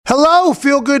go.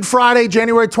 Feel Good Friday,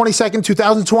 January 22nd,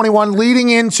 2021, leading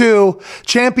into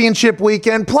championship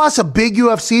weekend, plus a big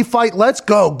UFC fight. Let's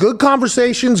go. Good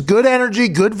conversations, good energy,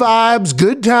 good vibes,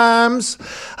 good times.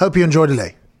 Hope you enjoy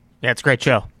today. Yeah, it's a great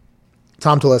show.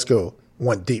 Tom Telesco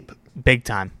went deep. Big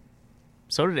time.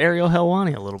 So did Ariel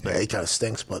Helwani a little bit. Yeah, he kind of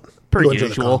stinks, but pretty enjoy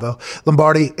usual. The combo.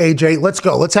 Lombardi, AJ, let's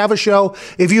go. Let's have a show.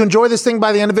 If you enjoy this thing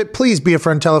by the end of it, please be a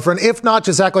friend, tell a friend. If not,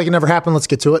 just act like it never happened. Let's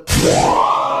get to it.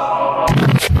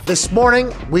 This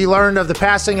morning, we learned of the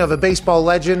passing of a baseball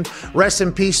legend. Rest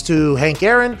in peace to Hank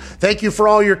Aaron. Thank you for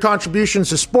all your contributions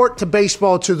to sport, to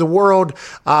baseball, to the world.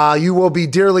 You will be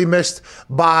dearly missed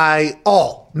by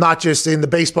all, not just in the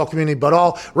baseball community, but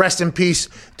all. Rest in peace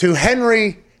to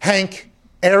Hank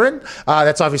Aaron.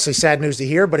 That's obviously sad news to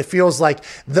hear, but it feels like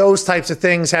those types of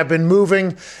things have been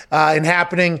moving and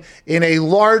happening in a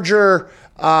larger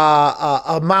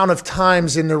amount of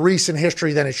times in the recent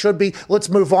history than it should be. Let's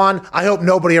move on. I hope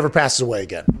nobody ever passes away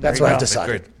again. That's what I've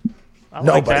decided. I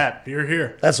like that. You're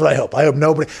here. That's what I hope. I hope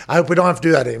we don't have to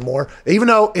do that anymore, even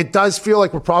though it does feel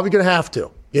like we're probably going to have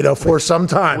to. For some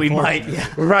time. We might, yeah.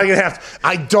 We're probably going to have to.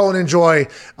 I don't enjoy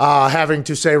having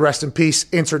to say rest in peace,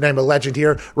 insert name of legend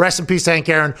here. Rest in peace, Hank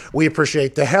Aaron. We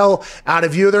appreciate the hell out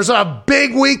of you. There's a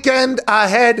big weekend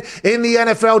ahead in the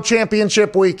NFL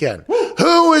championship weekend.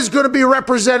 Who is going to be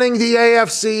representing the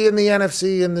AFC and the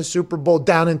NFC in the Super Bowl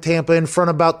down in Tampa in front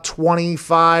of about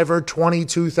 25 or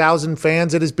 22,000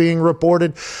 fans, it is being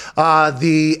reported.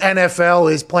 The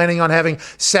NFL is planning on having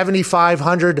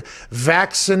 7,500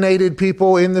 vaccinated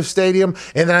people in the stadium.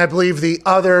 And then I believe the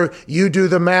other, you do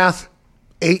the math,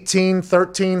 18,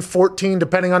 13, 14,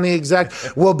 depending on the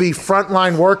exact, will be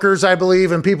frontline workers, I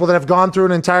believe, and people that have gone through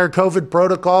an entire COVID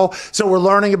protocol. So we're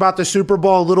learning about the Super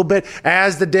Bowl a little bit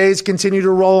as the days continue to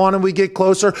roll on and we get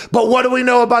closer. But what do we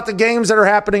know about the games that are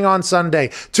happening on Sunday?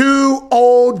 Two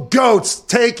old goats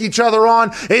take each other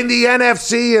on in the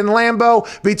NFC in Lambeau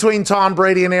between Tom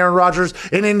Brady and Aaron Rodgers,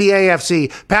 and in the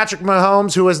AFC, Patrick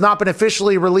Mahomes, who has not been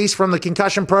officially released from the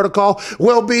concussion protocol,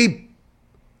 will be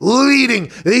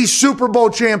leading these Super Bowl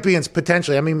champions,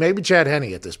 potentially. I mean, maybe Chad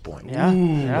Henne at this point. Yeah.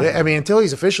 I mean, until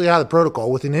he's officially out of the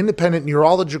protocol with an independent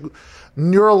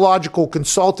neurological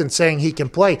consultant saying he can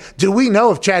play. Do we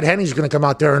know if Chad Henne's going to come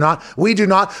out there or not? We do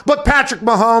not. But Patrick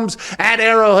Mahomes at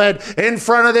Arrowhead in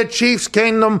front of the Chiefs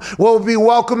Kingdom will be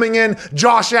welcoming in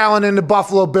Josh Allen and the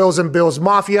Buffalo Bills and Bills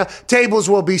Mafia. Tables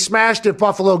will be smashed if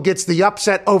Buffalo gets the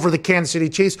upset over the Kansas City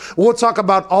Chiefs. We'll talk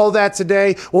about all that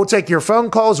today. We'll take your phone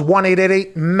calls,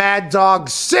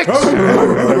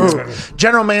 1-888-MAD-DOG-6.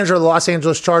 General manager of the Los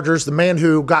Angeles Chargers, the man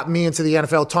who got me into the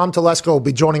NFL, Tom Telesco, will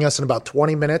be joining us in about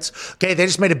 20 minutes. Okay, they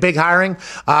just made a big hiring.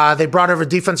 They brought over a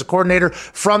defensive coordinator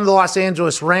from the Los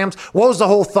Angeles Rams. What was the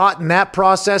whole thought in that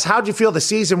process? How'd you feel the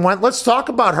season went? Let's talk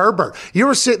about Herbert. You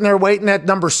were sitting there waiting at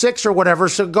number 6 or whatever,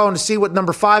 so going to see what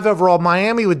number 5 overall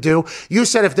Miami would do. You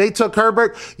said if they took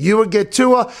Herbert, you would get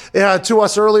Tua. To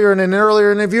us earlier in an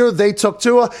earlier interview, they took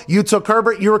Tua. You took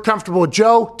Herbert. You were comfortable with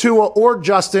Joe, Tua, or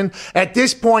Justin. At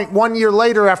this point, 1 year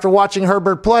later, after watching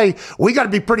Herbert play, we got to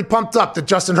be pretty pumped up that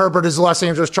Justin Herbert is a Los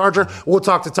Angeles Charger. We'll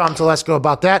talk to Tom Telesco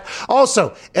about that.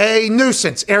 Also, a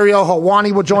nuisance. Ariel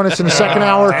Helwani will join us in the second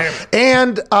hour.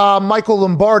 And Michael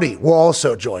Lombardi will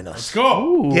also join us. Let's go.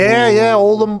 Ooh. Yeah.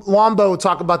 Old Lombo will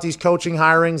talk about these coaching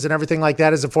hirings and everything like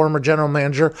that as a former general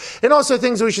manager. And also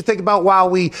things that we should think about while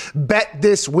we bet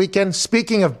this weekend.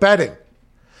 Speaking of betting,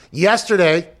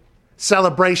 yesterday,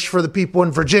 celebration for the people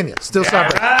in Virginia. Still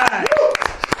celebrating. Right.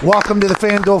 Welcome to the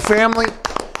FanDuel family.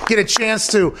 Get a chance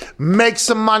to make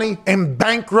some money and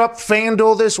bankrupt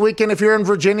FanDuel this weekend if you're in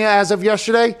Virginia as of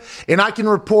yesterday. And I can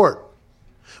report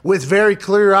with very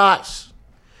clear eyes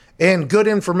and good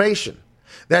information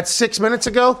that 6 minutes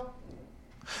ago,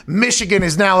 Michigan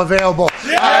is now available on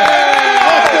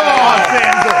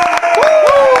FanDuel.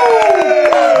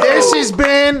 This has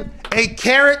been a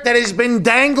carrot that has been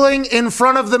dangling in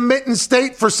front of the Mitten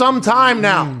State for some time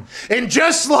now. And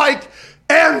just like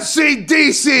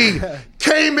MCDC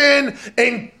came in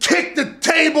and kicked the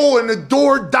table and the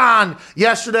door down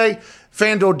yesterday,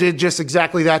 FanDuel did just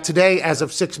exactly that today. As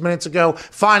of 6 minutes ago,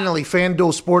 finally,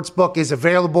 FanDuel Sportsbook is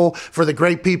available for the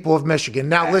great people of Michigan.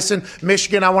 Now, listen,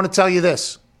 Michigan, I want to tell you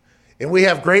this. And we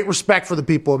have great respect for the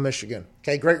people of Michigan.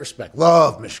 Okay, great respect.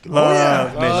 Love Michigan.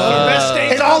 Love Michigan. Best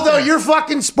states And although your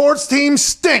fucking sports teams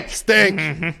stink.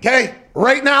 Okay,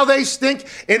 right now they stink.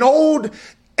 And old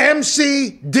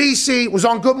MCDC was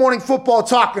on Good Morning Football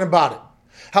talking about it.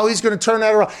 how he's going to turn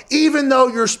that around. Even though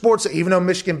your sports, even though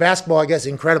Michigan basketball, I guess,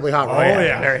 incredibly hot right now. Oh,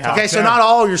 yeah. Very hot. Okay, so not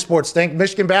all your sports stink.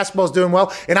 Michigan basketball is doing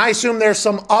well, and I assume there's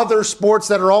some other sports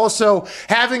that are also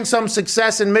having some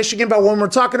success in Michigan. But when we're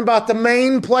talking about the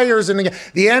main players in the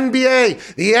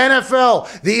NBA, the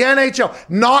NFL, the NHL,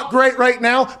 not great right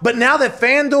now. But now that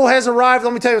FanDuel has arrived,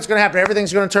 let me tell you what's going to happen.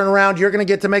 Everything's going to turn around. You're going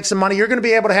to get to make some money. You're going to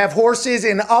be able to have horses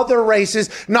in other races,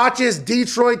 not just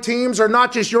Detroit teams or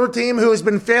not just your team who has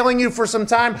been failing you for some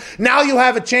time. Now you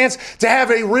have a chance to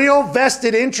have a real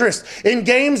vested interest in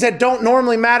games that don't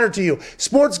normally matter to you.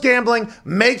 Sports gambling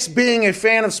makes being a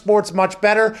fan of sports much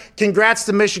better. Congrats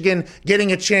to Michigan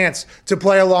getting a chance to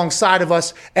play alongside of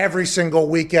us every single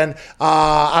weekend.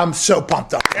 I'm so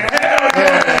pumped up.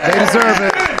 They deserve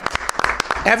it.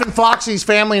 Evan Foxy's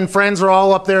family and friends are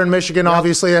all up there in Michigan. Yep.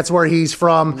 Obviously, that's where he's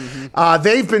from. Mm-hmm.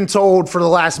 They've been told for the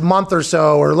last month or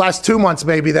so, or last 2 months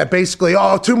maybe, that basically,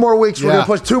 2 more weeks, we're going to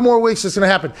push 2 more weeks, it's going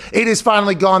to happen. It has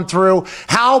finally gone through.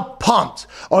 How pumped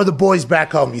are the boys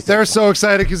back home, you think? They're so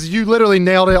excited because you literally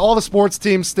nailed it. All the sports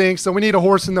teams stink, so we need a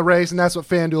horse in the race, and that's what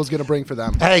FanDuel is going to bring for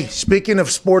them. Hey, speaking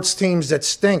of sports teams that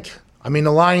stink, I mean,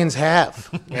 the Lions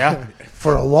have. Yeah.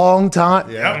 For a long time.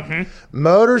 Yeah. Mm-hmm.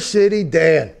 Motor City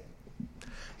Dan.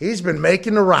 He's been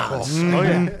making the rounds. Oh,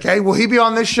 yeah. Okay, will he be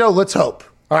on this show? Let's hope.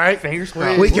 All right? Fingers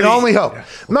crossed. We can only hope. Yeah.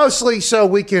 Mostly so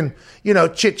we can,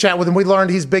 chit-chat with him. We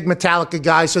learned he's a big Metallica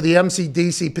guy, so the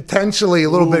MCDC potentially a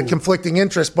little bit of conflicting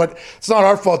interest, but it's not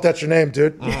our fault that's your name,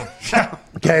 dude.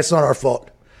 Okay, it's not our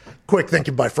fault. Quick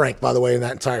thinking by Frank, by the way, in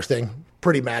that entire thing.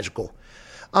 Pretty magical.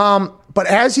 But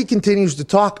as he continues to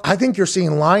talk, I think you're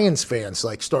seeing Lions fans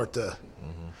start to...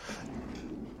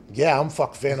 Yeah, I'm a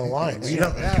fucking fan of the Lions.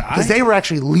 Because they were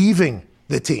actually leaving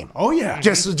the team. Oh, yeah.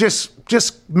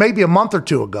 Just maybe a month or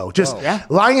two ago.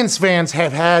 Lions fans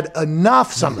have had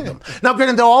enough, some of them. Now,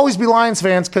 granted, there'll always be Lions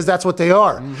fans because that's what they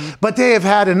are. Mm-hmm. But they have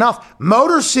had enough.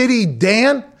 Motor City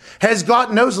Dan has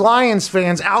gotten those Lions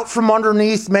fans out from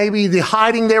underneath maybe the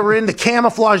hiding they were in, the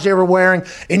camouflage they were wearing.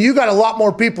 And you got a lot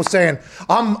more people saying,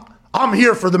 I'm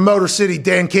here for the Motor City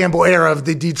Dan Campbell era of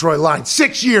the Detroit Lions.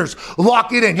 6 years,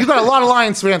 lock it in. You got a lot of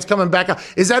Lions fans coming back up.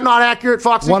 Is that not accurate,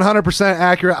 Foxy? 100%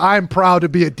 accurate. I'm proud to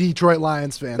be a Detroit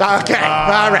Lions fan. Okay,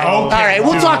 all right.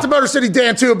 We'll talk to Motor City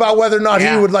Dan, too, about whether or not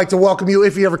he would like to welcome you,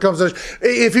 if he ever comes,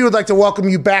 if he would like to welcome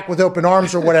you back with open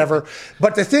arms or whatever.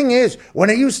 But the thing is, when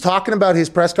he was talking about his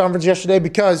press conference yesterday,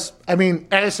 because,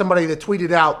 as somebody that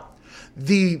tweeted out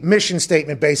the mission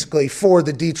statement basically for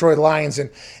the Detroit Lions, and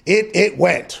it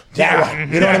went that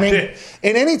way. You know what I mean?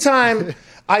 And anytime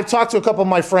I've talked to a couple of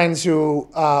my friends who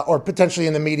are potentially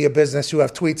in the media business who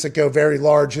have tweets that go very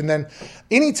large, and then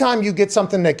anytime you get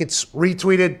something that gets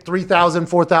retweeted 3,000,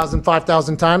 4,000,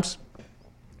 5,000 times,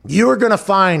 you're going to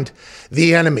find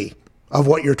the enemy of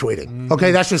what you're tweeting. Mm-hmm.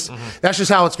 Okay, that's just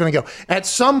how it's going to go. At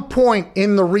some point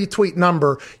in the retweet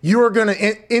number, you are going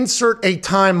to insert a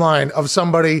timeline of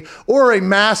somebody or a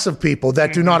mass of people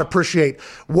that do not appreciate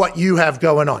what you have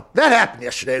going on. That happened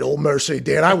yesterday at Old Mercy,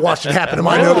 Dan. I watched it happen in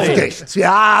my notifications.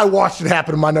 Yeah, I watched it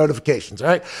happen in my notifications, all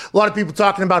right? A lot of people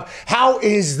talking about, how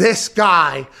is this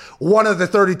guy one of the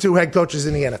 32 head coaches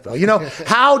in the NFL?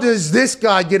 How does this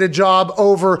guy get a job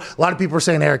over, a lot of people are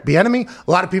saying Eric Bieniemy. A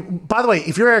lot of people, by the way,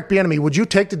 if you're Eric Bieniemy, would you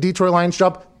take the Detroit Lions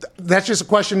job? That's just a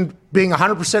question being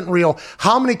 100% real.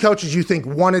 How many coaches you think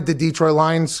wanted the Detroit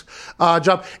Lions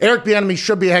job? Eric Bieniemy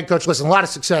should be a head coach. Listen, a lot of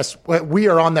success. We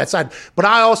are on that side. But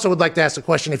I also would like to ask the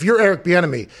question, if you're Eric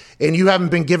Bieniemy and you haven't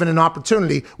been given an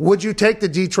opportunity, would you take the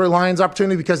Detroit Lions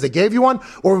opportunity because they gave you one?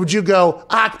 Or would you go,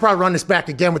 I could probably run this back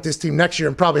again with this team next year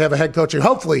and probably have a head coach? And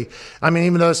hopefully,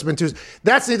 even though it's been Tuesday,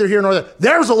 that's neither here nor there.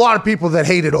 There was a lot of people that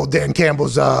hated old Dan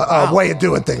Campbell's way of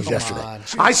doing things yesterday.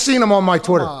 I seen him on my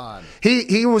Twitter.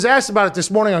 He was asked about it this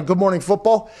morning on Good Morning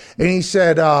Football, and he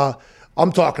said,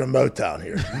 I'm talking to Motown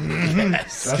here.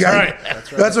 That's right.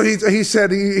 That's what he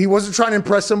said. He wasn't trying to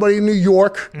impress somebody in New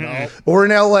York or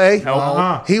in L.A.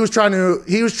 He was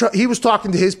he was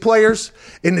talking to his players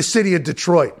in the city of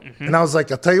Detroit. And I was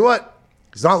like, I'll tell you what,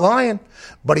 he's not lying.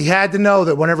 But he had to know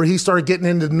that whenever he started getting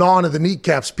into the gnawing of the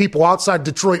kneecaps, people outside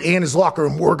Detroit and his locker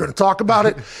room were going to talk about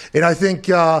it. And I think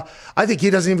he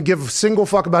doesn't even give a single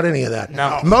fuck about any of that.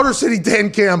 No. Motor City Dan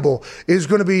Campbell is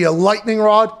going to be a lightning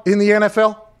rod in the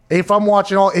NFL. If I'm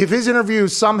watching if his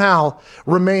interviews somehow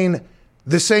remain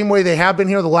the same way they have been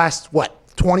here the last,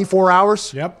 24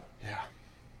 hours? Yep.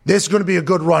 This is going to be a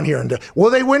good run here. And will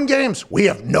they win games? We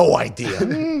have no idea.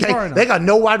 Okay? They got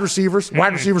no wide receivers.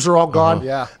 Wide receivers are all gone.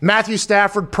 Yeah. Matthew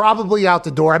Stafford probably out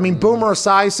the door. I mean, Boomer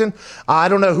Esiason, I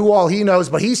don't know who all he knows,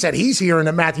 but he said he's hearing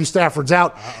that Matthew Stafford's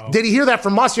out. Did he hear that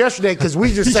from us yesterday? Because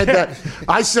we just said that.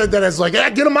 I said that as like,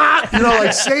 get him out,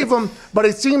 like save him. But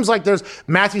it seems like there's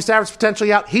Matthew Stafford's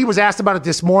potentially out. He was asked about it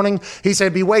this morning. He said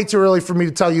it'd be way too early for me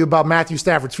to tell you about Matthew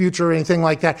Stafford's future or anything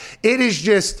like that.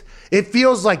 It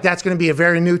feels like that's going to be a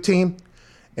very new team.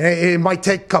 And it might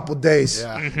take a couple of days,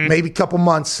 maybe a couple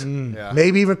months,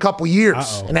 maybe even a couple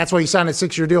years. And that's why you signed a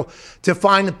 6-year deal, to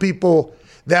find the people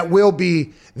that will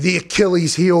be the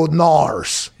Achilles heel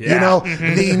gnars,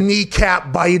 the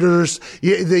kneecap biters,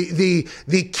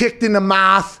 the kicked in the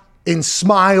mouth and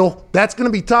smile. That's going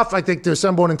to be tough, I think, to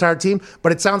assemble an entire team.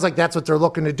 But it sounds like that's what they're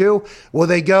looking to do. Will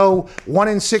they go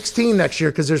 1-16 next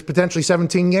year because there's potentially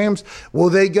 17 games?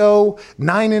 Will they go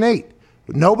 9-8?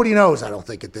 Nobody knows, I don't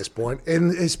think, at this point,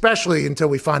 and especially until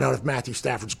we find out if Matthew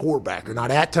Stafford's quarterback or not.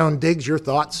 Tone Diggs, your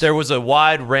thoughts? There was a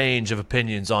wide range of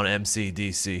opinions on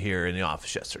MCDC here in the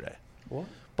office yesterday. What?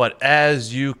 But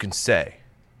as you can say,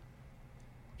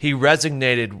 he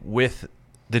resonated with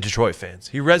the Detroit fans.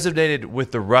 He resonated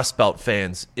with the Rust Belt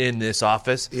fans in this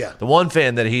office. Yeah. The one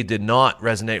fan that he did not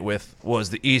resonate with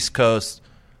was the East Coast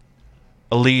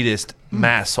elitist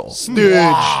masshole.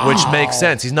 Stooge. Which makes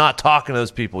sense. He's not talking to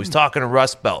those people. He's talking to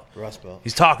Rust Belt.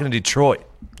 He's talking to Detroit.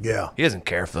 Yeah. He doesn't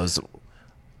care if those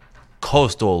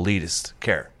coastal elitists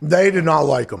care. They did not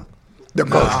like him. The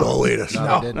coastal elitists.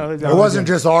 No. It wasn't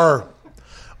just our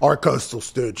coastal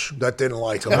stooge that didn't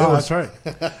like him. No, that's right.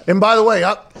 And by the way,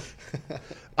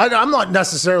 I'm not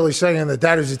necessarily saying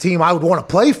that is a team I would want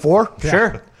to play for.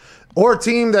 Sure. Or a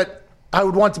team that I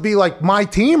would want to be like my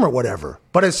team or whatever.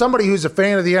 But as somebody who's a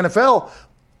fan of the NFL,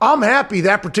 I'm happy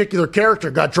that particular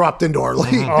character got dropped into our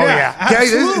league. Oh, yeah. Okay,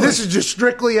 this is just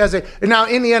strictly as a... And now,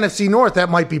 in the NFC North, that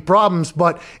might be problems,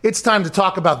 but it's time to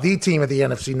talk about the team of the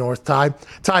NFC North, Ty.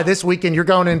 Ty, this weekend, you're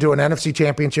going into an NFC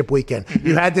Championship weekend.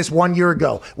 You had this 1 year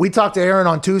ago. We talked to Aaron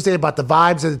on Tuesday about the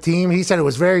vibes of the team. He said it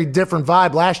was very different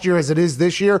vibe last year as it is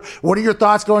this year. What are your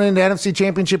thoughts going into NFC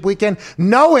Championship weekend?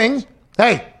 Knowing,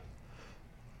 hey,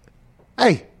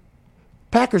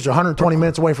 Packers are 120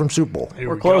 minutes away from Super Bowl.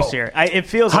 We're close here. It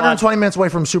feels 120 minutes away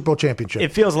from Super Bowl championship.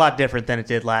 It feels a lot different than it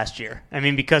did last year. I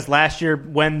mean, because last year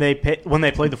when they played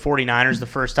the 49ers the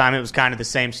first time, it was kind of the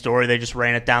same story. They just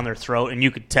ran it down their throat, and you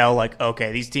could tell, like,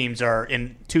 okay, these teams are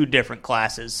in two different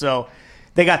classes. So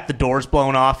they got the doors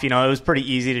blown off. It was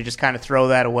pretty easy to just kind of throw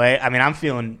that away. I mean, I'm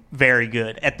feeling very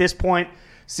good. At this point,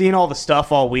 seeing all the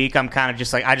stuff all week, I'm kind of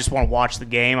just like, I just want to watch the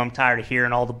game. I'm tired of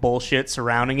hearing all the bullshit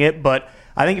surrounding it, but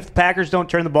I think if the Packers don't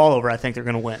turn the ball over, I think they're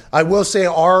going to win. I will say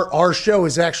our show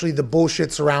is actually the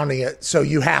bullshit surrounding it, so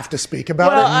you have to speak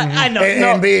about it. I know.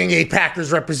 And being a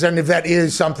Packers representative, that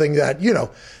is something that,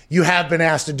 you have been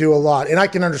asked to do a lot. And I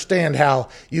can understand how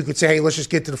you could say, hey, let's just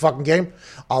get to the fucking game.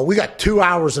 We got 2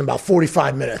 hours and about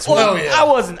 45 minutes. Well,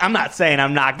 I'm not saying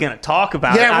I'm not going to talk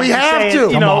about it. Yeah, we have saying,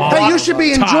 to. Hey, you should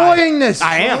be enjoying this.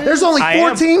 I am. There's only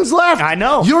four teams left. I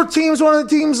know. Your team's one of the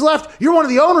teams left. You're one of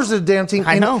the owners of the damn team.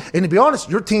 I know. And to be honest,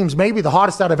 your team's maybe the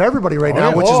hottest out of everybody right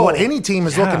now, which is what any team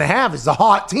is looking to have, is the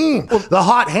hot team, the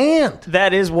hot hand.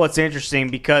 That is what's interesting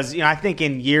because I think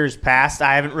in years past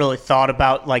I haven't really thought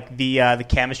about like the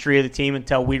chemistry of the team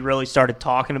until we really started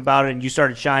talking about it and you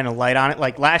started shining a light on it.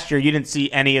 Like last year, you didn't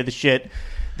see any of the shit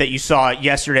that you saw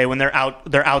yesterday when they're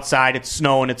outside, it's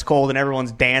snowing, it's cold, and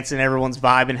everyone's dancing, everyone's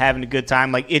vibing, having a good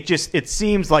time. Like it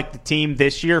seems like the team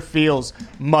this year feels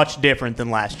much different than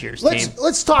last year's team.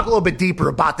 Let's talk a little bit deeper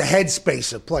about the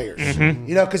headspace of players.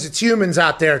 Because it's humans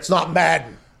out there. It's not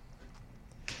Madden.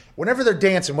 Whenever they're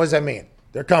dancing, what does that mean?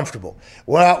 They're comfortable.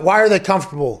 Well, why are they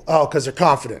comfortable? Oh, because they're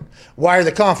confident. Why are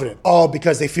they confident? Oh,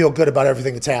 because they feel good about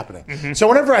everything that's happening. So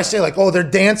whenever I say, like, oh, they're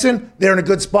dancing, they're in a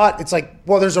good spot, it's like,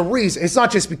 well, there's a reason. It's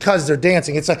not just because they're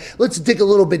dancing. It's like, let's dig a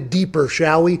little bit deeper,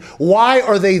 shall we? Why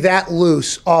are they that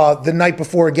loose the night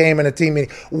before a game and a team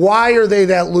meeting? Why are they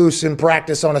that loose in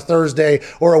practice on a Thursday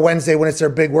or a Wednesday when it's their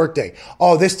big work day?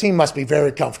 Oh, this team must be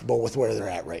very comfortable with where they're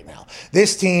at right now.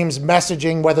 This team's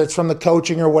messaging, whether it's from the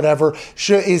coaching or whatever,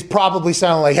 is probably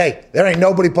sounding like, hey, there ain't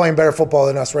nobody playing better football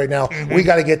than us right now. We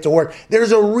got to get to work.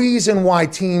 There's a reason why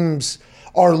teams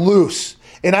are loose.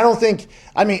 And I don't think,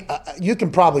 you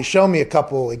can probably show me a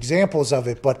couple examples of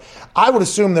it, but I would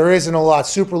assume there isn't a lot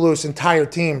super loose and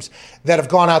tired teams that have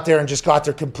gone out there and just got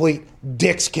their complete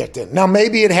dicks kicked in. Now,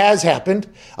 maybe it has happened.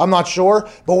 I'm not sure.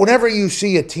 But whenever you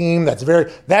see a team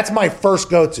that's my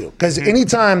first go-to. Because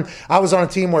anytime I was on a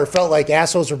team where it felt like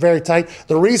assholes were very tight,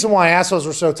 the reason why assholes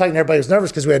were so tight and everybody was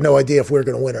nervous because we had no idea if we were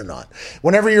going to win or not.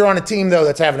 Whenever you're on a team, though,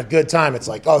 that's having a good time, it's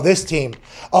like, this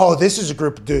is a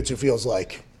group of dudes who feels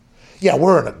like, yeah,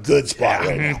 we're in a good spot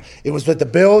right now. It was that the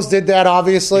Bills did that,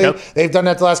 obviously. Yep. They've done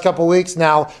that the last couple of weeks.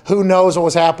 Now, who knows what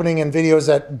was happening in videos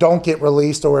that don't get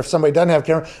released or if somebody doesn't have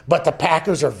camera, but the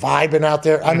Packers are vibing out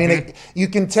there. I mean, you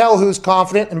can tell who's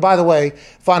confident. And by the way,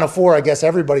 Final Four, I guess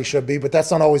everybody should be, but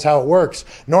that's not always how it works.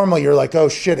 Normally, you're like, oh,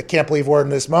 shit, I can't believe we're in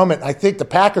this moment. I think the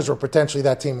Packers were potentially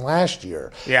that team last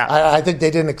year. Yeah. I think they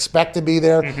didn't expect to be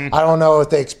there. I don't know if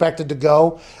they expected to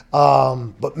go.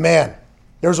 But, man,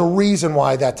 there's a reason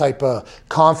why that type of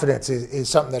confidence is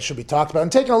something that should be talked about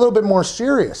and taken a little bit more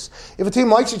serious. If a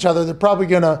team likes each other, they're probably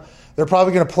gonna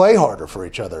play harder for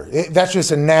each other. That's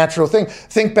just a natural thing.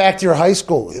 Think back to your high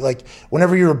school. Like,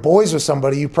 whenever you were boys with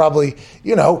somebody, you probably,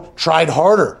 tried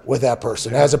harder with that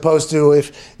person, as opposed to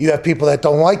if you have people that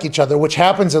don't like each other, which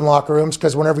happens in locker rooms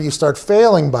because whenever you start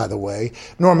failing, by the way,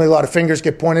 normally a lot of fingers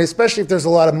get pointed, especially if there's a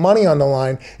lot of money on the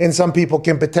line, and some people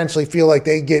can potentially feel like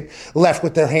they get left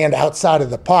with their hand outside of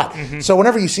the pot. So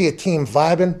whenever you see a team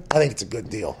vibing, I think it's a good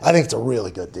deal. I think it's a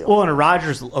really good deal. Well, and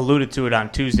Rodgers alluded to it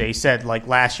on Tuesday. He said, like,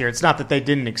 last year, it's not that they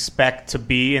didn't expect to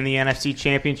be in the NFC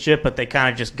Championship, but they kind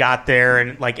of just got there,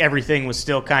 and like everything was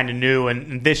still kind of new.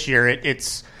 And this year,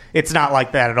 it's not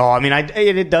like that at all. I mean,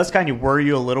 it does kind of worry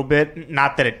you a little bit.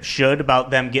 Not that it should,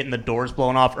 about them getting the doors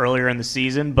blown off earlier in the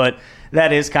season, but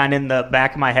that is kind of in the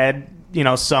back of my head,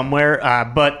 somewhere.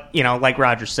 But like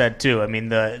Roger said too. I mean,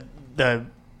 the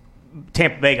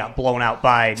Tampa Bay got blown out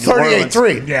by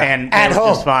 38-3 and at it was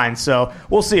home. just fine. So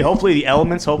we'll see. Hopefully the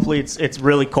elements. Hopefully it's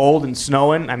really cold and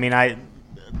snowing. I mean, I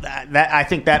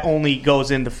think that only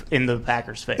goes in the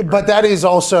Packers' favor. But that is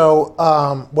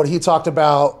also what he talked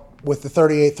about with the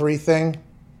 38-3 thing.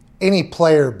 Any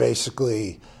player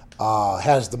basically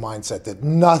has the mindset that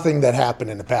nothing that happened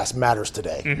in the past matters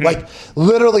today. Like,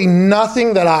 literally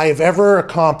nothing that I have ever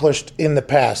accomplished in the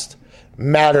past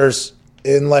matters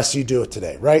unless you do it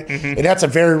today, right? And that's a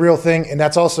very real thing, and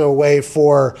that's also a way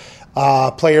for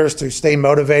players to stay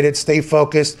motivated, stay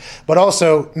focused, but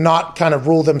also not kind of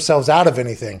rule themselves out of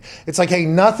anything. It's like, hey,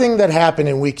 nothing that happened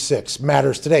in week 6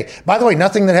 matters today. By the way,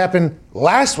 nothing that happened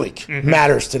last week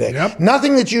matters today.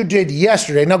 Nothing that you did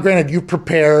yesterday. Now, granted, you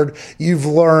prepared, you've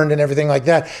learned and everything like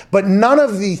that, but none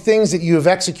of the things that you have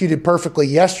executed perfectly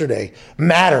yesterday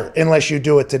matter unless you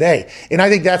do it today. And I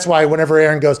think that's why whenever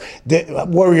Aaron goes, what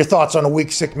were your thoughts on a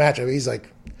week 6 matchup? He's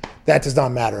like, that does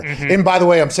not matter. And by the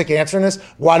way, I'm sick of answering this.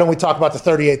 Why don't we talk about the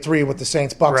 38-3 with the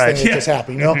Saints-Bucks thing that just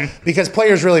happened? Because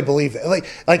players really believe that. Like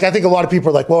I think a lot of people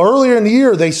are like, well, earlier in the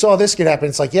year they saw this could happen.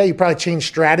 It's like, yeah, you probably changed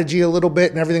strategy a little bit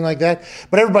and everything like that.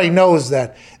 But everybody knows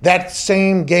that that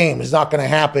same game is not going to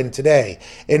happen today.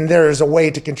 And there is a way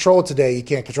to control today. You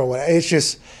can't control it. It's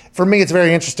just, for me, it's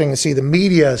very interesting to see the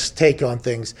media's take on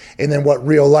things and then what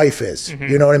real life is.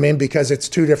 You know what I mean? Because it's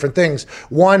two different things.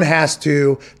 One has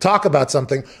to talk about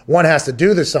something. One has to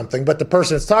do this something. But the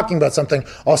person that's talking about something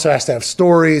also has to have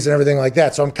stories and everything like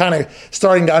that. So I'm kind of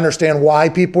starting to understand why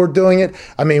people are doing it.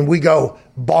 I mean, we go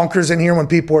bonkers in here when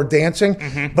people are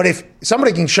dancing. But if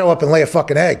somebody can show up and lay a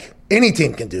fucking egg, any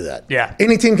team can do that. Yeah.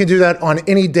 Any team can do that on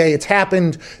any day. It's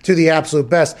happened to the absolute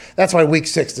best. That's why week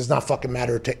 6 does not fucking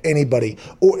matter to anybody.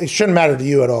 Or it shouldn't matter to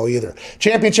you at all either.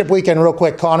 Championship weekend, real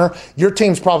quick, Connor. Your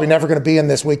team's probably never going to be in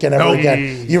this weekend ever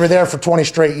again. You were there for 20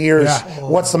 straight years.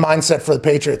 What's the mindset for the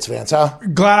Patriots fans, huh?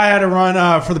 Glad I had to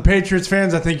run for the Patriots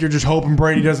fans. I think you're just hoping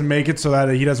Brady doesn't make it so that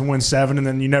he doesn't win 7, and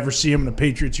then you never see him in a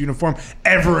Patriots uniform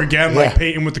ever again, like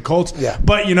Peyton with the Colts.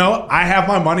 But, I have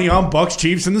my money on Bucks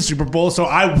Chiefs in the Super Bowl, so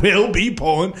I will be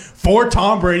pulling for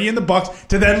Tom Brady and the Bucks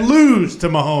to then lose to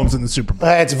Mahomes in the Super Bowl.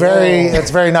 It's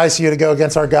very nice of you to go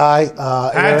against our guy.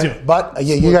 Had to. But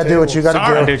you got to do what you got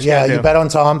to do. You bet on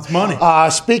Tom. It's money.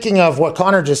 Speaking of what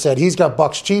Connor just said, he's got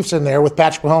Bucks Chiefs in there with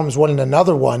Patrick Mahomes winning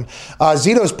another one.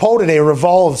 Zito's poll today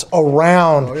revolves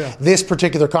around this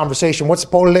particular conversation. What's the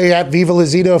poll today at? Viva La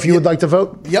Zito, if you would like to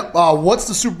vote. Yep. What's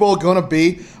the Super Bowl going to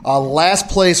be? Last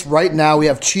place right now, we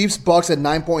have Chiefs Bucks at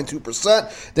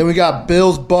 9.2%. Then we got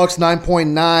Bills Bucks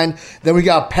 9.9%. Then we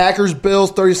got Packers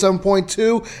Bills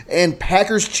 37.2%, and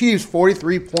Packers Chiefs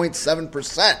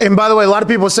 43.7%. And by the way, a lot of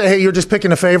people say, "Hey, you're just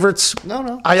picking the favorites."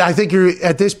 No. I think you're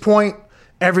at this point.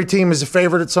 every team is a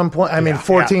favorite at some point. I mean,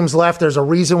 four teams left. There's a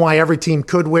reason why every team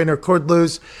could win or could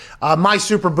lose. My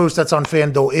super boost that's on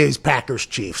FanDuel is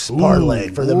Packers-Chiefs parlay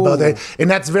for them both. And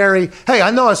that's hey,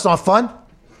 I know it's not fun.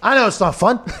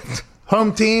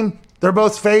 Home team, they're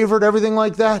both favored, everything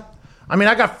like that. I mean,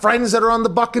 I got friends that are on the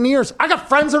Buccaneers. I got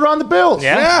friends that are on the Bills.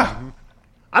 Yeah.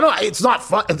 It's not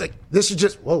fun. This is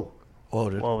just, whoa.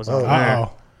 What was on there?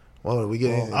 Whoa, we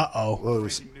get anything? Uh-oh.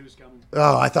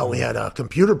 Oh, I thought we had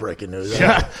computer breaking news.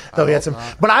 I thought we had some.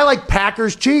 But I like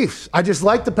Packers-Chiefs. I just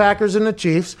like the Packers and the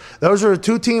Chiefs. Those are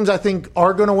two teams I think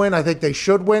are going to win. I think they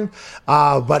should win.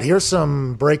 But here's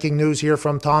some breaking news here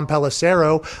from Tom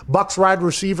Pelissero. Bucs wide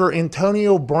receiver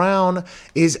Antonio Brown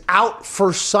is out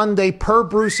for Sunday per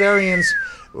Bruce Arians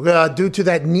due to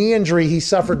that knee injury he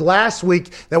suffered last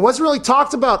week that wasn't really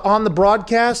talked about on the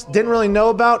broadcast, didn't really know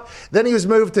about. Then he was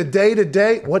moved to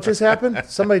day-to-day. What just happened?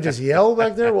 Somebody just yelled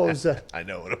back there? What was that? I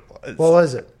know what it was. What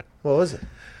was it?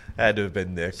 Had to have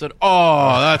been Nick. Said,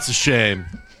 "Oh, that's a shame.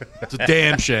 It's a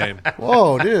damn shame."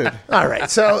 Whoa, dude. All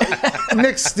right, so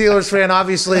Nick's Steelers fan,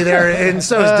 obviously, there, and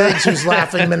so is Diggs, who's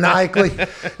laughing maniacally.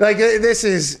 This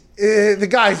is the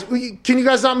guys. Can you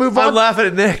guys not move on? I'm laughing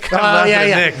at Nick. I'm laughing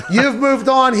at Nick. You've moved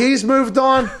on. He's moved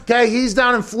on. Okay, he's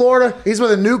down in Florida. He's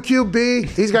with a new QB.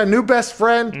 He's got a new best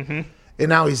friend. And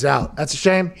now he's out. That's a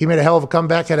shame. He made a hell of a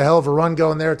comeback, had a hell of a run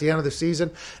going there at the end of the season.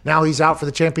 Now he's out for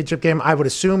the championship game. I would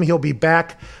assume he'll be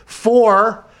back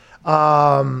for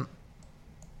the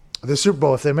Super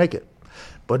Bowl if they make it.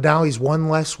 But now he's one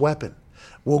less weapon.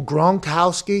 Will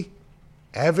Gronkowski,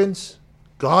 Evans,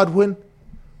 Godwin,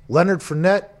 Leonard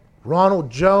Fournette, Ronald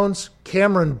Jones,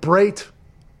 Cameron Brate,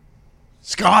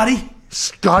 Scotty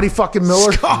fucking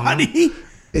Miller. Scotty.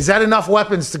 Is that enough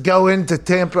weapons to go into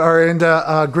Tampa or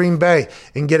into Green Bay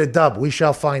and get a dub? We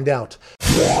shall find out.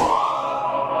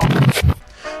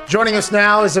 Joining us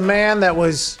now is a man that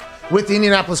was with the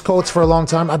Indianapolis Colts for a long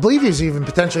time. I believe he was even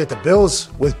potentially at the Bills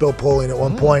with Bill Polian at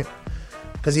one point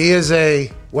because he is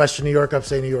a Western New York,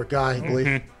 upstate New York guy, I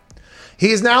believe.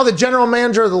 He is now the general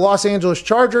manager of the Los Angeles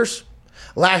Chargers.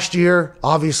 Last year,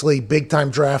 obviously,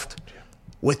 big-time draft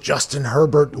with Justin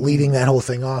Herbert leading that whole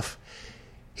thing off.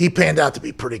 He panned out to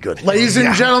be pretty good. Ladies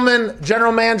and gentlemen,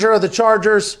 general manager of the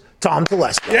Chargers, Tom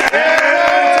Telesco.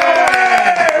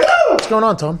 What's going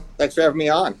on, Tom? Thanks for having me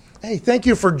on. Hey, thank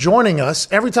you for joining us.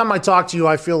 Every time I talk to you,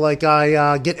 I feel like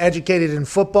I get educated in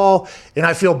football, and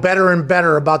I feel better and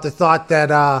better about the thought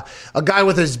that a guy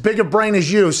with as big a brain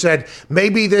as you said,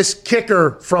 maybe this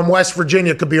kicker from West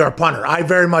Virginia could be our punter. I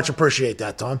very much appreciate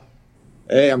that, Tom.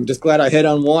 Hey, I'm just glad I hit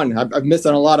on one. I've missed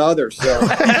on a lot of others. So.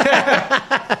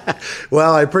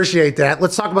 Well, I appreciate that.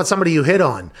 Let's talk about somebody you hit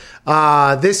on.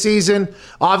 This season,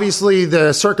 obviously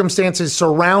the circumstances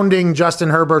surrounding Justin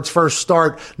Herbert's first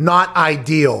start, not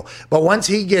ideal. But once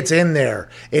he gets in there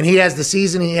and he has the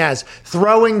season he has,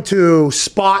 throwing to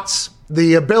spots,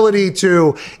 the ability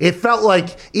to, it felt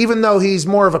like even though he's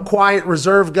more of a quiet,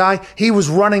 reserved guy, he was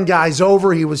running guys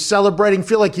over. He was celebrating,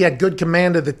 feel like he had good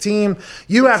command of the team.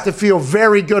 You have to feel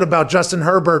very good about Justin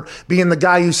Herbert being the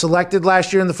guy you selected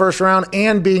last year in the first round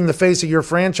and being the face of your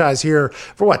franchise here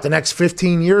for the next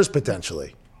 15 years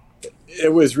potentially.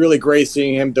 It was really great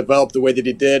seeing him develop the way that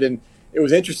he did. And it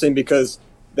was interesting because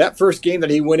that first game that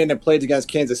he went in and played against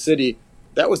Kansas City,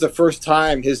 that was the first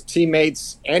time his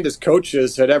teammates and his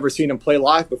coaches had ever seen him play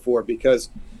live before because,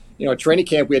 at training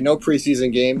camp, we had no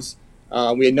preseason games.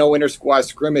 We had no inter-squad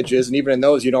scrimmages, and even in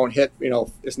those, you don't hit,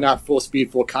 it's not full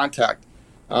speed, full contact.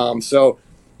 So,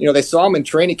 they saw him in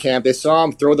training camp. They saw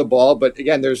him throw the ball, but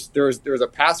again, there's a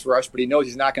pass rush, but he knows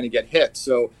he's not going to get hit.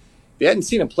 So they hadn't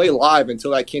seen him play live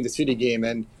until that Kansas City game,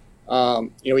 and,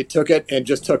 he took it and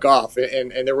just took off.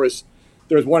 And there was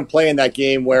one play in that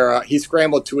game where he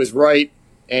scrambled to his right,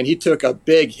 and he took a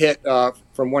big hit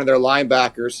from one of their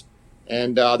linebackers,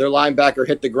 and their linebacker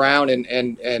hit the ground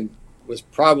and was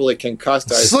probably concussed.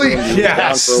 Sleep.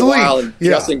 Down for a while, and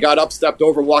Justin got up, stepped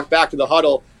over, walked back to the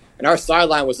huddle, and our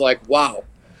sideline was like, wow.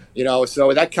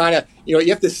 So that kind of, you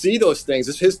have to see those things.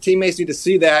 His teammates need to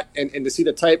see that and to see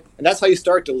the type, and that's how you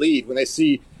start to lead, when they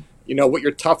see, what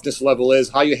your toughness level is,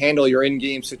 how you handle your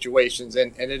in-game situations,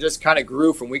 and it just kind of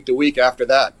grew from week to week after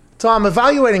that. Tom,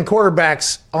 evaluating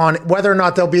quarterbacks on whether or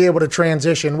not they'll be able to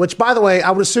transition, which, by the way, I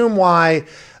would assume why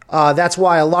That's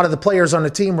why a lot of the players on the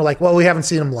team were like, well, we haven't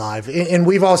seen him live. And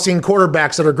we've all seen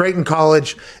quarterbacks that are great in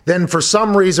college. Then for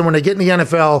some reason, when they get in the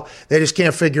NFL, they just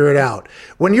can't figure it out.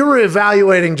 When you were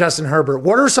evaluating Justin Herbert,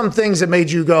 what are some things that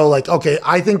made you go like, okay,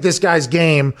 I think this guy's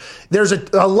game, there's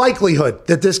a likelihood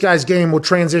that this guy's game will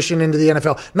transition into the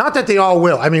NFL. Not that they all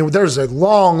will. I mean, there's a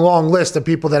long, long list of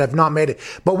people that have not made it.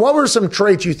 But what were some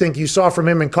traits you think you saw from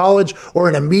him in college or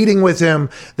in a meeting with him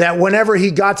that whenever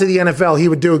he got to the NFL, he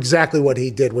would do exactly what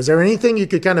he did? Was there anything you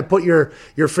could kind of put your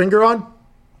finger on?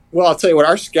 Well, I'll tell you what,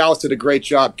 our scouts did a great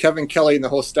job. Kevin Kelly and the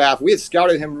whole staff, we had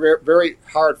scouted him very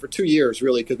hard for 2 years,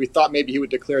 really, because we thought maybe he would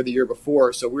declare the year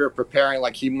before. So we were preparing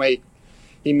like he may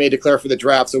declare for the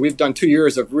draft. So we've done 2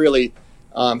 years of really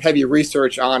heavy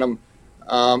research on him.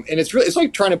 And it's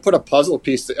like trying to put a puzzle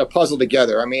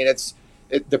together. I mean,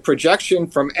 the projection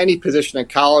from any position in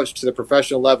college to the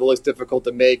professional level is difficult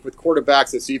to make. With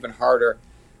quarterbacks, it's even harder.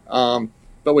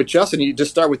 But with Justin, you just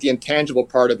start with the intangible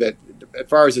part of it, as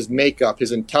far as his makeup,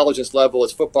 his intelligence level,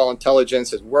 his football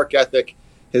intelligence, his work ethic,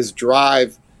 his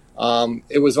drive.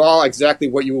 It was all exactly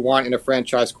what you would want in a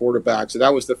franchise quarterback. So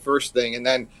that was the first thing. And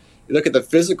then you look at the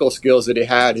physical skills that he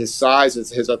had, his size,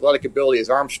 his athletic ability, his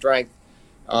arm strength,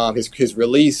 his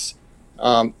release.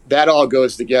 That all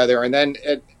goes together. And then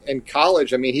in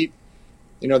college, I mean,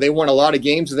 they won a lot of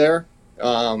games there.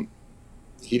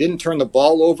 He didn't turn the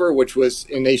ball over,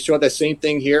 and they showed that same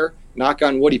thing here. Knock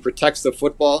on wood, he protects the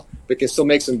football, but can still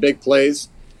make some big plays.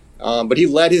 But he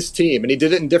led his team, and he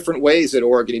did it in different ways at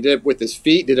Oregon. He did it with his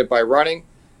feet, did it by running.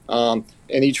 And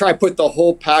he tried to put the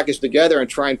whole package together and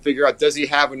try and figure out, does he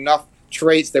have enough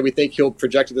traits that we think he'll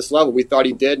project to this level? We thought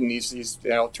he did, and he's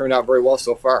turned out very well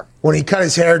so far. When he cut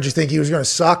his hair, did you think he was going to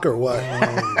suck or what?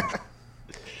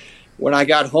 When I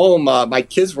got home, my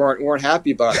kids weren't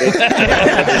happy about it.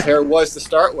 His hair was to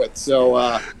start with.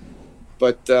 So,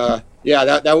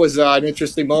 yeah, that was an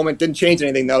interesting moment. Didn't change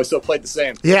anything, though. Still played the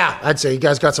same. Yeah, I'd say you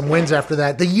guys got some wins after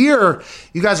that. The year,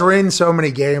 you guys were in so many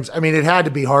games. I mean, it had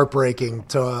to be heartbreaking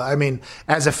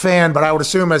as a fan, but I would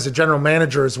assume as a general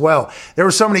manager as well. There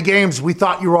were so many games we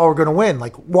thought you all were going to win.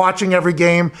 Like watching every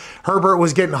game, Herbert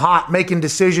was getting hot, making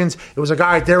decisions. It was like, all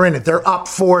right, they're in it. They're up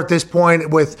 4 at this point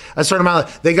with a certain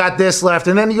amount they got this left.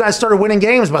 And then you guys started winning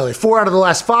games, by the way. 4 out of the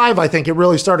last 5, I think it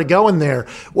really started going there.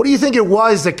 What do you think it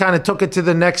was that kind of took it to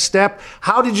the next step?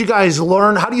 How did you guys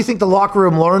learn? How do you think the locker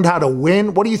room learned how to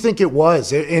win? What do you think it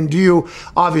was? And you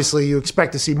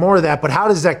expect to see more of that, but how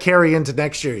does that carry into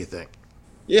next year, you think?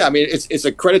 Yeah, I mean, it's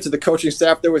a credit to the coaching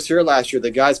staff that was here last year.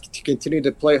 The guys continued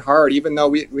to play hard, even though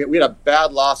we had a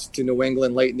bad loss to New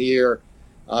England late in the year,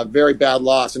 very bad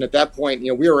loss. And at that point,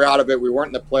 we were out of it. We weren't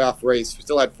in the playoff race. We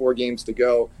still had 4 games to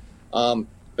go.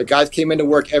 The guys came into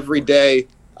work every day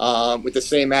with the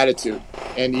same attitude,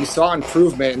 and you saw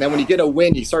improvement. And then when you get a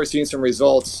win, you start seeing some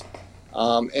results.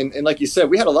 And like you said,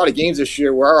 we had a lot of games this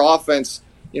year where our offense,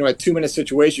 a 2-minute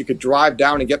situation, you could drive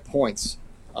down and get points.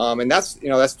 And that's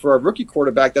for a rookie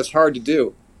quarterback, that's hard to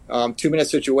do. 2-minute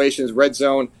situations, red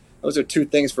zone, those are 2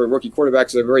 things for rookie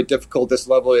quarterbacks that are very difficult at this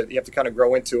level. You have to kind of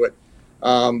grow into it.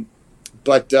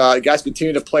 But guys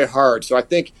continue to play hard. So I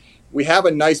think we have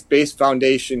a nice base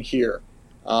foundation here,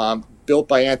 built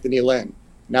by Anthony Lynn.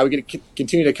 Now we get to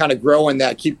continue to kind of grow in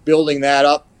that, keep building that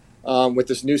up with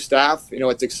this new staff.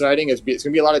 It's exciting. It's going to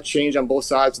be a lot of change on both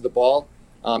sides of the ball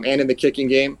and in the kicking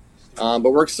game. But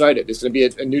we're excited. It's going to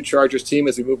be a new Chargers team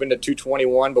as we move into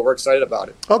 221, but we're excited about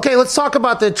it. Okay, let's talk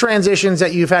about the transitions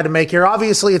that you've had to make here.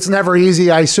 Obviously, it's never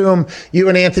easy. I assume you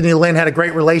and Anthony Lynn had a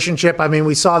great relationship. I mean,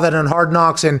 we saw that in Hard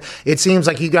Knocks, and it seems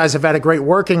like you guys have had a great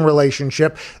working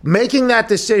relationship. Making that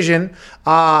decision,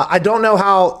 I don't know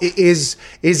how, is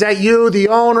that you, the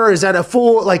owner? Is that a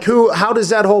full, how does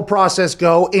that whole process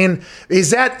go? And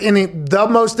is that the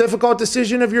most difficult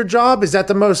decision of your job? Is that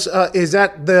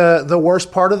the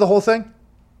worst part of the whole thing?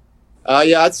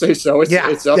 Yeah, I'd say so.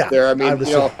 It's up there. I mean,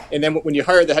 and then when you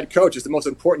hire the head coach, it's the most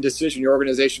important decision your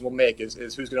organization will make is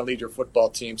who's going to lead your football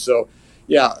team. So,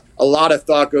 yeah, a lot of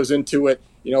thought goes into it,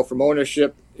 from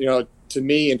ownership, to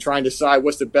me, and trying to decide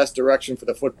what's the best direction for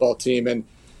the football team. And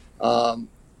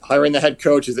hiring the head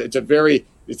coach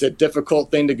it's a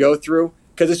difficult thing to go through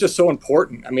because it's just so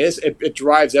important. I mean, it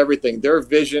drives everything. Their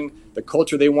vision, the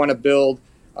culture they want to build,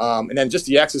 and then just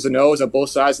the X's and O's on both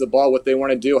sides of the ball, what they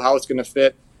want to do, how it's going to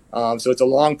fit. So it's a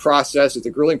long process. It's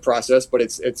a grueling process, but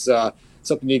it's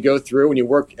something you go through and you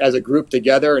work as a group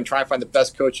together and try and find the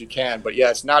best coach you can. But yeah,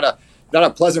 it's not a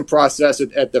pleasant process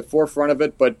at the forefront of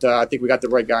it, but I think we got the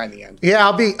right guy in the end.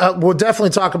 Yeah, we'll definitely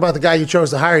talk about the guy you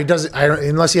chose to hire. He doesn't,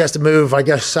 unless he has to move, I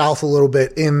guess, south a little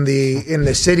bit in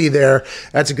the city there.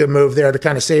 That's a good move there to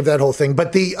kind of save that whole thing.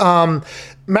 But the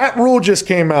Matt Rule just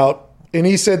came out and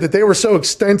he said that they were so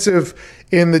extensive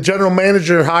in the general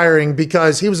manager hiring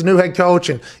because he was a new head coach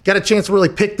and got a chance to really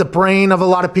pick the brain of a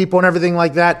lot of people and everything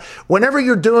like that. Whenever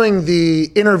you're doing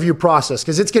the interview process,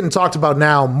 because it's getting talked about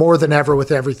now more than ever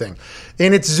with everything,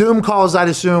 and it's Zoom calls, I'd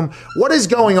assume, what is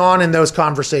going on in those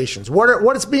conversations?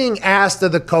 What is being asked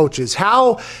of the coaches?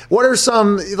 What are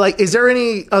some, like, is there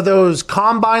any of those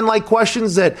combine-like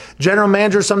questions that general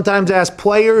managers sometimes ask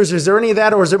players? Is there any of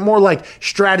that, or is it more like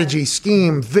strategy,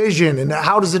 scheme, vision, and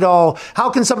how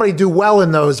can somebody do well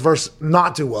in those versus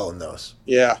not do well in those?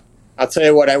 Yeah. I'll tell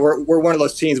you what, we're one of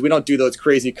those teams. We don't do those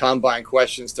crazy combine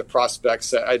questions to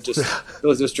prospects.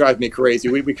 Those just drive me crazy.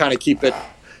 We kind of keep it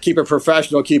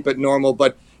professional, keep it normal.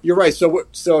 But you're right.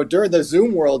 So during the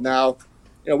Zoom world now,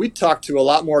 we talk to a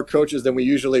lot more coaches than we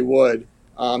usually would,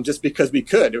 just because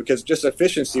because just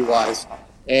efficiency wise.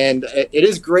 And it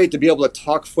is great to be able to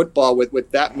talk football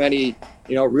with that many,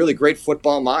 really great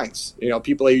football minds.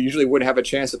 People you usually wouldn't have a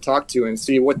chance to talk to and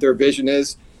see what their vision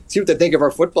is, see what they think of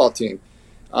our football team.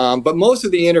 But most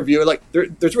of the interview, like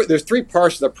there's three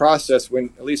parts of the process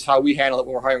when, at least how we handle it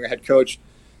when we're hiring a head coach.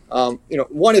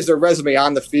 One is their resume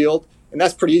on the field, and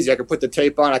that's pretty easy. I can put the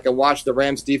tape on, I can watch the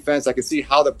Rams defense, I can see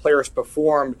how the players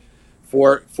performed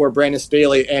for Brandon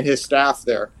Staley and his staff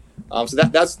there. So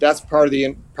that's part of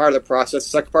the process. The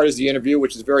second part is the interview,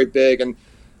 which is very big, and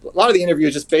a lot of the interview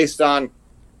is just based on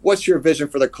what's your vision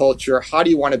for the culture, how do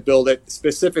you want to build it,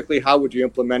 specifically how would you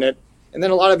implement it, and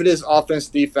then a lot of it is offense,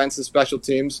 defense, and special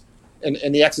teams, and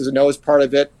the X's and O's part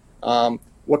of it.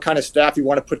 What kind of staff you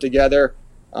want to put together,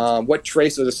 what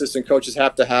traits those assistant coaches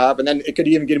have to have, and then it could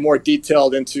even get more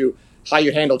detailed into how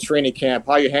you handle training camp,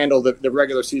 how you handle the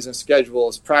regular season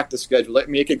schedules, practice schedule. I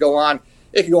mean, it could go on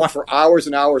for hours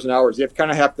and hours and hours. You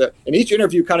have to, and each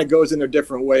interview kind of goes in their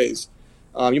different ways.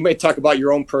 You may talk about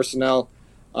your own personnel.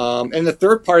 And the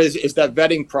third part is that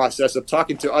vetting process of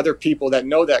talking to other people that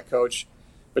know that coach,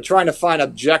 but trying to find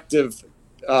objective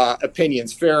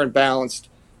opinions, fair and balanced,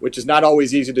 which is not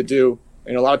always easy to do.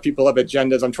 And a lot of people have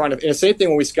agendas. And the same thing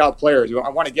when we scout players. I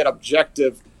want to get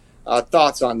objective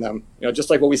thoughts on them. Just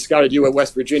like when we scouted you at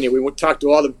West Virginia, we would talk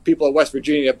to all the people at West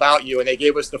Virginia about you, and they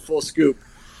gave us the full scoop.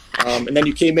 And then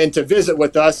you came in to visit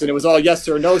with us, and it was all yes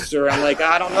sir, no sir. I'm like,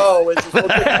 I don't know. It's just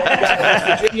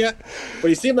West Virginia. But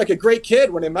he seemed like a great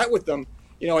kid when I met with them,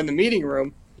 in the meeting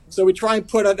room. So we try and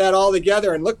put that all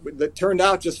together, and look, it turned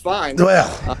out just fine.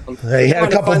 Well, they had a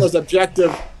couple. To find those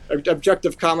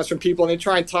objective comments from people, and then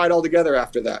try and tie it all together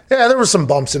after that. Yeah, there were some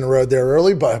bumps in the road there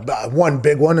early, but one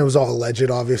big one. It was all alleged,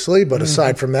 obviously. But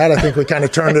aside from that, I think we kind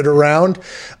of turned it around.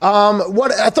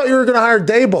 I thought you were going to hire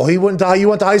Dable. You went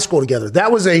to high school together.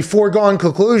 That was a foregone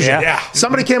conclusion. Yeah.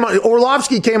 Somebody came on.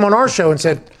 Orlovsky came on our show and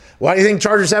said, "Why do you think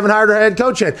Chargers haven't hired a head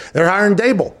coach yet? They're hiring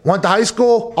Dable. Went to high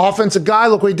school, offensive guy.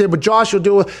 Look what he did with Josh. You'll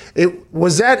do it.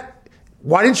 Was that?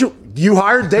 Why didn't you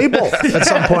hire Dable at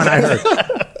some point? I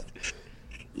heard."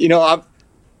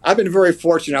 I've been very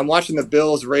fortunate. I'm watching the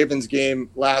Bills-Ravens game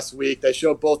last week. They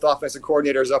showed both offensive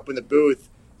coordinators up in the booth,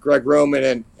 Greg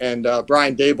Roman and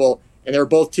Brian Dable, and they were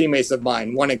both teammates of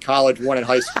mine, one in college, one in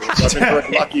high school. So I've been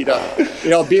very lucky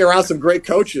to, be around some great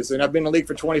coaches. And I've been in the league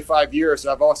for 25 years,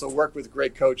 so I've also worked with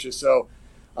great coaches. So,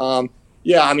 it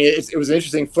was an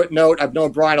interesting footnote. I've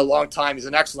known Brian a long time. He's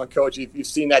an excellent coach. You've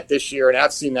seen that this year, and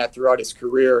I've seen that throughout his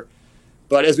career.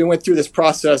 But as we went through this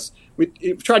process, we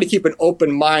tried to keep an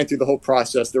open mind through the whole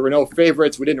process. There were no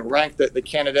favorites. We didn't rank the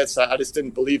candidates. I just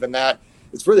didn't believe in that.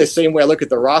 It's really the same way I look at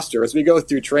the roster. As we go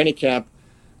through training camp,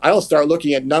 I don't start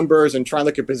looking at numbers and try and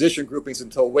look at position groupings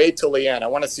until way till the end. I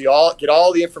want to get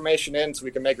all the information in so we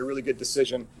can make a really good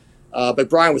decision. But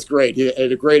Brian was great. He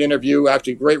had a great interview,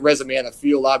 actually great resume on the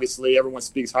field. Obviously, everyone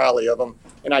speaks highly of him,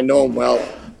 and I know him well.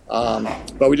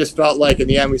 But we just felt like in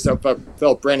the end we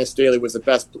felt Brandon Staley was the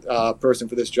best person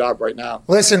for this job right now.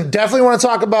 Listen, definitely want to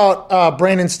talk about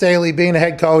Brandon Staley being a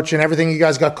head coach and everything you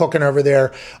guys got cooking over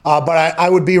there. But I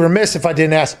would be remiss if I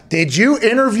didn't ask, did you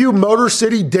interview Motor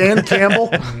City Dan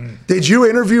Campbell? Did you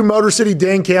interview Motor City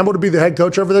Dan Campbell to be the head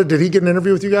coach over there? Did he get an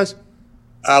interview with you guys?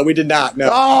 We did not, no.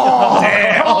 Oh,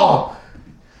 damn.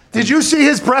 Did you see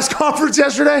his press conference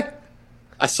yesterday?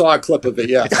 I saw a clip of it,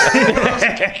 yeah.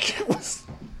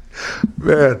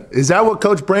 Man, is that what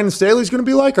Coach Brandon Staley's going to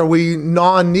be like? Are we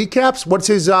non-kneecaps? What's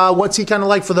he kind of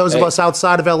like for those of us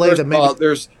outside of LA?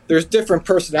 There's different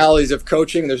personalities of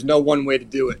coaching. There's no one way to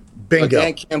do it. Bingo.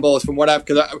 Dan Campbell is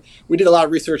we did a lot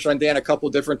of research on Dan a couple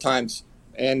different times,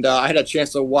 and I had a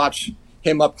chance to watch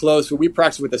him up close. We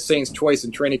practiced with the Saints twice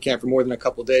in training camp for more than a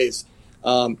couple days.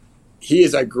 He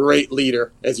is a great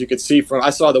leader, as you could see I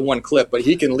saw the one clip, but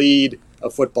he can lead a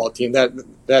football team. That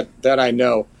I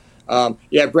know.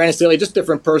 Brandon Staley, just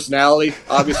different personality,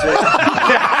 obviously.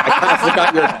 I kind of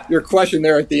forgot your question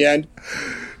there at the end.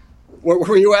 What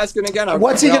were you asking again?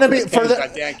 What's he going to be for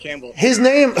Dan Campbell? His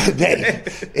name.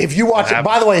 If you watch it,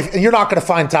 by the way, you're not going to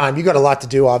find time. You got a lot to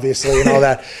do, obviously, and all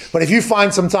that. But if you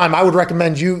find some time, I would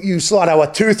recommend you slot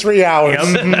out 2-3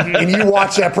 hours and you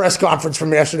watch that press conference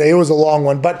from yesterday. It was a long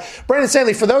one. But Brandon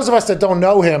Staley, for those of us that don't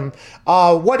know him,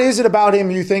 what is it about him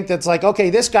you think that's like,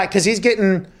 okay, this guy, because he's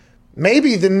getting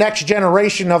maybe the next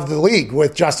generation of the league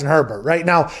with Justin Herbert right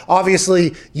now.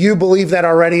 Obviously, you believe that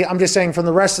already. I'm just saying from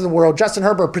the rest of the world, Justin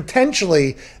Herbert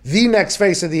potentially the next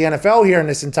face of the NFL here in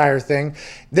this entire thing.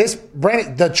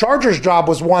 The Chargers job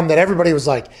was one that everybody was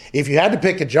like, if you had to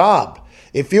pick a job,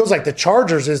 it feels like the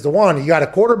Chargers is the one. You got a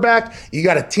quarterback, you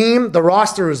got a team, the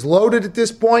roster is loaded at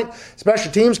this point.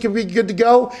 Special teams can be good to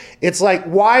go. It's like,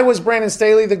 why was Brandon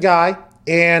Staley the guy?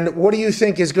 And what do you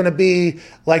think is going to be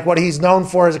like what he's known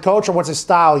for as a coach, or what's his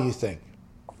style, you think?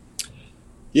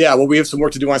 Yeah, well, we have some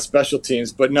work to do on special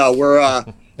teams, but no, we're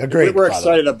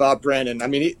excited about Brandon. I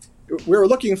mean, we were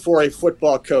looking for a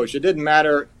football coach. It didn't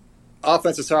matter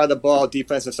offensive side of the ball,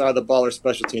 defensive side of the ball, or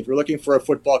special teams. We're looking for a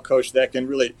football coach that can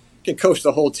coach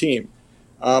the whole team.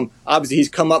 Obviously, he's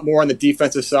come up more on the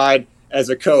defensive side as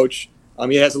a coach.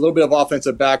 He has a little bit of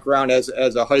offensive background as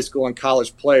a high school and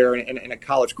college player and a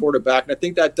college quarterback, and I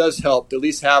think that does help to at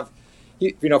least have,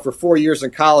 for 4 years in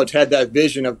college, had that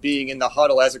vision of being in the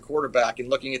huddle as a quarterback and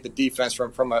looking at the defense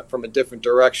from a different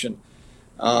direction.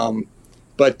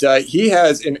 But he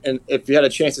has, and if you had a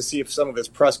chance to see some of his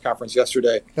press conference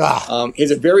yesterday, he has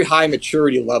a very high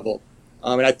maturity level.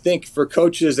 And I think for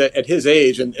coaches at his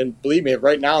age, and believe me,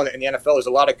 right now in the NFL, there's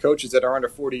a lot of coaches that are under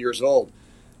 40 years old.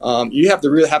 You have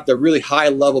to really high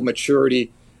level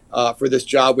maturity for this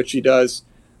job, which he does.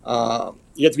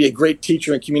 You have to be a great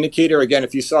teacher and communicator. Again,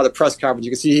 if you saw the press conference,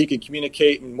 you can see he can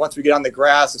communicate. And once we get on the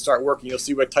grass and start working, you'll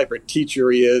see what type of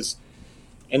teacher he is.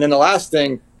 And then the last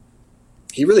thing,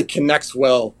 he really connects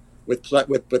well with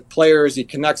players. He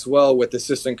connects well with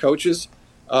assistant coaches,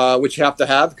 which you have to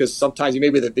have, because sometimes you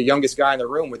may be the youngest guy in the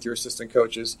room with your assistant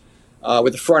coaches,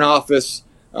 with the front office.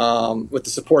 With the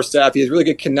support staff. He has really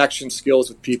good connection skills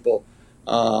with people.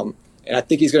 And I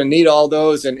think he's going to need all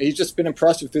those. And he's just been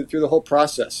impressive through the whole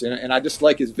process. And I just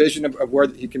like his vision of where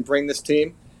he can bring this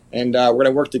team. And we're going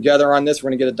to work together on this. We're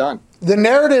going to get it done. The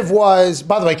narrative was,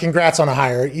 by the way, congrats on a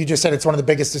hire. You just said it's one of the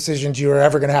biggest decisions you were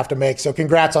ever going to have to make. So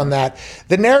congrats on that.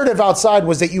 The narrative outside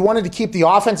was that you wanted to keep the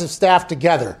offensive staff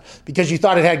together because you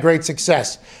thought it had great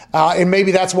success. And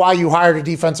maybe that's why you hired a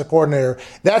defensive coordinator.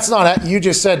 That's not, you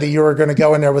just said that you were going to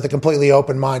go in there with a completely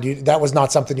open mind. That was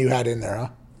not something you had in there, huh?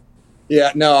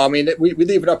 Yeah, no, I mean, we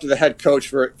leave it up to the head coach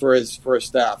for his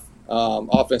staff,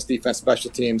 offense, defense,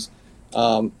 special teams.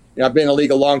 I've been in the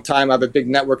league a long time. I have a big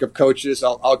network of coaches.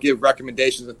 I'll give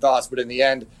recommendations and thoughts, but in the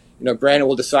end, Brandon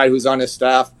will decide who's on his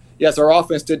staff. Yes, our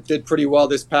offense did pretty well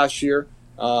this past year,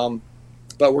 but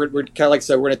we're kind of like I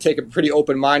said, we're going to take a pretty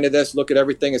open mind to this, look at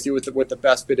everything, and see what the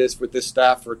best fit is with this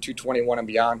staff for 221 and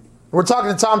beyond. We're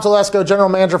talking to Tom Telesco, general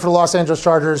manager for the Los Angeles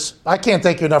Chargers. I can't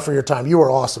thank you enough for your time. You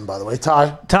were awesome, by the way.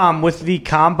 Ty? Tom, with the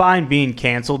Combine being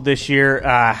canceled this year,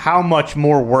 how much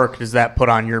more work does that put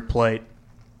on your plate?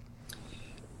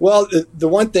 Well, the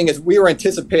one thing is we were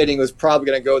anticipating it was probably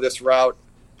going to go this route.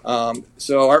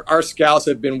 So our scouts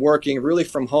have been working really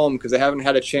from home because they haven't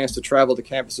had a chance to travel to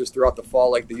campuses throughout the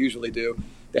fall like they usually do.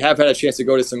 They have had a chance to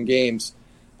go to some games,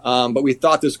 but we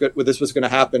thought this was going to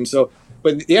happen.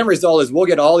 But the end result is we'll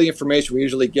get all the information we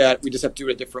usually get. We just have to do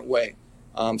it a different way.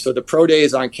 So the pro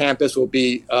days on campus will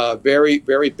be very,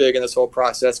 very big in this whole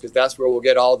process because that's where we'll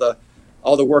get all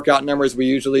the workout numbers we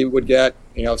usually would get.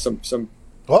 Some.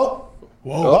 Whoa.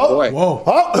 Whoa. Oh, boy. Whoa.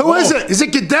 Oh, who is it? Is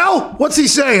it Goodell? What's he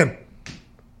saying?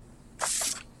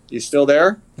 You still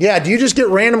there? Yeah, do you just get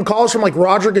random calls from like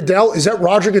Roger Goodell? Is that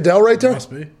Roger Goodell right there? Must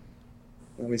be.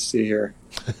 Let me see here.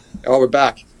 Oh, we're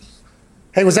back.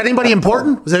 Hey, was that anybody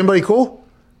important? Was anybody cool?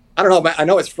 I don't know, but I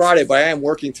know it's Friday, but I am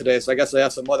working today, so I guess I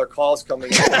have some other calls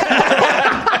coming in.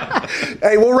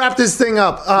 Hey, we'll wrap this thing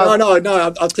up.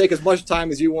 No, I'll take as much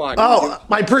time as you want. Oh,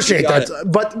 I appreciate that.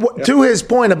 It. But to his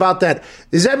point about that,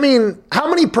 does that mean how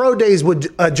many pro days would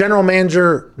a general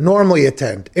manager normally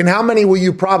attend? And how many will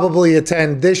you probably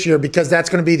attend this year because that's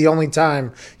going to be the only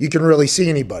time you can really see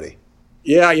anybody?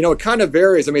 Yeah, it kind of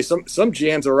varies. I mean, some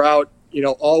GMs are out,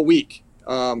 all week.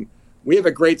 We have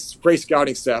a great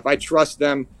scouting staff. I trust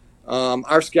them.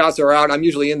 Our scouts are out. I'm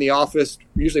usually in the office,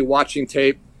 usually watching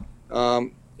tape.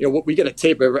 We get a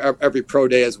tape every pro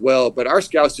day as well, but our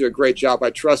scouts do a great job. I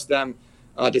trust them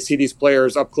to see these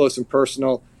players up close and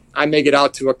personal. I may get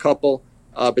out to a couple,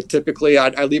 but typically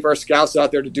I leave our scouts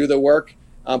out there to do the work.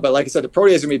 But like I said, the pro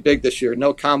day is going to be big this year.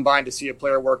 No combine to see a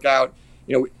player work out.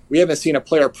 we haven't seen a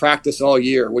player practice all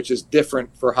year, which is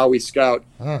different for how we scout.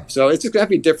 So it's just going to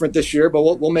be different this year, but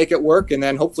we'll make it work, and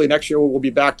then hopefully next year we'll be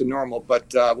back to normal.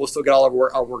 But we'll still get all of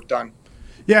our work done.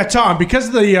 Yeah, Tom, because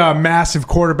of the massive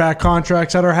quarterback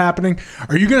contracts that are happening,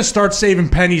 are you going to start saving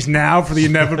pennies now for the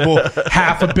inevitable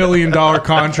 $500 million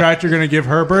contract you're going to give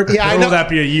Herbert? Yeah, or will that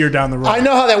be a year down the road? I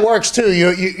know how that works too.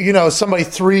 You know, somebody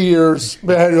 3 years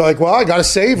ahead, you're like, well, I got to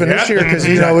save in this year because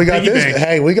we got this. Bank.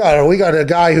 Hey, we got a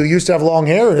guy who used to have long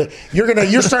hair.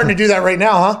 You're starting to do that right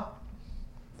now, huh?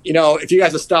 If you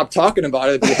guys would stop talking about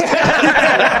it.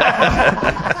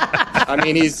 I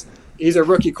mean, he's a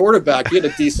rookie quarterback. He had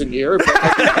a decent year, but let's see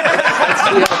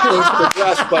how things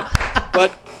progress.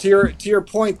 But to your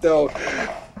point, though,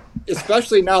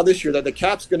 especially now this year, that the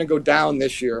cap's going to go down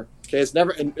this year. Okay, it's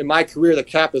never in my career the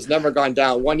cap has never gone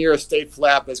down. 1 year a state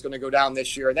flap is going to go down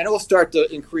this year, and then it will start to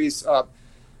increase up.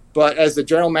 But as the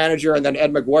general manager and then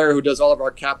Ed McGuire, who does all of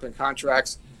our cap and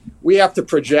contracts, we have to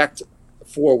project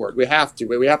forward. We have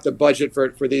to budget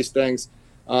for these things.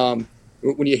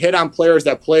 When you hit on players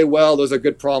that play well, those are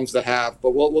good problems to have.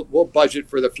 But we'll budget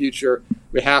for the future.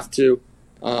 We have to.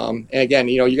 And again,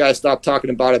 you guys stop talking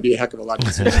about it. It'd be a heck of a lot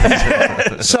easier.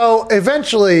 So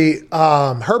eventually,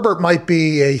 Herbert might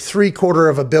be a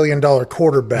 $750 million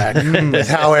quarterback with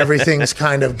how everything's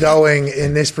kind of going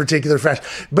in this particular fashion.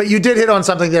 But you did hit on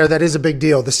something there that is a big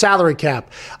deal: the salary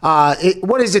cap.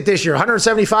 What is it this year?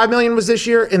 175 million was this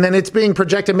year, and then it's being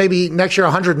projected maybe next year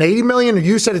 180 million. And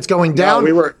you said it's going down.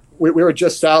 No, we were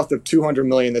just south of 200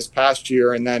 million this past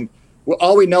year, and then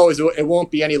all we know is it won't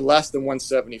be any less than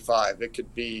 175. It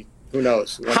could be, who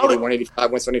knows, 185,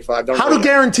 175. How do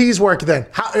guarantees work then?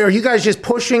 How are you guys just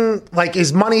pushing? Like,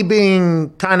 is money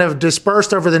being kind of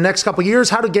dispersed over the next couple of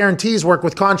years? How do guarantees work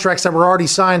with contracts that were already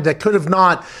signed that could have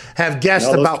not have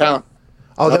guessed about? Count.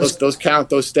 Those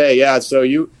count. Those stay. Yeah. So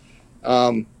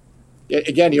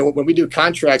again, when we do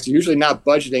contracts, you're usually not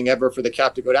budgeting ever for the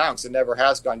cap to go down because it never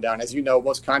has gone down. As you know,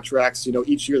 most contracts,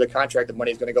 each year the contracted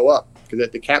money is going to go up because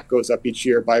the cap goes up each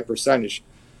year by a percentage.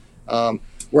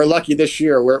 We're lucky this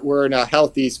year. We're in a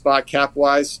healthy spot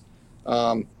cap-wise.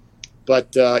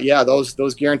 But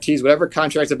those guarantees, whatever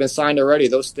contracts have been signed already,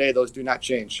 those stay. Those do not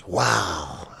change.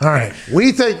 Wow. All right.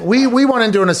 We think we went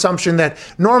into an assumption that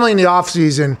normally in the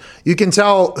offseason, you can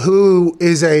tell who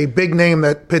is a big name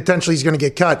that potentially is going to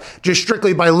get cut just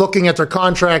strictly by looking at their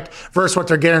contract versus what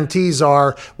their guarantees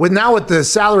are. With the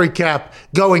salary cap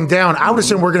going down, I would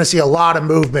assume we're going to see a lot of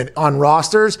movement on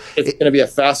rosters. It's going to be a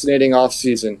fascinating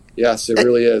offseason. Yes, it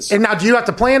really is. And now, do you have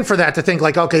to plan for that to think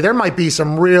like, okay, there might be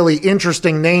some really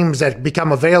interesting names that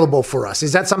become available for us?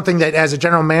 Is that something that as a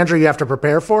general manager you have to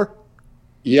prepare for?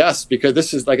 Yes, because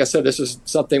this is, like I said, this is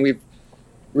something we've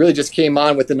really just came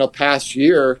on within the past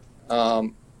year,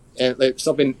 and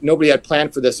something nobody had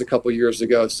planned for this a couple years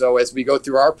ago. So as we go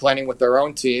through our planning with our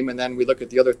own team, and then we look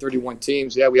at the other 31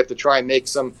 teams, we have to try and make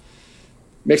some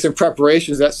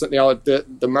preparations. That's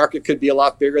the market could be a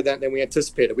lot bigger than we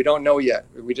anticipated. We don't know yet.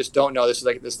 We just don't know. This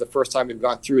is the first time we've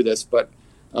gone through this, but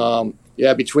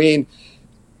between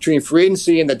free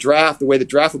agency and the draft, the way the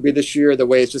draft will be this year, the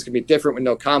way it's just going to be different with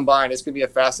no combine, it's going to be a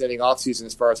fascinating offseason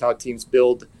as far as how teams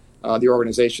build the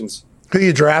organizations. Who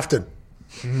you drafted?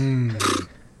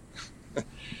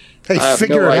 Hey,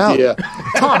 figure it out.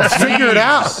 Tom, figure it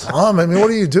out. Tom, I mean, what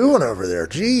are you doing over there?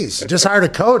 Jeez, just hired a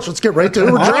coach. Let's get right to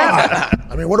who we're drafting.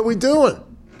 I mean, what are we doing?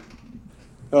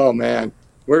 Oh, man.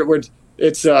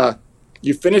 It's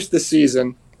you finish the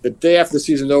season. The day after the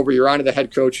season's over, you're on to the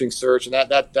head coaching search,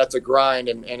 and that's a grind,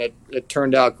 and it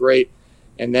turned out great.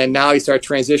 And then now you start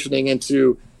transitioning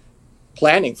into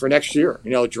planning for next year,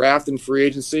 draft and free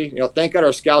agency. Thank God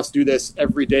our scouts do this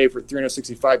every day for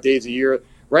 365 days a year.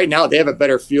 Right now, they have a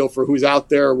better feel for who's out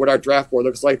there, what our draft board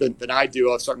looks like than I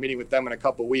do. I'll start meeting with them in a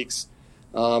couple weeks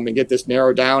and get this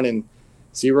narrowed down and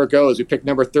see where it goes. We picked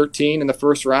number 13 in the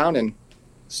first round, and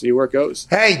see where it goes.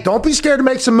 Hey, don't be scared to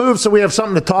make some moves so we have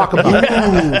something to talk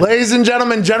about. Ladies and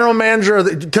gentlemen, general manager,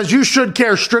 because you should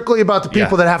care strictly about the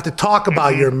people that have to talk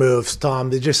about your moves, Tom.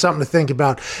 There's just something to think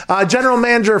about. General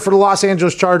manager for the Los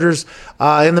Angeles Chargers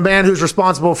and the man who's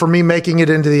responsible for me making it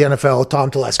into the NFL,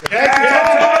 Tom Telesco.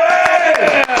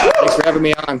 Thanks for having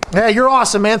me on. Hey, you're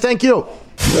awesome, man. Thank you.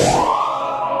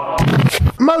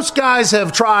 Most guys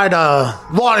have tried a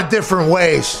lot of different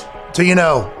ways to,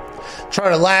 try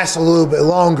to last a little bit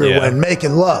longer when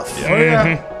making love.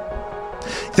 Think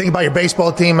about your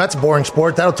baseball team. That's a boring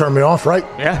sport. That'll turn me off, right?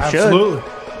 Yeah, absolutely.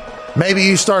 Maybe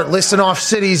you start listing off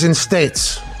cities and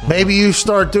states. Maybe you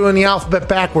start doing the alphabet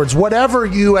backwards. Whatever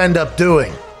you end up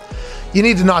doing, you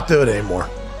need to not do it anymore.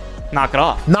 Knock it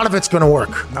off. None of it's going to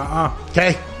work.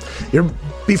 Okay?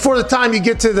 Before the time you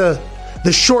get to the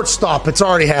the shortstop. It's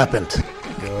already happened.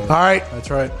 All right? That's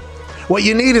right. What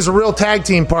you need is a real tag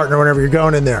team partner whenever you're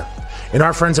going in there. And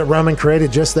our friends at Roman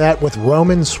created just that with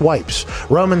Roman Swipes.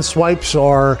 Roman Swipes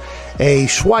are a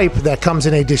swipe that comes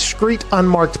in a discreet,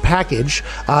 unmarked package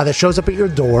that shows up at your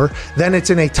door. Then it's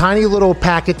in a tiny little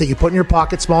packet that you put in your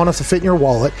pocket, small enough to fit in your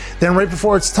wallet. Then right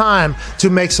before it's time to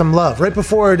make some love, right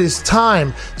before it is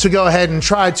time to go ahead and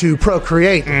try to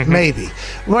procreate, maybe.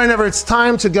 Whenever it's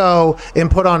time to go and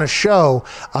put on a show,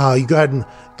 you go ahead and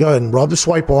rub the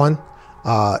swipe on.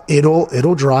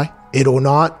 It'll dry. It'll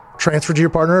not transfer to your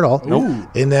partner at all. Nope.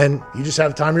 And then you just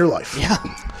have the time of your life. Yeah.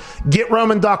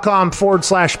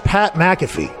 GetRoman.com/Pat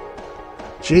McAfee.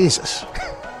 Jesus.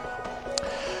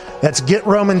 That's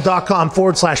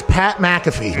GetRoman.com/Pat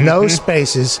McAfee. No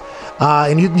spaces.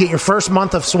 And you can get your first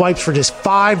month of swipes for just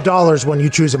 $5 when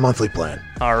you choose a monthly plan.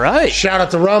 All right. Shout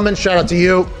out to Roman. Shout out to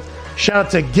you. Shout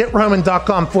out to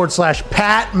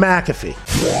GetRoman.com/Pat McAfee.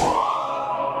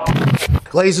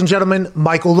 Ladies and gentlemen,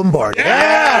 Michael Lombardi.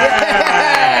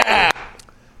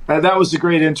 That was a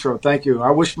great intro. Thank you.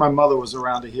 I wish my mother was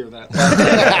around to hear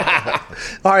that.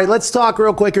 All right, let's talk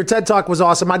real quick. Your TED Talk was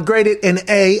awesome. I'd grade it an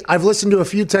A. I've listened to a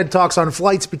few TED Talks on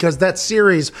flights because that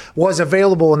series was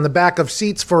available in the back of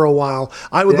seats for a while.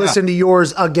 I would listen to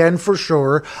yours again for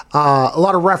sure. A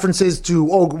lot of references to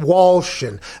Walsh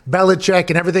and Belichick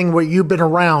and everything where you've been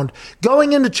around.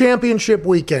 Going into championship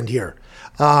weekend here,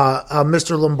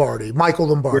 Mr. Lombardi, Michael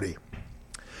Lombardi.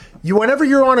 Whenever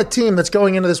you're on a team that's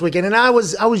going into this weekend, and I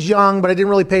was young, but I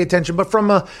didn't really pay attention, but from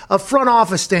a front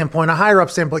office standpoint, a higher-up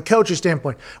standpoint, coach's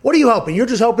standpoint, what are you hoping? You're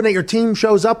just hoping that your team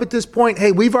shows up at this point?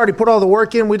 Hey, we've already put all the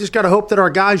work in. We just got to hope that our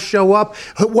guys show up.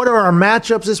 What are our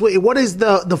matchups this week? What is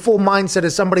the full mindset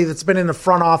of somebody that's been in the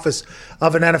front office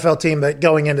of an NFL team that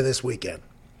going into this weekend?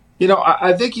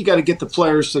 I think you got to get the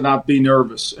players to not be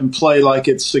nervous and play like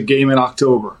it's a game in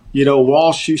October.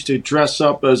 Walsh used to dress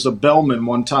up as a bellman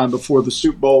one time before the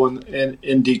Super Bowl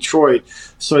in Detroit.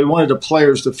 So he wanted the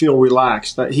players to feel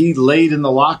relaxed. That he laid in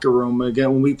the locker room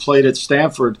again when we played at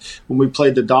Stanford, when we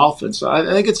played the Dolphins. I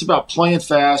think it's about playing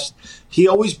fast. He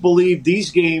always believed these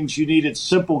games you needed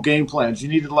simple game plans. You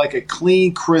needed like a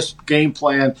clean, crisp game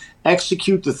plan,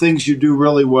 execute the things you do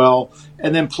really well,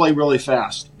 and then play really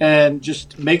fast. And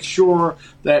just make sure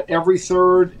that every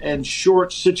third and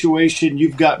short situation,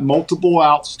 you've got multiple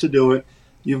outs to do it.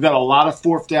 You've got a lot of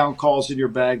fourth down calls in your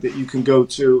bag that you can go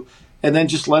to, and then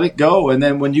just let it go. And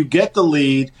then when you get the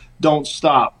lead, don't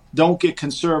stop. Don't get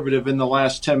conservative in the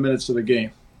last 10 minutes of the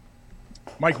game.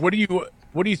 Mike, what do you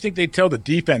think they tell the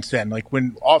defense then? Like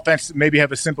when offense maybe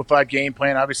have a simplified game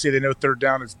plan, obviously they know third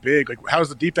down is big. Like how does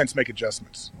the defense make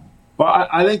adjustments? Well,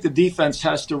 I think the defense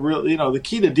has to really, the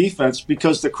key to defense,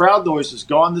 because the crowd noise is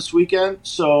gone this weekend.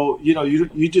 So,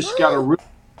 you just got to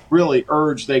really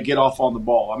urge they get off on the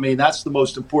ball. I mean, that's the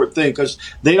most important thing because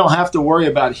they don't have to worry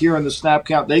about hearing the snap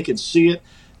count. They can see it.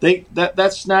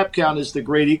 That snap count is the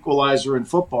great equalizer in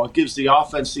football. It gives the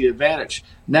offense the advantage.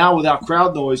 Now, without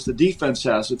crowd noise, the defense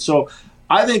has it. So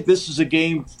I think this is a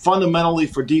game fundamentally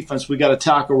for defense we got to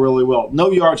tackle really well.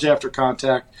 No yards after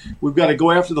contact. We've got to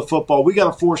go after the football. We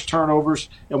got to force turnovers,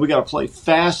 and we got to play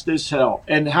fast as hell.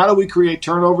 And how do we create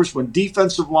turnovers? When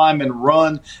defensive linemen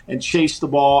run and chase the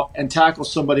ball and tackle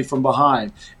somebody from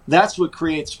behind. That's what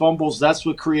creates fumbles. That's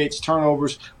what creates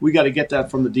turnovers. We got to get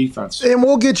that from the defense. And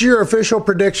we'll get your official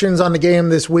predictions on the game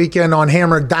this weekend on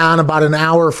Hammer Down about an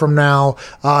hour from now.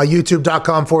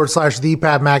 YouTube.com/The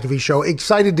Pat McAfee Show.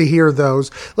 Excited to hear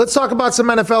those. Let's talk about some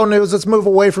NFL news. Let's move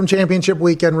away from championship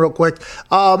weekend real quick.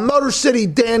 Motor City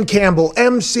Dan Campbell,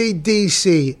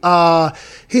 MCDC.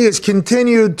 He has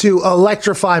continued to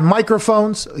electrify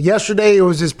microphones. Yesterday it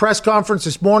was his press conference.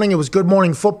 This morning it was Good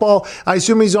Morning Football. I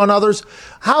assume he's on others.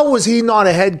 How was he not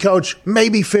a head coach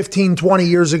maybe 15, 20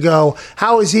 years ago?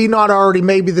 How is he not already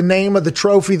maybe the name of the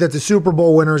trophy that the Super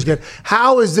Bowl winners get?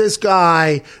 How is this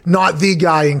guy not the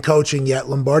guy in coaching yet,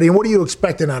 Lombardi? And what are you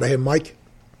expecting out of him, Mike?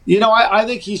 I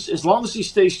think he's, as long as he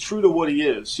stays true to what he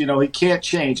is, he can't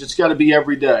change. It's got to be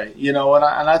every day, and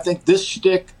I think this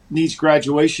shtick needs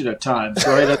graduation at times,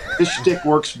 right? This shtick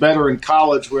works better in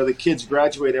college where the kids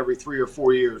graduate every 3 or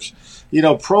 4 years.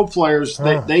 Pro players,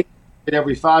 they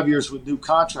every 5 years with new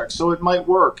contracts, so it might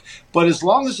work. But as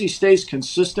long as he stays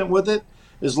consistent with it,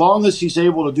 as long as he's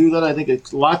able to do that, I think a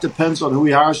lot depends on who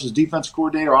he hires as defense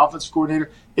coordinator, offense coordinator,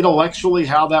 intellectually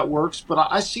how that works. But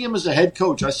I see him as a head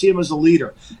coach. I see him as a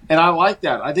leader. And I like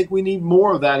that. I think we need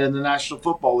more of that in the National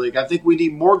Football League. I think we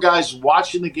need more guys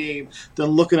watching the game than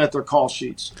looking at their call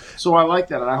sheets. So I like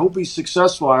that. And I hope he's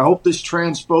successful. I hope this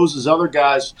transposes other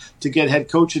guys to get head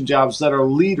coaching jobs that are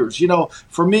leaders.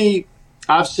 For me,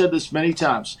 I've said this many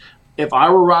times. If I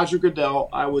were Roger Goodell,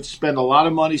 I would spend a lot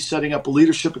of money setting up a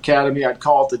leadership academy. I'd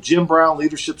call it the Jim Brown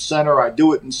Leadership Center. I'd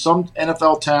do it in some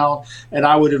NFL town, and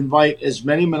I would invite as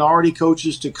many minority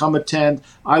coaches to come attend.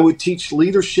 I would teach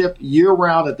leadership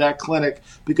year-round at that clinic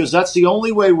because that's the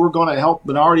only way we're going to help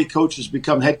minority coaches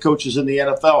become head coaches in the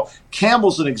NFL.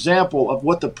 Campbell's an example of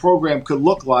what the program could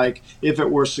look like if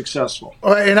it were successful.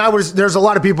 And there's a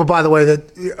lot of people, by the way,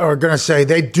 that are going to say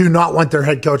they do not want their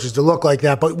head coaches to look like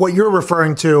that. But what you're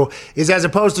referring to is as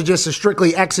opposed to just a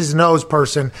strictly X's and O's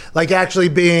person, like actually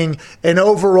being an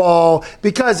overall,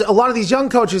 because a lot of these young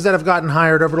coaches that have gotten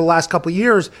hired over the last couple of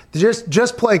years, they're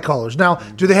just play callers. Now,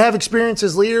 do they have experience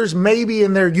as leaders? Maybe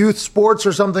in their youth sports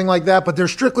or something like that, but they're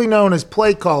strictly known as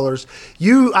play callers.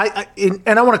 And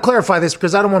I want to clarify this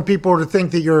because I don't want people to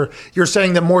think that you're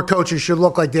saying that more coaches should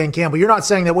look like Dan Campbell. You're not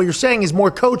saying that. What you're saying is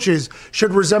more coaches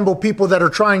should resemble people that are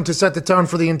trying to set the tone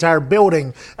for the entire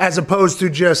building as opposed to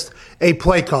just a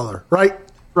play caller, right?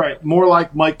 Right. More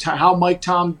like Mike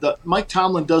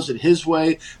Tomlin does it his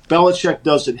way. Belichick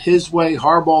does it his way.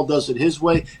 Harbaugh does it his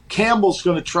way. Campbell's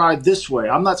going to try this way.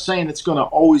 I'm not saying it's going to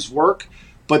always work,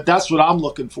 but that's what I'm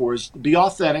looking for is be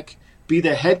authentic, be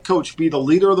the head coach, be the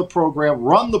leader of the program,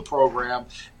 run the program,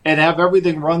 and have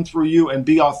everything run through you and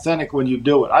be authentic when you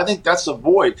do it. I think that's a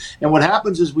void. And what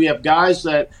happens is we have guys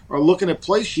that are looking at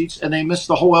play sheets and they miss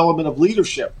the whole element of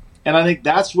leadership. And I think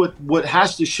that's what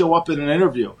has to show up in an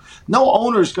interview. No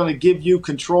owner is going to give you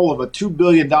control of a $2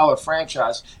 billion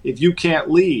franchise if you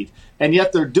can't lead. And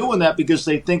yet they're doing that because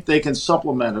they think they can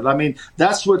supplement it. I mean,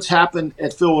 that's what's happened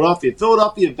at Philadelphia.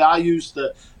 Philadelphia values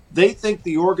they think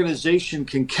the organization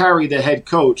can carry the head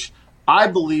coach. I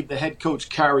believe the head coach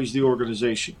carries the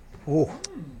organization. Ooh.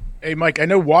 Hey, Mike, I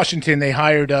know Washington, they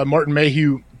hired Martin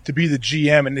Mayhew to be the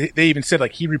GM, and they even said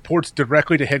he reports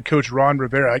directly to head coach Ron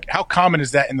Rivera. How common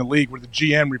is that in the league where the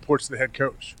GM reports to the head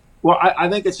coach? Well, I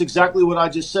think it's exactly what I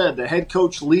just said. The head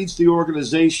coach leads the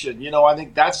organization. I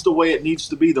think that's the way it needs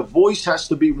to be. The voice has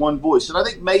to be one voice. And I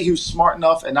think Mayhew's smart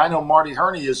enough, and I know Marty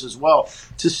Herney is as well,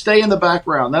 to stay in the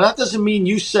background. Now, that doesn't mean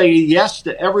you say yes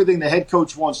to everything the head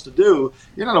coach wants to do.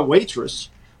 You're not a waitress.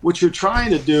 What you're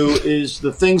trying to do is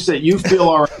the things that you feel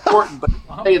are important, but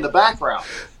stay in the background.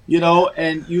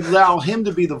 And you allow him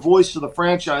to be the voice of the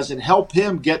franchise and help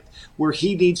him get where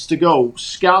he needs to go,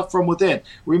 scout from within.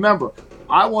 Remember,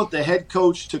 I want the head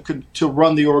coach to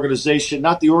run the organization,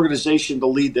 not the organization to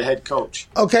lead the head coach.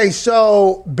 Okay,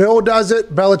 so Bill does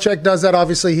it. Belichick does that.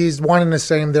 Obviously, he's one and the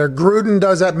same there. Gruden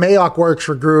does that. Mayock works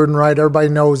for Gruden, right? Everybody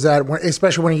knows that,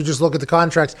 especially when you just look at the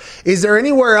contracts. Is there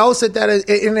anywhere else and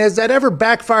has that ever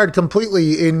backfired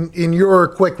completely in your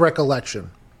quick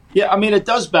recollection? Yeah, I mean, it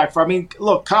does backfire. I mean,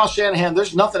 look, Kyle Shanahan,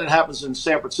 there's nothing that happens in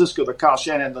San Francisco that Kyle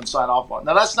Shanahan doesn't sign off on.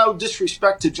 Now, that's no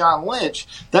disrespect to John Lynch.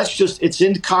 That's just, it's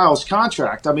in Kyle's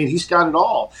contract. I mean, he's got it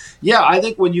all. Yeah, I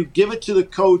think when you give it to the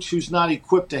coach who's not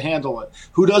equipped to handle it,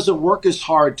 who doesn't work as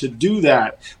hard to do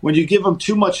that, when you give him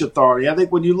too much authority, I think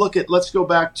when you look at, let's go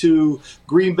back to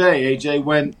Green Bay, AJ,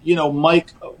 when,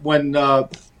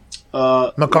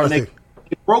 McCarthy. When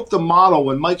they broke the model,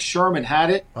 when Mike Sherman had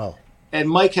it. Oh. And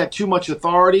Mike had too much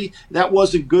authority, that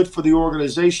wasn't good for the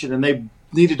organization, and they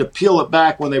needed to peel it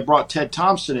back when they brought Ted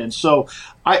Thompson in. So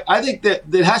I think that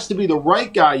it has to be the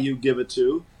right guy you give it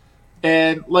to.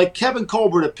 And like Kevin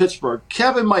Colbert at Pittsburgh,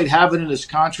 Kevin might have it in his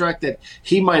contract that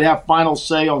he might have final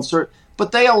say on certain,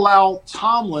 but they allow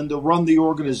Tomlin to run the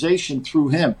organization through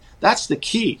him. That's the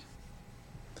key.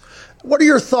 What are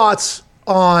your thoughts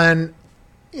on,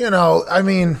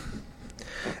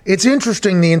 it's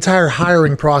interesting, the entire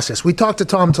hiring process. We talked to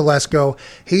Tom Telesco.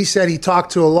 He said he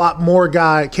talked to a lot more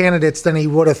candidates than he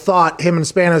would have thought, him and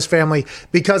Spano's family,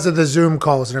 because of the Zoom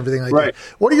calls and everything like that.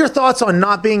 What are your thoughts on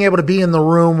not being able to be in the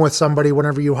room with somebody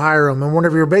whenever you hire them and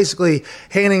whenever you're basically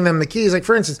handing them the keys? Like,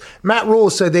 for instance, Matt Rule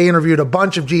said they interviewed a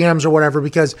bunch of GMs or whatever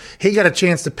because he got a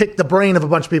chance to pick the brain of a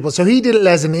bunch of people. So he did it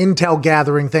as an intel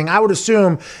gathering thing. I would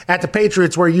assume at the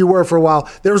Patriots, where you were for a while,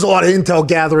 there was a lot of intel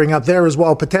gathering up there as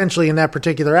well, potentially in that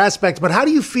particular aspect. But how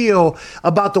do you feel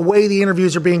about the way the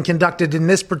interviews are being conducted in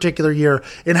this particular year?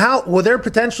 And how will there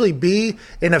potentially be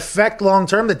an effect long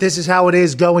term that this is how it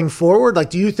is going forward? Like,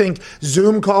 do you think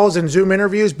Zoom calls and Zoom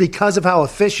interviews, because of how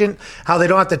efficient, how they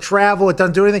don't have to travel, it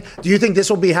doesn't do anything, do you think this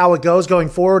will be how it goes going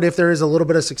forward if there is a little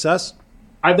bit of success?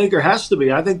 I think there has to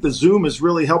be. I think the Zoom has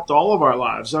really helped all of our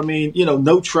lives. I mean,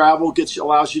 no travel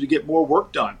allows you to get more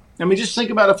work done. I mean, just think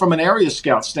about it from an area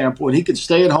scout standpoint. He can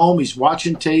stay at home. He's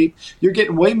watching tape. You're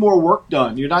getting way more work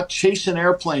done. You're not chasing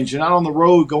airplanes. You're not on the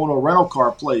road going to a rental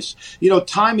car place.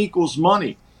 Time equals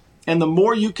money. And the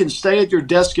more you can stay at your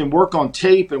desk and work on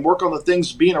tape and work on the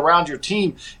things being around your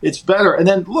team, it's better. And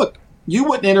then, look, You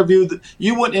wouldn't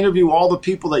interview all the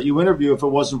people that you interview if it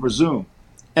wasn't for Zoom.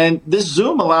 And this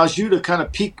Zoom allows you to kind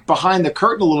of peek behind the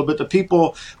curtain a little bit. The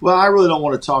people, well, I really don't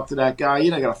want to talk to that guy.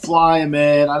 You know, I got to fly him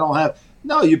in.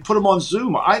 No, you put him on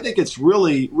Zoom. I think it's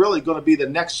really, really going to be the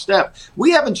next step.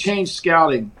 We haven't changed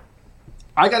scouting.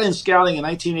 I got in scouting in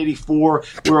 1984.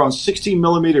 We were on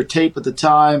 16-millimeter tape at the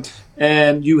time,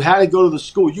 and you had to go to the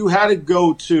school. You had to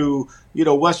go to,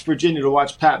 West Virginia to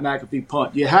watch Pat McAfee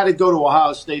punt. You had to go to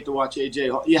Ohio State to watch A.J.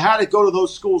 Hall. You had to go to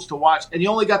those schools to watch, and you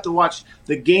only got to watch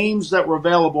the games that were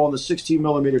available on the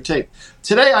 16-millimeter tape.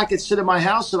 Today, I could sit in my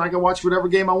house and I can watch whatever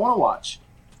game I want to watch.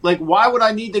 Like, why would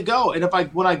I need to go? And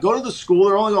when I go to the school,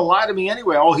 they're only going to lie to me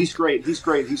anyway. Oh, he's great,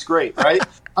 right?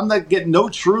 I'm not getting no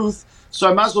truth. So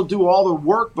I might as well do all the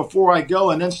work before I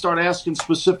go and then start asking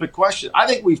specific questions. I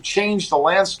think we've changed the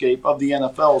landscape of the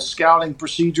NFL scouting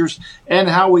procedures and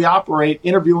how we operate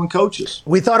interviewing coaches.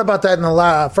 We thought about that in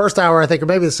the first hour, I think, or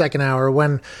maybe the second hour,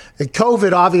 when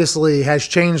COVID obviously has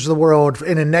changed the world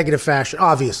in a negative fashion,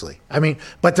 obviously. I mean,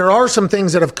 but there are some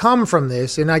things that have come from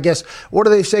this. And I guess, what do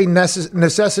they say?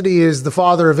 Necessity is the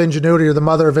father of ingenuity or the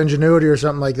mother of ingenuity or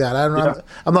something like that. I don't know. Yeah.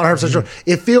 I'm not 100% sure.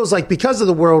 It feels like because of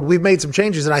the world, we've made some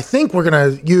changes that I think we're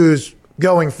going to use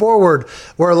going forward,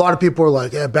 where a lot of people are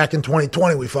like, yeah, back in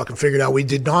 2020, we fucking figured out we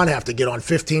did not have to get on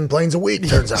 15 planes a week,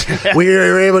 turns out. We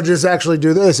were able to just actually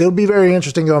do this. It'll be very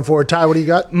interesting going forward. Ty, what do you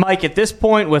got? Mike, at this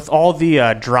point, with all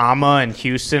the drama in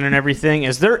Houston and everything,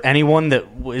 is there anyone that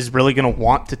is really going to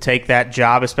want to take that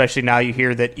job, especially now you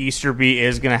hear that Easterby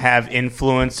is going to have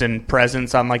influence and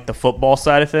presence on like the football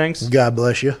side of things? God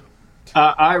bless you.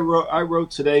 I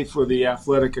wrote today for The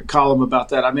Athletic a column about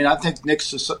that. I mean, I think Nick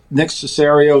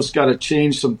Cesario's got to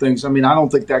change some things. I mean, I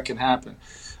don't think that can happen.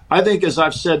 I think, as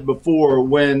I've said before,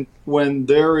 when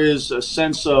there is a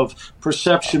sense of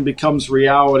perception becomes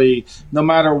reality, no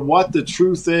matter what the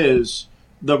truth is,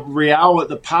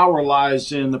 the power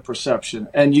lies in the perception,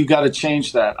 and you got to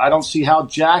change that. I don't see how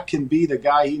Jack can be the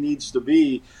guy he needs to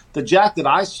be. The Jack that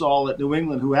I saw at New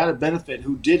England, who had a benefit,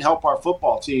 who did help our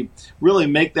football team really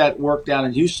make that work down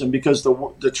in Houston, because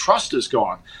the trust is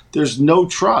gone. There's no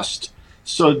trust.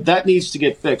 So that needs to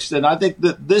get fixed. And I think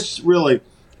that this really,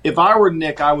 if I were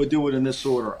Nick, I would do it in this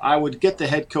order. I would get the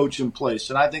head coach in place.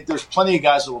 And I think there's plenty of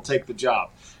guys that will take the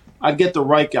job. I'd get the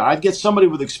right guy. I'd get somebody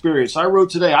with experience. I wrote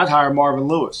today, I'd hire Marvin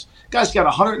Lewis. Guy's got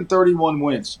 131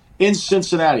 wins in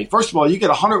Cincinnati. First of all, you get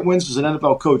 100 wins as an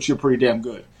NFL coach, you're pretty damn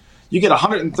good. You get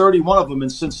 131 of them in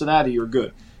Cincinnati, you're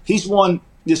good.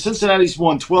 Cincinnati's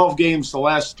won 12 games the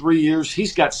last 3 years.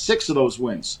 He's got 6 of those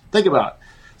wins. Think about it.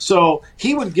 So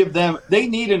he would give them – they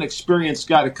need an experienced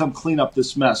guy to come clean up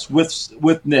this mess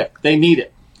with Nick. They need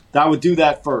it. I would do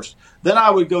that first. Then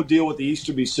I would go deal with the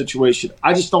Easterby situation.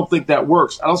 I just don't think that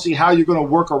works. I don't see how you're going to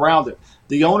work around it.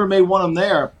 The owner may want him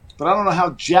there, but I don't know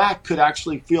how Jack could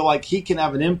actually feel like he can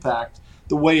have an impact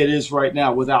the way it is right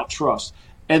now without trust.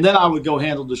 And then I would go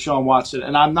handle Deshaun Watson.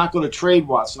 And I'm not going to trade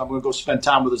Watson. I'm going to go spend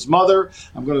time with his mother.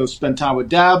 I'm going to go spend time with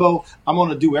Dabo. I'm going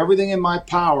to do everything in my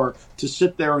power to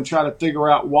sit there and try to figure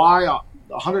out why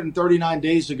 139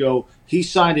 days ago he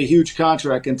signed a huge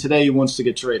contract and today he wants to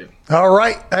get traded. All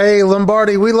right. Hey,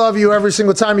 Lombardi, we love you every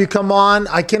single time you come on.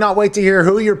 I cannot wait to hear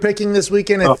who you're picking this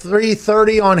weekend at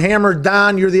 3:30 on Hammered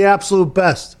Down. You're the absolute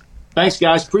best. Thanks,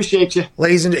 guys. Appreciate you.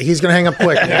 Ladies and he's going to hang up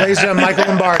quick. Ladies and gentlemen, Michael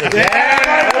Lombardi.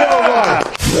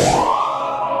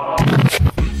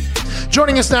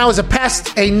 Joining us now is a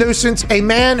pest, a nuisance, a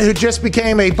man who just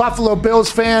became a Buffalo Bills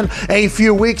fan a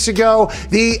few weeks ago,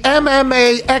 the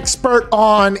MMA expert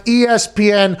on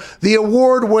ESPN, the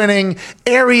award-winning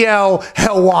Ariel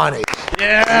Helwani.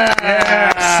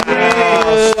 Yeah.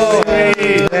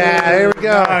 Sweet. Yeah, there we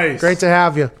go. Nice. Great to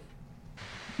have you.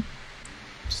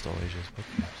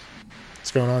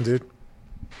 What's going on, dude?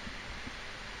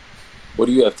 What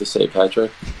do you have to say,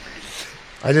 Patrick?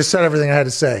 I just said everything I had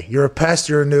to say. You're a pest.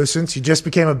 You're a nuisance. You just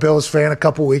became a Bills fan a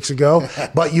couple weeks ago,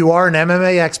 but you are an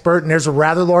MMA expert, and there's a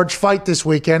rather large fight this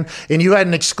weekend, and you had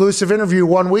an exclusive interview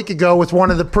 1 week ago with one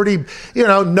of the pretty,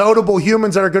 notable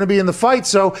humans that are going to be in the fight.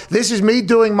 So this is me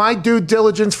doing my due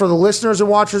diligence for the listeners and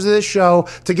watchers of this show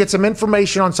to get some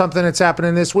information on something that's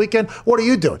happening this weekend. What are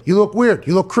you doing? You look weird.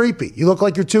 You look creepy. You look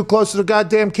like you're too close to the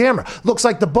goddamn camera. Looks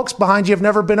like the books behind you have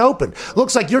never been opened.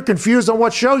 Looks like you're confused on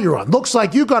what show you're on. Looks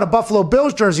like you got a Buffalo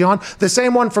Bills jersey on, the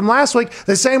same one from last week,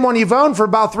 the same one you've owned for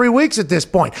about 3 weeks at this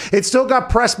point. It's still got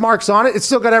press marks on it. It's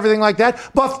still got everything like that.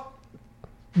 But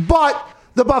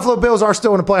the Buffalo Bills are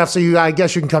still in the playoffs, so I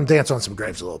guess you can come dance on some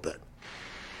graves a little bit.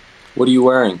 What are you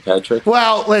wearing, Patrick?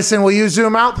 Well, listen, will you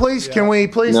zoom out, please? Yeah. Can we,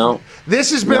 please? No.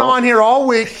 This has been on here all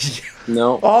week.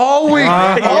 No. All week.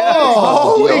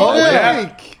 All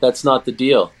week. That's not the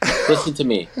deal. Listen to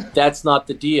me. That's not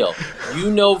the deal.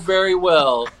 You know very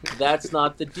well that's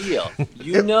not the deal.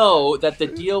 You know that the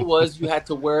deal was you had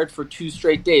to wear it for 2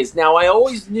 straight days. Now, I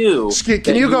always knew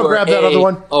Can you go grab that other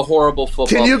one? A horrible football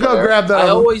Can you go player. grab that I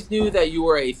other one? always knew that you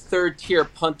were a 3rd-tier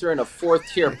punter and a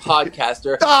 4th-tier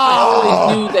podcaster. I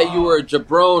always knew that you were a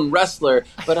jabron wrestler,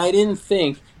 but I didn't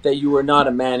think that you were not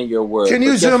a man of your word. Can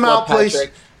you zoom out, please?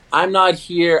 I'm not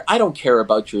here. I don't care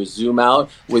about your zoom out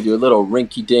with your little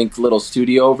rinky-dink little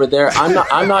studio over there.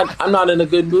 I'm not in a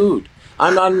good mood.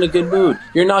 I'm not in a good mood.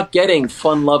 You're not getting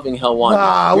fun-loving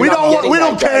Helwani. We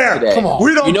don't care. Today. Come on.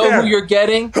 We don't care. You know who you're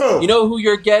getting? Who? You know who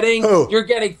you're getting? Who? You're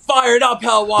getting fired up,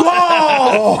 Helwani.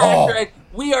 Whoa! Patrick,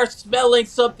 we are smelling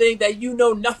something that you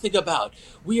know nothing about.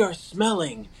 We are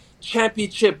smelling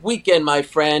championship weekend, my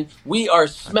friend. We are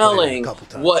smelling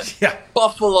what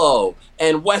Buffalo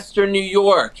and Western New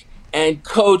York and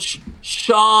Coach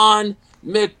Sean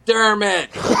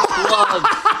McDermott gloves.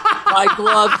 My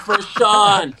gloves for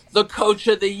Sean, the coach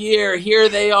of the year. Here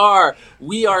they are.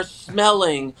 We are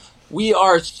smelling. We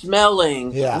are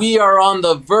on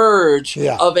the verge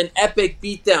of an epic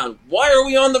beatdown. Why are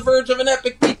we on the verge of an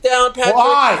epic beatdown,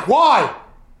 Patrick? Why?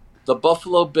 The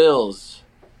Buffalo Bills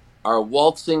are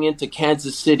waltzing into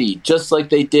Kansas City just like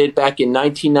they did back in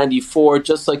 1994,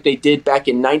 just like they did back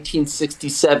in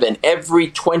 1967.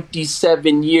 Every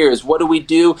 27 years, what do?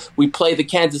 We play the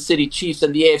Kansas City Chiefs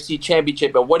in the AFC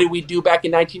Championship. And what did we do back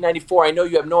in 1994? I know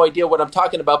you have no idea what I'm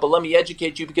talking about, but let me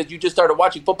educate you because you just started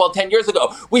watching football 10 years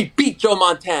ago. We beat Joe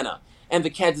Montana and the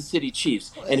Kansas City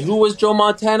Chiefs. And who was Joe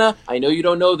Montana? I know you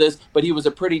don't know this, but he was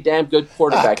a pretty damn good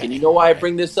quarterback. Okay. And you know why I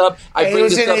bring this up? I bring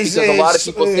this up because a lot of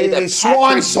people say that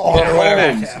Patrick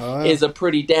Mahomes is a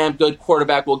pretty damn good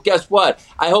quarterback. Well, guess what?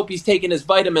 I hope he's taking his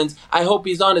vitamins. I hope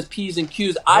he's on his P's and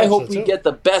Q's. I hope we get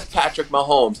the best Patrick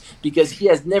Mahomes because he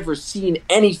has never seen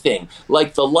anything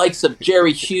like the likes of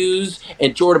Jerry Hughes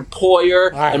and Jordan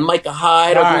Poyer and Micah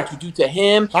Hyde are going to do to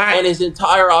him and his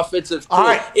entire offensive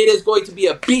crew. It is going to be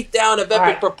a beatdown of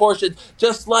epic proportions,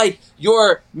 just like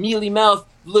your mealy-mouthed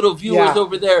little viewers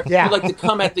over there who like to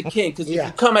come at the king. Because if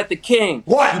you come at the king,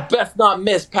 you best not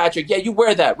miss, Patrick. Yeah, you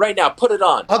wear that right now. Put it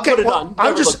on. Okay, put it on.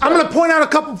 I'm going to point out a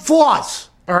couple flaws,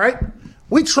 all right?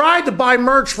 We tried to buy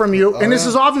merch from you, and this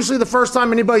is obviously the first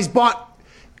time anybody's bought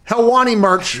Helwani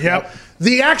merch. Yep.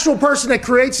 The actual person that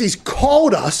creates these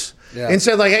called us and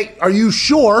said, like, hey, are you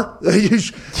sure?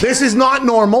 This is not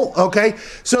normal, okay?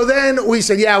 So then we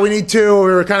said, yeah, we need to.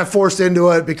 We were kind of forced into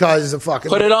it because of fucking...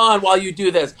 Put it on while you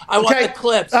do this. I want the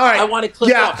clips. All right. I want it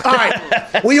clipped off. All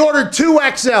right. We ordered 2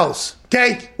 XLs,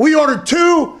 okay? We ordered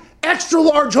 2 extra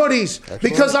large hoodies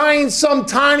because I ain't some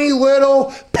tiny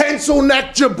little pencil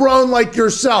neck jabron like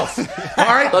yourself. All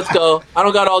right? Let's go. I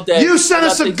don't got all day. You sent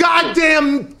us a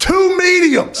goddamn 2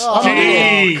 mediums. Come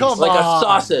on. Like a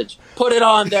sausage. Put it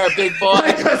on there, big boy.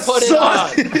 Put it on.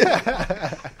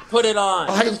 Put it on.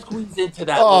 Just squeeze into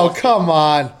that. Oh, come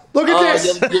on. Look at this.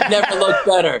 You've never looked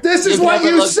better. This is what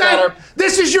you said.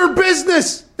 This is your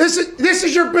business. This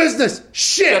is your business.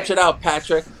 Shit. Stretch it out,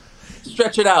 Patrick.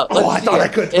 Stretch it out. I thought I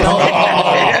could. Stretch it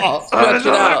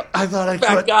out. I thought I could.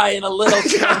 Fat guy in a little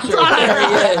stretcher. There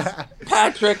he is.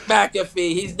 Patrick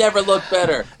McAfee. He's never looked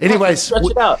better. Anyways, stretch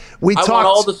it out. I want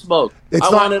all the smoke.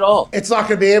 Want it all. It's not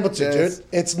going to be able to, dude.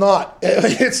 It's not.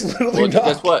 It's literally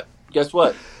not. Guess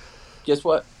what? This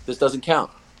doesn't count.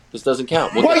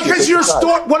 Well, because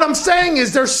what I'm saying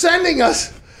is they're sending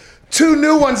us 2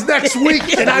 new ones next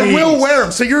week, and I will wear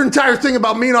them. So your entire thing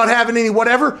about me not having any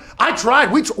whatever, I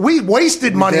tried. We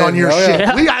wasted money on your shit.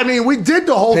 Yeah. We did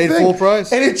the whole thing. Paid full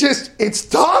price. And it's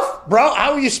tough, bro.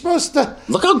 How are you supposed to?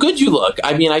 Look how good you look.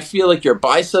 I feel like your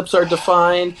biceps are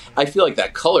defined. I feel like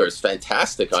that color is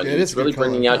fantastic on you. It's really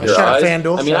bringing out your eyes. I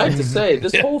have to say,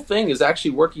 this whole thing is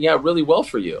actually working out really well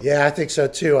for you. Yeah, I think so,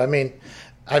 too. I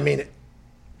haven't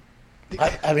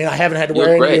had to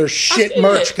wear any of your shit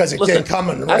merch because it didn't come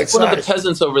in the right size. Ask one of the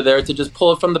peasants over there to just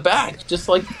pull it from the back, just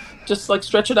like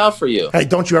stretch it out for you. Hey,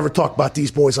 don't you ever talk about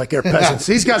these boys like they're peasants.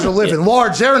 These guys are living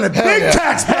large. They're in a big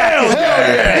tax pay. Hell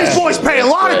yeah. These boys pay a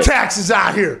lot of taxes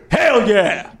out here. Hell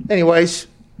yeah. Anyways,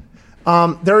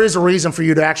 there is a reason for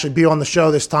you to actually be on the show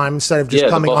this time instead of just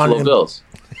coming the Buffalo on. Bills.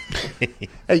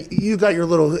 Hey, you got your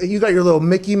little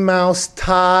Mickey Mouse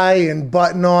tie and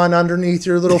button on underneath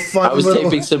your little fun. I was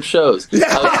taping some shows. But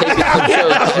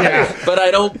I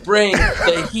don't bring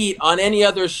the heat on any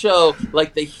other show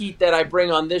like the heat that I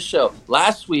bring on this show.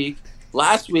 Last week,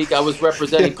 Last week, I was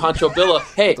representing Pancho Villa.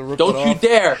 Hey, don't you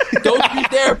dare,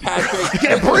 Patrick.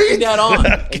 Can't Put breathe. that on.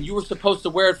 And you were supposed to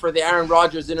wear it for the Aaron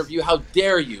Rodgers interview. How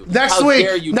dare you? Next week,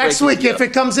 if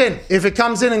it comes in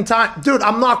time, dude,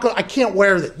 I'm not going. I can't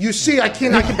wear it. You see, I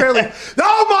can barely.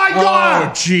 Oh my God! Oh,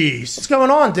 jeez. What's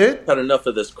going on, dude? I've had enough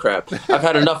of this crap. I've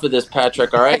had enough of this,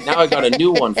 Patrick. All right, now I got a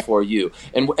new one for you.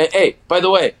 And hey, by the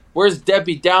way, where's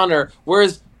Debbie Downer?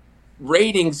 Where's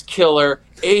ratings killer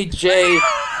AJ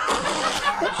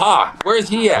Hawk? Where's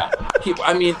he at?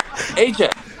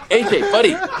 AJ,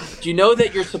 buddy, do you know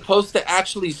that you're supposed to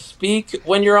actually speak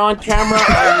when you're on camera?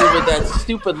 Or with that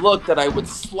stupid look that I would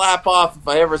slap off if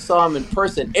I ever saw him in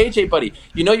person. AJ, buddy,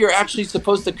 you know you're actually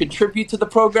supposed to contribute to the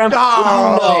program? You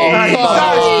don't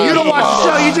watch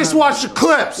the show. You just watch the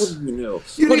clips.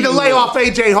 You need to lay off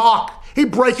AJ Hawk. He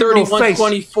break your little face.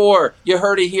 31-24. You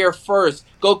heard it here first.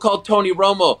 Go call Tony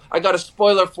Romo. I got a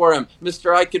spoiler for him.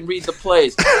 Mr. I can read the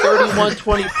plays.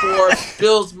 31-24.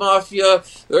 Bills Mafia.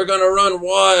 They're going to run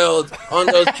wild on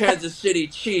those Kansas City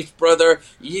Chiefs, brother.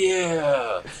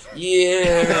 Yeah.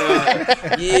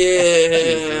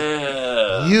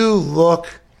 You look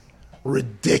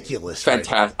ridiculous.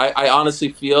 Fantastic. Right? I honestly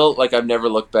feel like I've never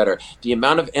looked better. The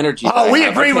amount of energy. We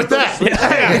agree with that.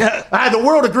 The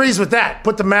world agrees with that.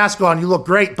 Put the mask on. You look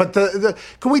great. But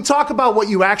can we talk about what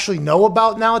you actually know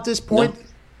about now at this point? No.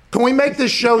 Can we make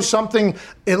this show something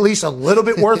at least a little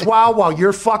bit worthwhile while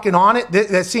you're fucking on it?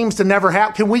 That seems to never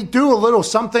happen. Can we do a little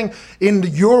something in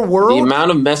your world? The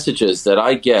amount of messages that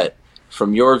I get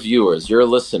from your viewers, your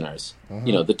listeners,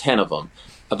 the 10 of them,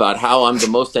 about how I'm the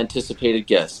most anticipated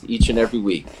guest each and every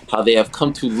week, how they have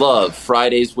come to love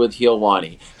Fridays with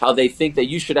Helwani, how they think that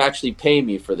you should actually pay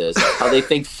me for this, how they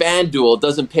think FanDuel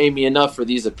doesn't pay me enough for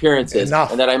these appearances,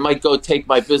 and that I might go take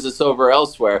my business over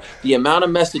elsewhere. The amount of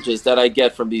messages that I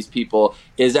get from these people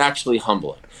is actually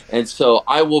humbling. And so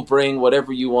I will bring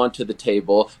whatever you want to the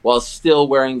table while still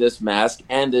wearing this mask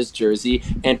and this jersey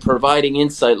and providing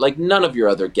insight like none of your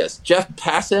other guests. Jeff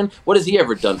Passan, what has he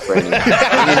ever done for anyone?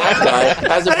 That guy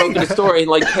hasn't broken a story in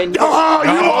like 10 years.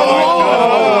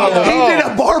 He did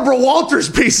a Barbara Walters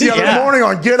piece the other morning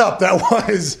on Get Up. That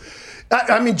was,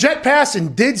 Jet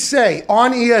Passan did say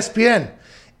on ESPN,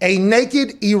 a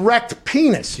naked, erect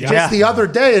penis just the other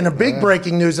day in a big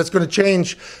breaking news that's going to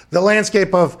change the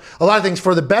landscape of a lot of things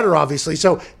for the better, obviously.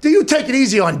 So do you take it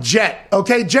easy on Jet,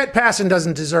 okay? Jet Passan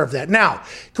doesn't deserve that. Now,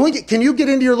 can you get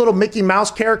into your little Mickey Mouse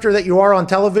character that you are on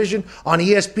television, on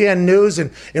ESPN News,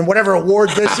 and whatever award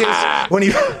this is? When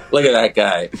you Look at that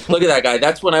guy.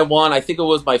 That's when I won. I think it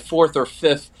was my 4th or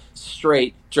 5th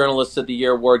straight Journalist of the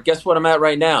Year award. Guess what I'm at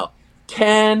right now?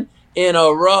 10 in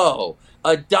a row.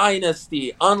 A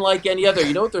dynasty, unlike any other.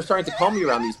 You know what they're starting to call me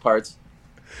around these parts?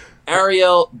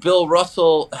 Ariel, Bill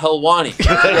Russell, Helwani.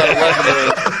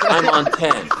 I'm on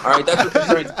 10. All right, that's what they're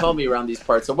starting to call me around these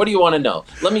parts. So what do you want to know?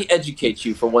 Let me educate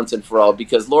you for once and for all,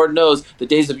 because Lord knows the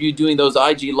days of you doing those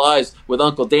IG lives with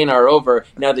Uncle Dana are over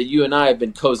now that you and I have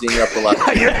been cozying up a lot.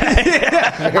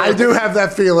 I do have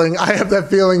that feeling. I have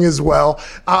that feeling as well.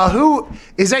 Who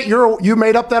is that? You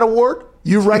made up that award?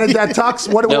 You rented that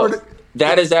tux? What award? No.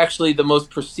 That is actually the most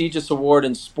prestigious award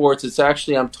in sports. It's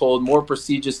actually, I'm told, more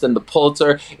prestigious than the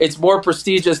Pulitzer. It's more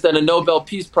prestigious than a Nobel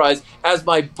Peace Prize, as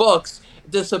my books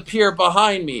disappear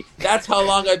behind me. That's how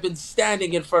long I've been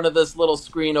standing in front of this little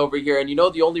screen over here. And you know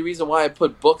the only reason why I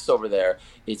put books over there,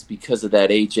 it's because of that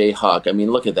AJ Hawk. I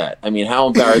mean, look at that. I mean, how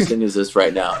embarrassing is this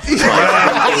right now?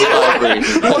 What an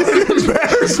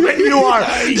embarrassment you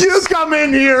are. You come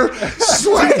in here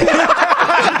swinging.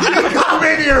 You come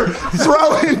in here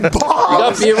throwing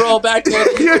bombs. You got B-roll back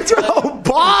there. You throw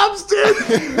bombs, dude.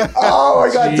 Oh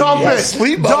my God, dump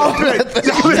it. Dump it.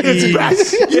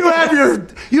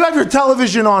 You have your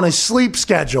television on a sleep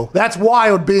schedule. That's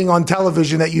wild being on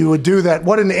television that you would do that.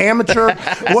 What an amateur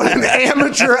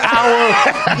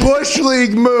hour Bush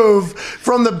League move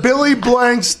from the Billy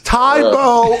Blanks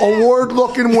Tybo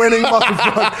award-looking winning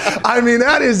motherfucker. I mean,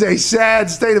 that is a sad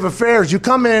state of affairs. You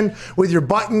come in with your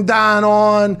button down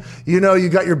on, you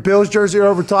got your Bills jersey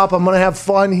over top. I'm going to have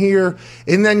fun here.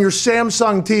 And then your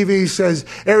Samsung TV says,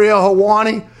 Ariel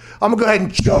Helwani, I'm going to go ahead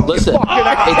and choke. Listen.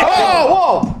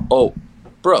 Whoa.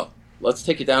 Bro, let's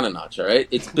take it down a notch, all right?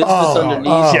 It's business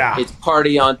underneath. It's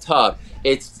party on top.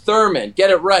 It's Thurman.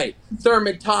 Get it right.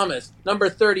 Thurman Thomas, number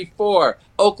 34,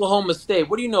 Oklahoma State.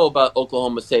 What do you know about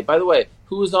Oklahoma State? By the way,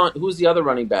 who's the other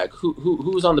running back?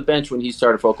 Who was on the bench when he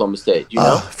started for Oklahoma State? Do you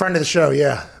know? Friend of the show,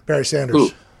 Barry Sanders.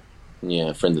 Who?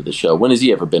 Yeah, friend of the show. When has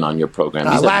he ever been on your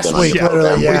program? He's Last week,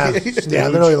 literally,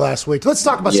 literally last week. Let's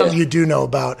talk about something you do know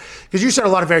about, because you said a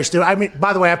lot of very stupid. I mean,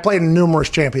 by the way, I played in numerous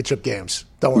championship games.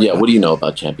 Don't worry. Yeah, what do you know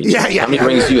about championships? How many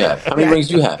rings do you have? How many rings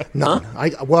do you have? None.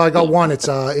 Huh? I got one. It's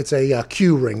a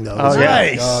Q ring though. Oh,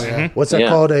 nice. What's that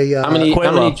called? How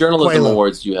many journalism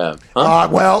awards do you have? Huh?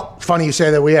 Well, funny you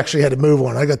say that. We actually had to move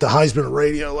one. I got the Heisman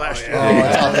Radio last year.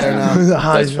 It's out there now. The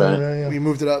Heisman. We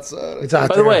moved it outside. It's out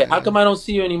By there. the way, how come I don't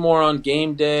see you anymore on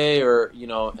game day or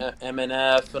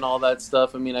MNF and all that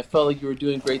stuff? I mean, I felt like you were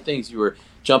doing great things. You were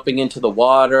jumping into the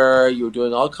water. You were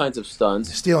doing all kinds of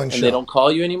stunts. Stealing and show. They don't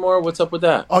call you anymore? What's up with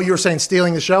that? Oh, you were saying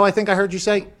stealing the show? I think I heard you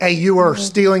say. Hey, you were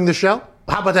stealing the show?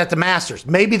 How about that, the Masters?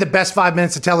 Maybe the best 5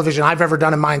 minutes of television I've ever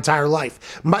done in my entire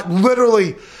life.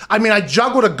 Literally, I mean, I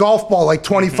juggled a golf ball like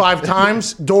 25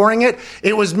 times during it.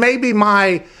 It was maybe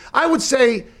I would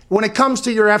say, when it comes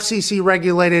to your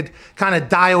FCC-regulated kind of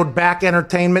dialed-back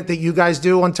entertainment that you guys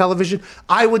do on television,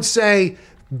 I would say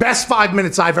best 5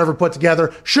 minutes I've ever put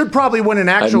together. Should probably win an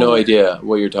actual. I have no idea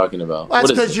what you're talking about. Well,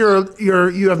 that's because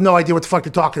you have no idea what the fuck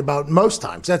you're talking about most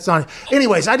times. That's not.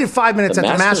 Anyways, I did 5 minutes at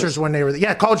the Masters when they were.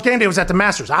 Yeah, College Game Day was at the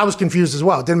Masters. I was confused as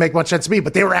well. It didn't make much sense to me,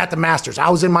 but they were at the Masters. I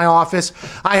was in my office.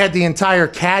 I had the entire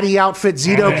caddy outfit.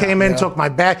 Zito came in, took my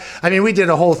bag. I mean, we did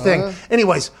a whole thing.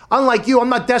 Anyways, unlike you, I'm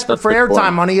not desperate for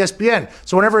airtime on ESPN.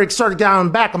 So whenever it started going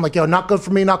back, I'm like, yo, not good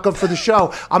for me, not good for the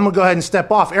show. I'm gonna go ahead and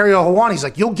step off. Ariel Helwani's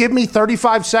like, you'll give me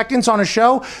 35 seconds on a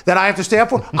show that I have to stay up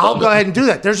for? I'll go ahead and do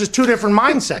that. There's just two different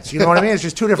mindsets. You know what I mean? It's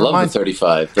just two different mindsets. The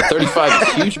 35. The 35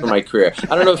 is huge for my career.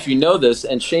 I don't know if you know this,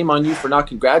 and shame on you for not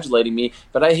congratulating me,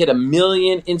 but I hit 1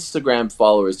 million Instagram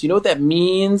followers. Do you know what that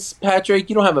means, Patrick?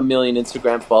 You don't have 1 million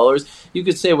Instagram followers. You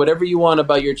could say whatever you want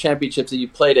about your championships that you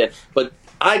played in, but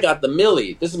I got the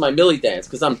Millie. This is my Millie dance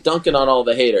because I'm dunking on all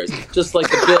the haters. Just like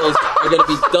the Bills are going to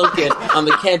be dunking on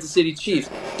the Kansas City Chiefs.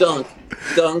 Dunk,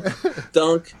 dunk,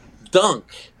 dunk, dunk.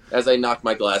 As I knock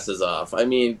my glasses off. I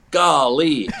mean,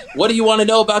 golly. What do you want to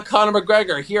know about Conor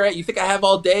McGregor? You think I have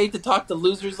all day to talk to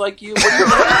losers like you?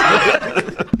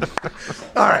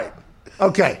 All right.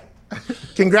 Okay.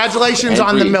 Congratulations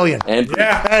on the million.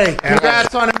 Hey,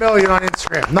 congrats on 1 million on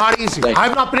Instagram. Not easy.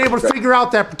 I've not been able to figure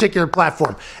out that particular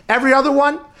platform. Every other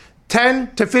one,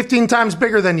 10 to 15 times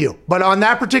bigger than you. But on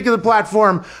that particular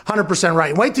platform, 100%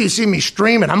 right. Wait till you see me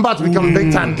streaming. I'm about to become a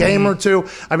big-time gamer, too.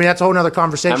 I mean, that's a whole other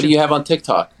conversation. How many do you have on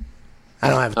TikTok? I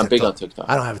don't have a TikTok. I'm big on TikTok.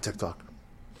 I don't have a TikTok.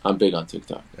 I'm big on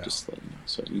TikTok. Yeah. Just let you know.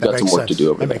 So you got some work to do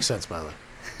over there. That makes sense, by the way.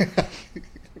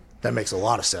 That makes a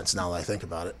lot of sense now that I think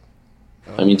about it.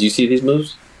 I mean, do you see these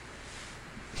moves?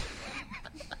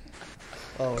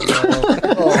 Oh, no.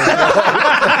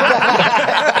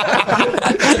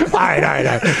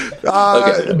 All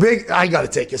right. Big. I got to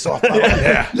take this off.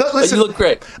 Listen, you look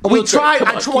great. We tried.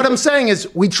 What I'm saying is,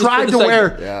 we tried to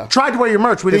wear your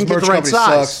merch. We didn't get the right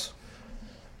size.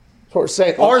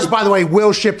 Ours, by the way,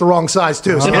 will ship the wrong size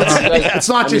too. So it's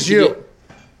not just you.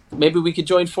 Maybe we could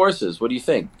join forces. What do you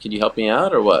think? Can you help me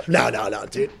out or what? No,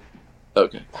 dude.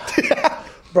 Okay.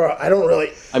 Bro, I don't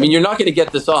really. I mean, you're not going to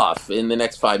get this off in the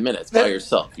next 5 minutes by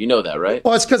yourself. You know that, right?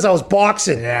 Well, it's because I was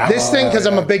boxing. This thing, because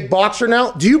I'm a big boxer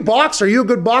now. Do you box? Are you a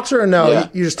good boxer or no? Yeah.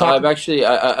 You just talk. I've actually,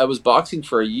 I was boxing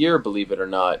for a year, believe it or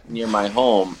not, near my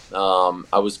home.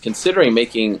 I was considering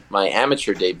making my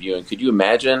amateur debut, and could you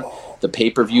imagine the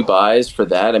pay-per-view buys for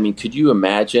that? I mean, could you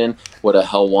imagine what a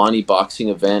Helwani boxing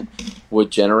event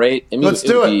would generate? I mean, let's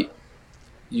do it.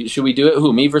 Should we do it?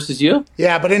 Who, me versus you?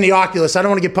 Yeah, but in the Oculus. I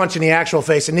don't want to get punched in the actual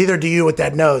face, and neither do you with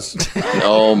that nose.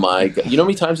 Oh, my God. You know how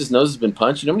many times his nose has been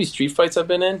punched? You know how many street fights I've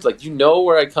been in? Like, do you know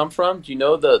where I come from? Do you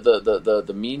know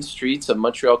the mean streets of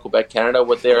Montreal, Quebec, Canada,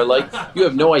 what they are like? You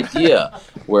have no idea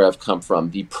where I've come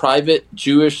from. The private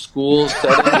Jewish school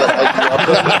setting that I grew up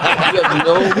in. You have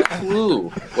no clue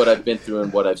what I've been through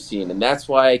and what I've seen. And that's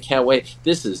why I can't wait.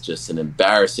 This is just an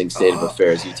embarrassing state of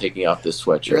affairs, you taking off this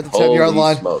sweatshirt. You're at the 10-yard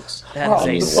line. Smokes. That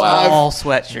is a small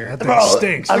sweatshirt. That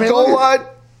stinks. I mean, goal line.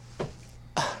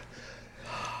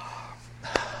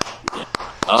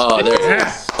 Oh, there it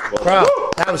is. Bro,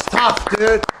 that was tough,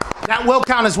 dude. That will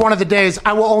count as one of the days.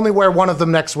 I will only wear one of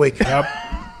them next week. Yep.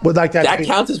 Would like that. That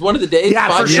counts as one of the days?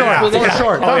 Yeah, for sure. For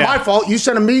sure. Not my fault. You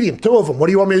sent a medium, 2 of them. What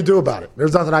do you want me to do about it?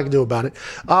 There's nothing I can do about it.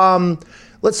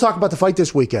 Let's talk about the fight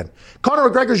this weekend. Conor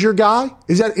McGregor's your guy?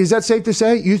 Is that safe to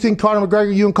say? You think Conor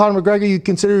McGregor, you and Conor McGregor, you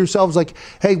consider yourselves like,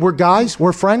 hey, we're guys,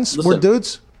 we're friends, we're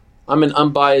dudes? I'm an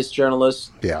unbiased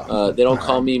journalist. Yeah. They don't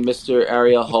call me Mr.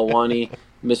 Ariel Helwani,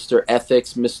 Mr.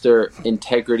 Ethics, Mr.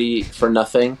 Integrity for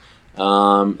nothing.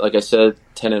 Like I said,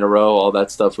 10 in a row, all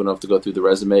that stuff. We don't have to go through the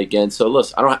resume again. So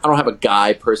listen, I don't have a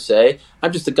guy per se.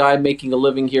 I'm just a guy making a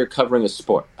living here covering a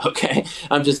sport. Okay,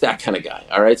 I'm just that kind of guy.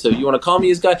 All right. So you want to call me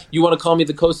his guy? You want to call me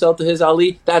the co-sell to his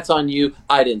Ali? That's on you.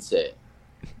 I didn't say it.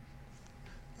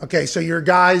 Okay, so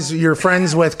you're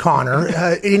friends with Connor.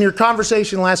 In your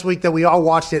conversation last week that we all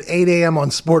watched at 8 a.m. on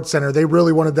SportsCenter, they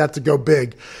really wanted that to go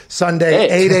big. Sunday,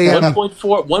 8 a.m.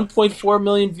 1.4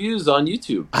 million views on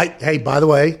YouTube. Hey, by the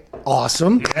way,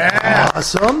 awesome. Yeah.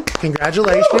 Awesome.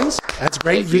 Congratulations. That's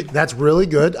great. That's really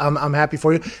good. I'm happy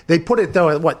for you. They put it, though,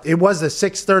 at what? It was the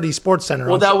 6:30 SportsCenter.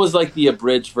 Well, that was like the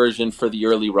abridged version for the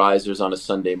early risers on a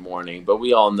Sunday morning, but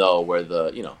we all know where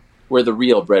the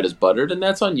real bread is buttered, and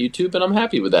that's on YouTube, and I'm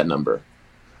happy with that number.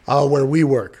 Where we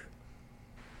work.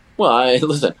 Well,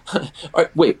 listen. All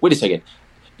right, wait a second.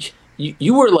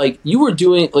 You were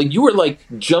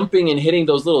jumping and hitting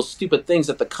those little stupid things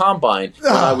at the combine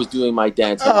when I was doing my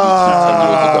dance on YouTube 10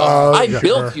 years ago. I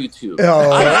built YouTube.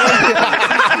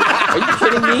 Are you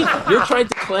kidding me? You're trying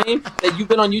to claim that you've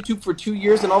been on YouTube for 2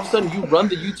 years and all of a sudden you run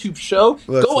the YouTube show?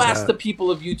 Go ask the people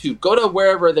of YouTube. Go to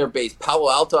wherever they're based. Palo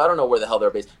Alto, I don't know where the hell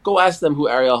they're based. Go ask them who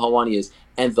Ariel Helwani is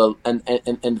and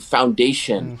the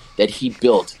foundation that he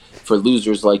built for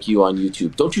losers like you on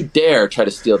YouTube. Don't you dare try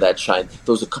to steal that shine.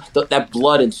 That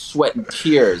blood and sweat and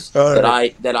tears that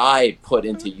I put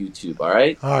into YouTube. All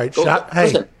right. All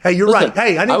right. Hey, you're right.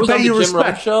 Hey, I need to pay you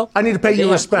respect. I need to pay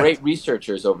you respect. Great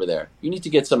researchers over there. You need to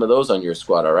get some of those on your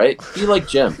squad. All right. Be like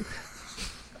Jim.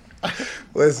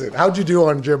 Listen, how'd you do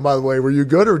on Jim, by the way? Were you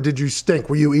good or did you stink?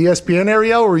 Were you ESPN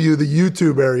Ariel or were you the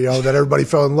YouTube Ariel that everybody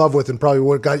fell in love with and probably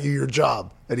would have got you your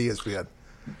job at ESPN?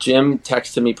 Jim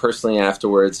texted me personally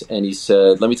afterwards, and he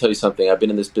said, let me tell you something. I've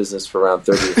been in this business for around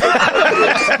 30 or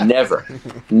 35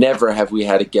 years. Never have we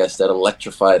had a guest that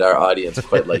electrified our audience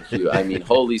quite like you. I mean,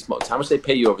 holy smokes. How much they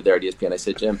pay you over there at ESPN? I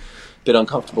said, Jim, a bit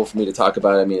uncomfortable for me to talk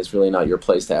about it. I mean, it's really not your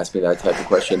place to ask me that type of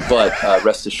question. But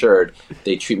rest assured,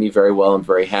 they treat me very well. I'm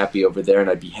very happy over there, and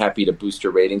I'd be happy to boost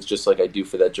your ratings just like I do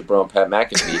for that Jabron Pat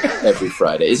McAfee every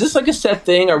Friday. Is this like a set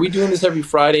thing? Are we doing this every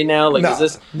Friday now? Like, no, is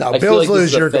this? No, Bills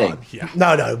lose, you're gone. Yeah.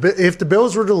 No. If the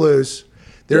Bills were to lose,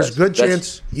 there's a good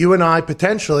chance you and I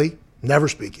potentially never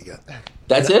speak again.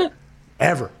 That's it?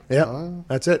 Ever. Yeah,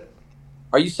 that's it.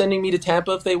 Are you sending me to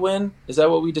Tampa if they win? Is that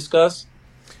what we discussed?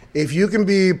 If you can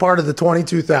be part of the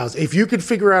 22,000, if you could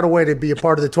figure out a way to be a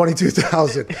part of the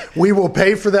 22,000, we will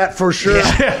pay for that for sure.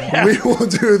 Yeah. We will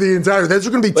do the entire. That's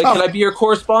going to be tough. Can I be your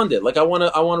correspondent? Like I want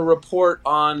to report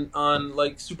on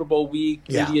like Super Bowl week,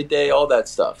 media day, all that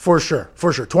stuff. For sure.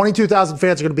 22,000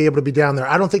 fans are going to be able to be down there.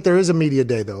 I don't think there is a media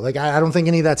day though. Like I don't think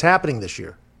any of that's happening this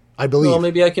year. I believe. Well,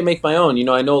 maybe I can make my own.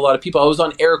 I know a lot of people. I was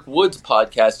on Eric Wood's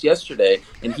podcast yesterday,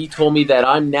 and he told me that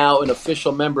I'm now an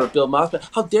official member of Bill Mossman.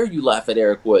 How dare you laugh at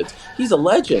Eric Woods? He's a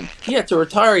legend. He had to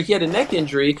retire. He had a neck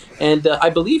injury, and I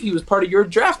believe he was part of your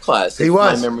draft class. He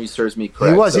was. My memory serves me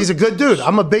correct. He was. So, he's a good dude.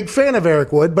 I'm a big fan of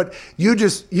Eric Wood, but you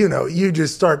just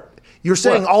start. You're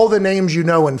saying all the names you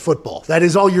know in football. That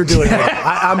is all you're doing.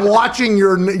 I'm watching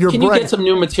your Can brain. You get some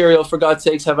new material, for God's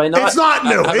sakes? Have I not? It's not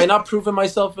new. Have I not proven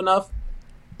myself enough?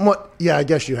 What? Yeah, I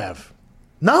guess you have.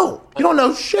 No, you don't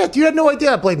know shit. You had no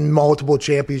idea. I played multiple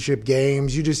championship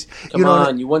games. You just Come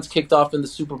on. You once kicked off in the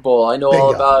Super Bowl. I know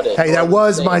all about it. Hey, that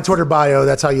was my Twitter bio.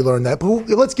 That's how you learned that. But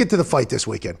let's get to the fight this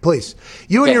weekend, please.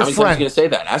 You and your friend. I was going to say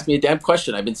that. Ask me a damn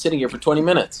question. I've been sitting here for 20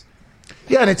 minutes.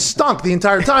 Yeah, and it stunk the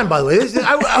entire time, by the way.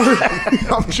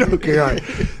 I'm joking. All right.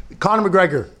 Conor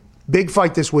McGregor, big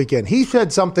fight this weekend. He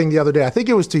said something the other day. I think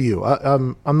it was to you.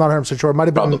 I'm not 100% sure. It might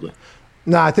have been. Probably.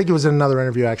 No, I think it was in another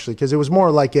interview, actually, because it was more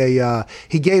like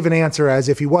he gave an answer as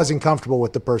if he wasn't comfortable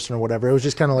with the person or whatever. It was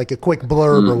just kind of like a quick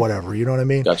blurb or whatever. You know what I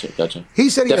mean? Gotcha.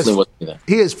 He said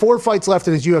he has 4 fights left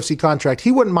in his UFC contract.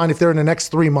 He wouldn't mind if they're in the next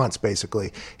 3 months,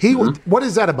 basically. What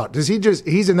is that about? Does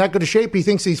he's in that good a shape? He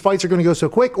thinks these fights are going to go so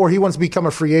quick, or he wants to become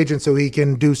a free agent so he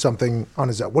can do something on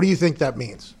his own? What do you think that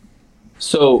means?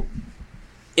 So,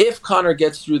 if Conor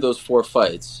gets through those 4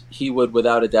 fights, he would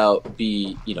without a doubt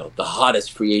be, the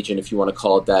hottest free agent, if you want to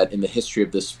call it that, in the history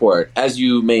of this sport. As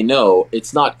you may know,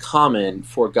 it's not common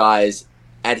for guys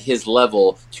at his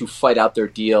level to fight out their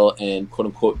deal and quote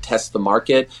unquote test the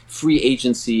market. Free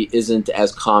agency isn't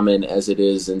as common as it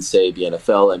is in, say, the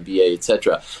NFL, NBA,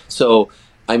 etc. So,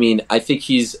 I think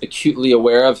he's acutely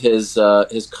aware of his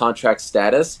contract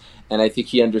status. And I think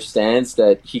he understands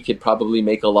that he could probably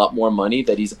make a lot more money,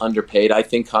 that he's underpaid. I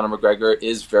think Conor McGregor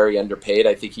is very underpaid.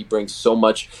 I think he brings so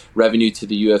much revenue to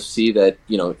the UFC that,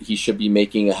 he should be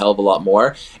making a hell of a lot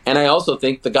more. And I also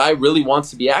think the guy really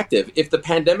wants to be active. If the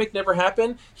pandemic never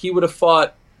happened, he would have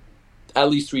fought at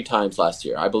least 3 times last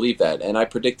year. I believe that. And I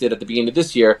predicted at the beginning of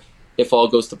this year, if all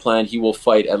goes to plan, he will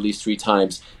fight at least 3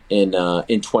 times in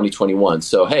 2021.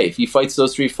 So, hey, if he fights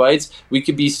those 3 fights, we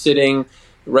could be sitting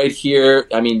right here.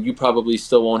 I mean, you probably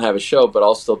still won't have a show, but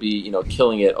I'll still be,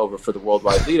 killing it over for the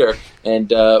worldwide leader. And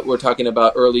we're talking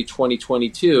about early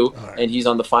 2022, and he's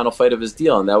on the final fight of his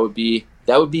deal, and that would be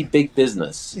big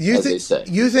business, they say.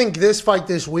 You think this fight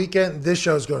this weekend, this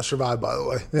show's going to survive, by the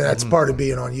way. That's part of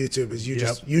being on YouTube is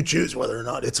you choose whether or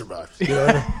not it survives. You know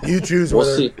what I mean? You choose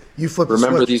whether you flip the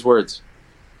Remember switch. these words.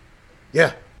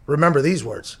 Yeah, remember these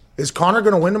words. Is Conor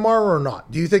going to win tomorrow or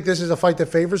not? Do you think this is a fight that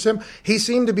favors him? He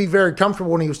seemed to be very comfortable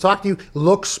when he was talking to you,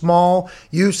 looked small.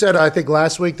 You said, I think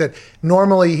last week, that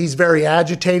normally he's very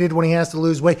agitated when he has to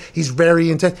lose weight. He's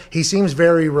very intense. He seems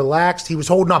very relaxed. He was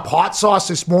holding up hot sauce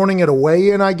this morning at a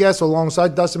weigh-in, I guess,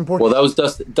 alongside Dustin Poirier. Well, that was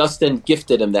Dustin. Dustin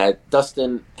gifted him that.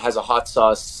 Dustin has a hot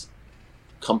sauce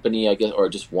company, I guess, or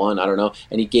just one, I don't know,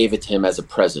 and he gave it to him as a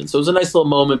present. So it was a nice little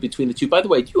moment between the two. By the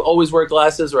way, do you always wear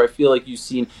glasses, or I feel like you've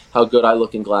seen how good I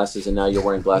look in glasses and now you're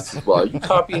wearing glasses as well? Are you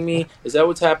copying me? Is that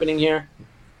what's happening here?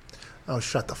 Oh,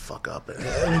 shut the fuck up.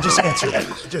 I mean, just answer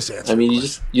that. Just answer. I mean,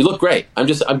 you look great. I'm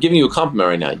giving you a compliment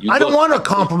right now. I don't want a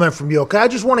compliment from you, okay? I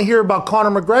just want to hear about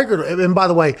Conor McGregor. And by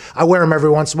the way, I wear them every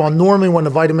once in a while. Normally when the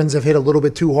vitamins have hit a little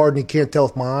bit too hard and you can't tell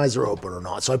if my eyes are open or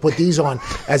not. So I put these on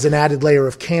as an added layer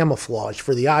of camouflage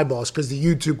for the eyeballs, because the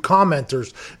YouTube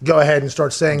commenters go ahead and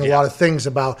start saying a lot of things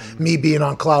about me being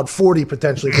on cloud 40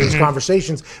 potentially for these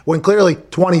conversations, when clearly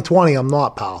 2020 I'm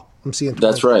not, pal. I'm seeing 20.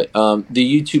 That's right.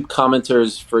 The YouTube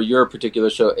commenters for your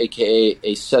particular show, a.k.a.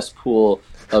 a cesspool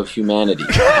of humanity.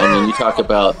 I mean, you talk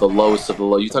about the lowest of the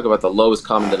low. You talk about the lowest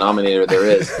common denominator there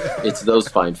is. It's those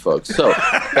fine folks. So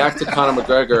back to Conor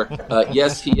McGregor.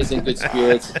 Yes, he is in good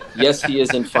spirits. Yes, he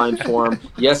is in fine form.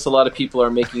 Yes, a lot of people are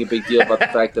making a big deal about the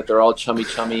fact that they're all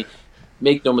chummy.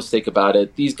 Make no mistake about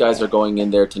it. These guys are going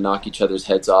in there to knock each other's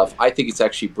heads off. I think it's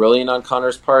actually brilliant on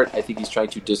Conor's part. I think he's trying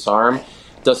to disarm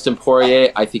Dustin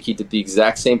Poirier. I think he did the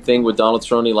exact same thing with Donald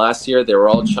Cerrone last year. They were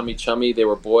all chummy. They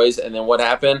were boys. And then what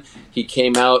happened? He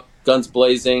came out, guns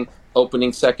blazing,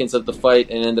 opening seconds of the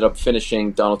fight, and ended up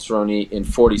finishing Donald Cerrone in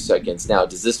 40 seconds. Now,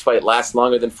 does this fight last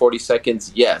longer than 40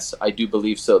 seconds? Yes, I do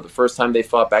believe so. The first time they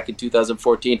fought back in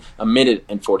 2014, 1 minute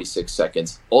and 46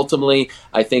 seconds. Ultimately,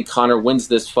 I think Conor wins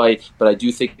this fight, but I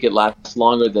do think it lasts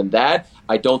longer than that.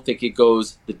 I don't think it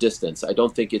goes the distance. I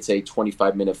don't think it's a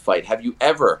 25-minute fight. Have you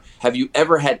ever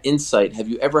had insight? Have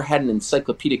you ever had an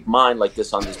encyclopedic mind like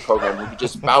this on this program, where you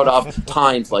just spout off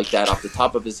times like that off the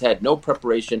top of his head? No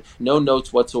preparation, no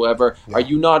notes whatsoever. Yeah. Are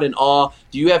you not in awe?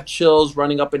 Do you have chills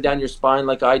running up and down your spine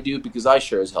like I do? Because I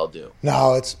sure as hell do.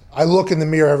 No, I look in the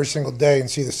mirror every single day and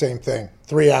see the same thing.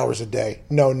 3 hours a day,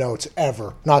 no notes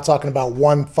ever. Not talking about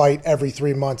one fight every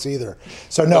 3 months either.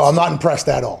 So no, I'm not impressed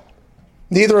at all.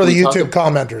 Neither are the YouTube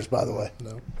commenters, by the way.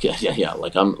 No. Yeah.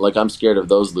 Like I'm scared of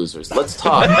those losers. Let's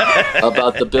talk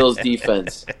about the Bills'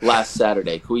 defense last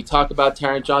Saturday. Can we talk about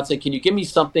Taron Johnson? Can you give me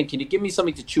something? Can you give me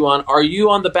something to chew on? Are you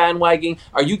on the bandwagon?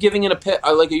 Are you giving it a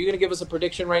are you going to give us a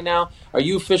prediction right now? Are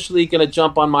you officially going to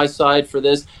jump on my side for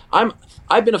this?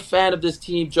 I've been a fan of this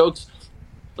team. Jokes.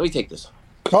 Let me take this.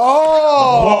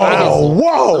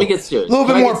 Whoa! Let me get serious. A little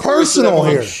bit more personal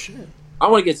here. I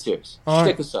want to get serious.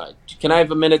 Stick aside. Can I have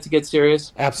a minute to get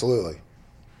serious? Absolutely.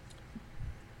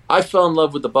 I fell in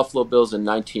love with the Buffalo Bills in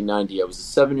 1990. I was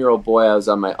a 7-year-old boy. I was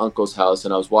at my uncle's house,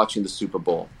 and I was watching the Super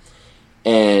Bowl.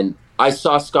 And I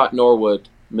saw Scott Norwood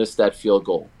miss that field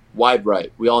goal. Wide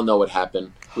right. We all know what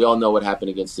happened. We all know what happened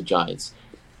against the Giants.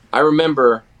 I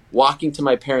remember walking to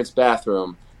my parents'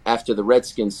 bathroom after the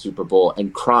Redskins Super Bowl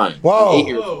and crying. Whoa. 8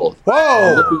 years old.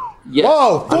 Whoa. Yes.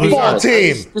 Whoa. Football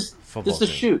team. This is a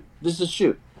shoot.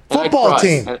 And football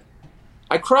team. And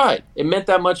I cried. It meant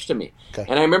that much to me. Okay.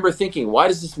 And I remember thinking, why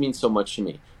does this mean so much to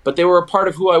me? But they were a part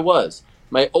of who I was.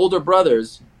 My older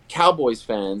brothers, Cowboys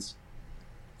fans,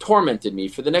 tormented me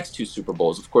for the next 2 Super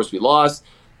Bowls. Of course, we lost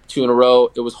 2 in a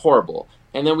row. It was horrible.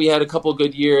 And then we had a couple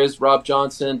good years, Rob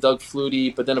Johnson, Doug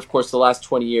Flutie. But then, of course, the last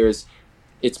 20 years,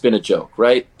 it's been a joke,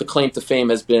 right? The claim to fame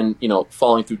has been,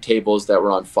 falling through tables that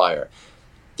were on fire.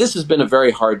 This has been a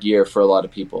very hard year for a lot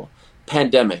of people.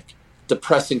 Pandemic,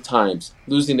 depressing times,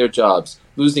 losing their jobs,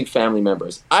 losing family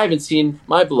members. I haven't seen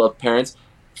my beloved parents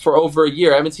for over a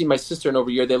year. I haven't seen my sister in over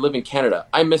a year. They live in Canada.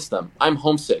 I miss them. I'm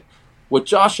homesick. With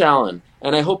Josh Allen,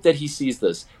 and I hope that he sees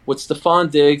this, with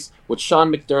Stephon Diggs, with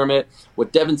Sean McDermott,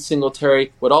 with Devin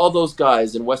Singletary, what all those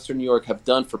guys in Western New York have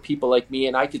done for people like me,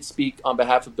 and I could speak on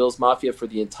behalf of Bills Mafia for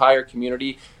the entire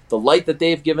community, the light that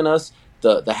they've given us,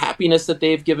 the happiness that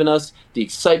they've given us, the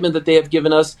excitement that they have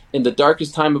given us in the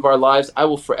darkest time of our lives, I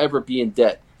will forever be in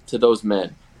debt to those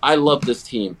men. I love this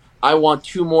team. I want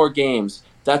 2 more games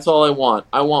That's all I want.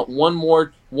 I want one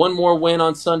more win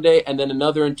on Sunday and then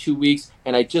another in 2 weeks,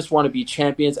 and I just want to be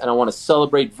champions, and I want to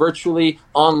celebrate virtually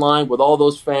online with all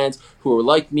those fans who were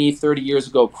like me 30 years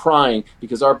ago crying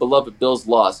because our beloved Bills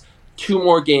lost. 2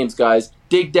 more games, guys.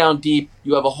 Dig down deep.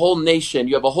 You have a whole nation.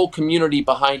 You have a whole community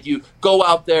behind you. Go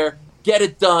out there. Get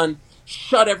it done.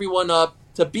 Shut everyone up.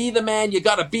 To be the man, you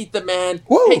got to beat the man.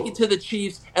 Woo. Take it to the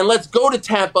Chiefs, and let's go to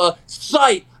Tampa,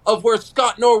 site of where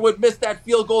Scott Norwood missed that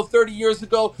field goal 30 years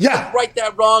ago. Yeah. Let's right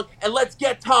that wrong, and let's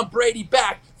get Tom Brady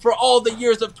back for all the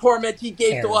years of torment he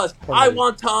gave to us. I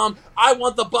want Tom. I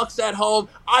want the Bucs at home.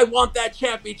 I want that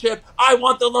championship. I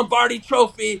want the Lombardi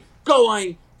trophy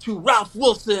going to Ralph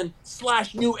Wilson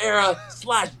 / New Era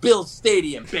 / Bills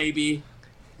Stadium, baby.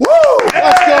 Woo!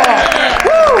 Let's go!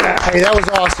 Woo! Hey, that was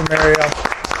awesome, Ariel.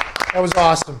 That was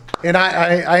awesome. And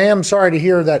I am sorry to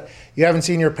hear that you haven't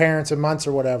seen your parents in months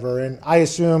or whatever. And I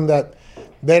assume that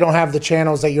they don't have the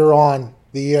channels that you're on,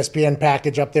 the ESPN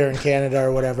package up there in Canada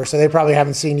or whatever. So they probably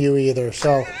haven't seen you either.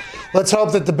 So let's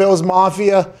hope that the Bills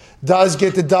Mafia does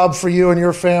get the dub for you and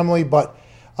your family. But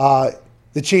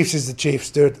the Chiefs is the Chiefs,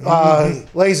 dude.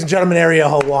 Ladies and gentlemen, Ariel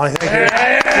Helwani. Thank you.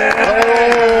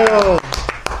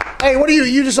 Hey, what are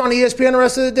you just on ESPN the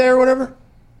rest of the day or whatever?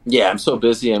 Yeah, I'm so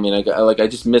busy. I mean, I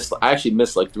actually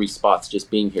missed like 3 spots just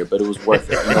being here, but it was worth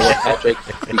it. You know what, Patrick?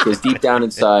 Because deep down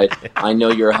inside, I know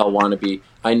you're a Hell wannabe.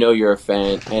 I know you're a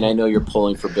fan, and I know you're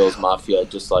pulling for Bills Mafia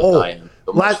just like I am.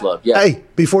 So much love. Yeah. Hey,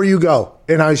 before you go,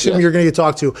 and I assume you're going to get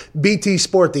talked to, BT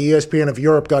Sport, the ESPN of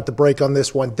Europe, got the break on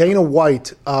this one. Dana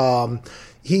White,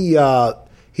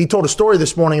 he told a story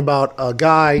this morning about a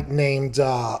guy named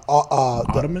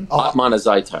Otman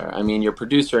Azaitar. I mean, your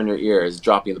producer in your ear is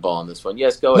dropping the ball on this one.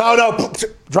 Yes, go ahead. No,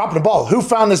 dropping the ball. Who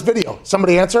found this video?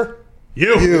 Somebody answer?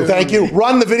 You. Thank you.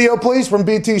 Run the video, please, from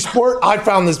BT Sport. I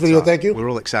found this video. Thank you. We're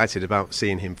all excited about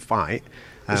seeing him fight.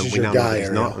 This is we your now guy, know that he's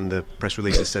Ariel. not, and the press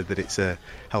release has said that it's a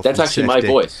health That's and actually my safety,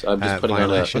 voice. I'm just putting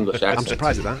on an English accent. I'm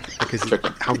surprised at that, because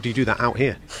how do you do that out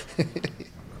here?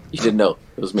 You didn't know.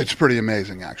 It was me. It's pretty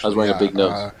amazing, actually. I was wearing a big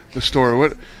nose. The story.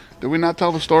 What? Did we not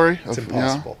tell the story? It's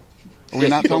impossible. Are we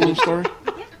not telling the story?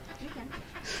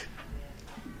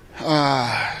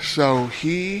 So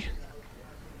he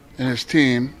and his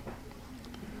team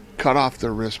cut off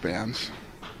their wristbands,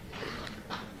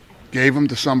 gave them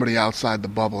to somebody outside the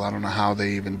bubble. I don't know how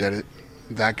they even did it.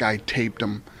 That guy taped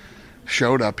them,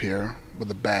 showed up here with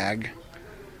a bag,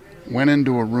 went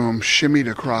into a room,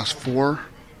 shimmied across 4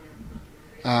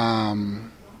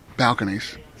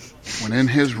 balconies, went in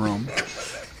his room,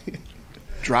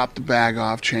 dropped the bag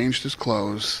off, changed his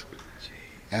clothes,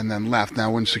 and then left.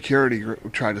 Now, when security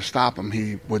tried to stop him,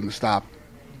 he wouldn't stop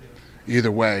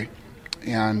either way.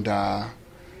 And,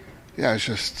 it's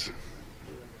just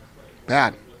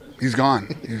bad. He's gone.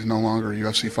 He's no longer a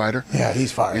UFC fighter. Yeah,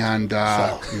 he's fired. And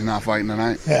he's not fighting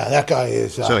tonight. Yeah, that guy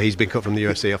is. So he's been cut from the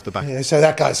UFC off the back. Yeah, so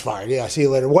that guy's fired. Yeah, see you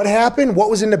later. What happened?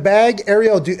 What was in the bag?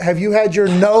 Ariel, have you had your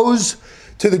nose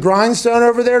to the grindstone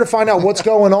over there to find out what's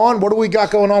going on? What do we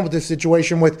got going on with this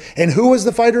situation and who was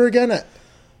the fighter again?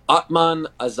 Otman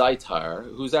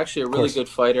Azaitar, who's actually a really good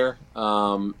fighter,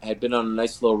 had been on a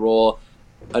nice little roll.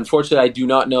 Unfortunately, I do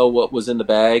not know what was in the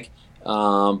bag.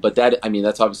 But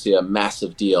that's obviously a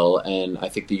massive deal, and I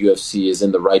think the UFC is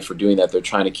in the right for doing that. They're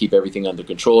trying to keep everything under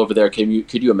control over there.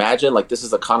 Could you imagine? Like, this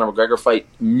is a Conor McGregor fight,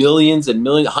 millions and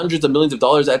millions, hundreds of millions of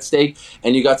dollars at stake,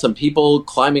 and you got some people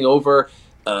climbing over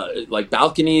like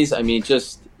balconies. I mean,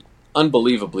 just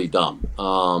unbelievably dumb.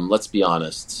 Let's be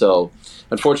honest. So,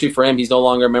 unfortunately for him, he's no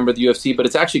longer a member of the UFC. But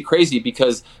it's actually crazy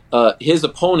because his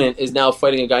opponent is now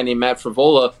fighting a guy named Matt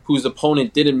Frivola, whose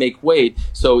opponent didn't make weight.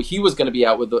 So he was going to be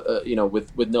out with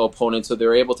with no opponent. So they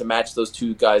were able to match those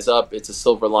 2 guys up. It's a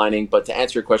silver lining. But to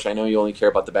answer your question, I know you only care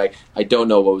about the bag. I don't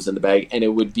know what was in the bag, and it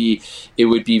would be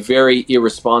very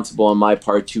irresponsible on my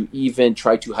part to even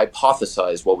try to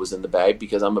hypothesize what was in the bag,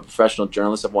 because I'm a professional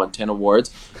journalist. I've won 10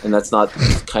 awards, and that's not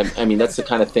that's the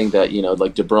kind of thing that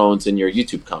like DeBrones in your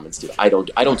YouTube comments do. I don't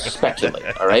speculate.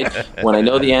 All right, when I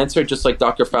know the answer, just like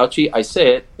Dr. Fauci, I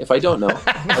say it. If I don't know,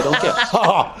 I don't guess.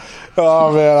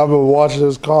 Oh man, I've been watching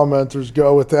those commenters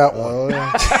go with that one.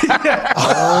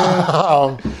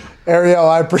 Ariel,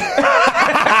 I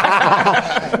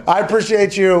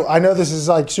appreciate you. I know this is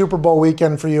like Super Bowl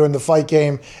weekend for you in the fight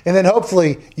game, and then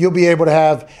hopefully you'll be able to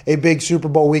have a big Super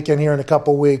Bowl weekend here in a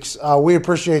couple weeks. We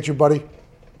appreciate you, buddy.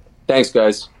 Thanks,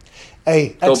 guys.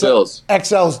 Hey, go Bills.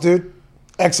 XLs, dude.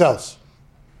 XLs.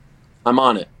 I'm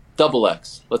on it. Double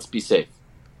X. Let's be safe.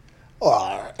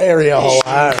 Oh, Ariel.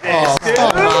 How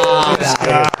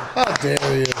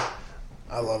dare you?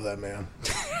 I love that man.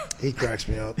 He cracks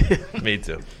me up. Me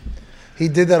too. He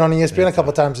did that on ESPN a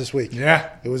couple times this week. Yeah.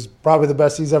 It was probably the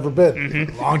best he's ever been.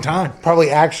 Mm-hmm. Long time.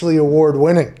 Probably actually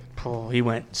award-winning. Oh, he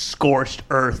went scorched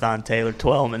earth on Taylor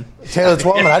Twellman. Taylor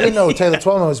Twellman. I didn't know Taylor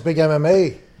Twellman was big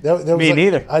MMA. Me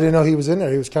neither. I didn't know he was in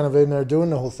there. He was kind of in there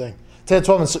doing the whole thing. Taylor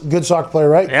Twellman's a good soccer player,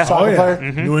 right? Yeah. Soccer player.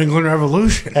 Mm-hmm. New England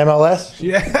Revolution. MLS?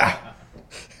 Yeah.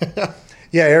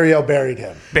 Yeah, Ariel buried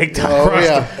him. Big time. Oh,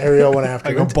 yeah. Ariel went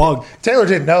after like him. a bug. Taylor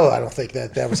didn't know, I don't think,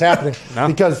 that was happening. No.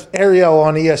 Because Ariel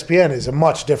on ESPN is a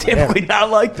much different Typically animal. not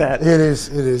like that. It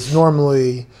is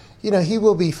normally, he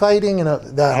will be fighting and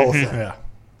that whole thing. Yeah.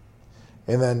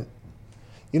 And then,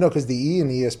 because the E in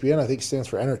ESPN, I think, stands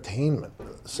for entertainment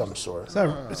of some sort. Is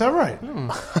that right?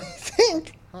 I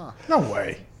think. No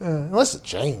way. Unless it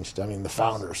changed. I mean, the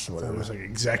founders. Whatever. It was like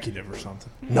executive or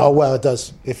something. No, well, it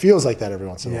does. It feels like that every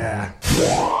once in a Yeah.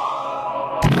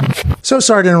 while. So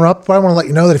sorry to interrupt, but I want to let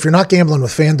you know that if you're not gambling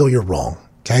with FanDuel, you're wrong.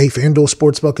 Okay, FanDuel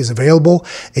Sportsbook is available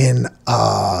in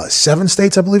 7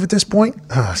 states, I believe, at this point.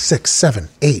 6, 7,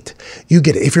 8. You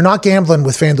get it. If you're not gambling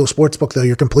with FanDuel Sportsbook, though,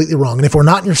 you're completely wrong. And if we're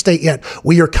not in your state yet,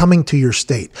 we are coming to your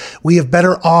state. We have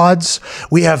better odds.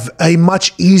 We have a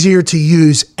much easier to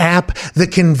use app. The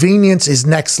convenience is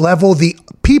next level. The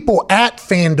people at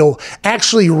FanDuel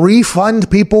actually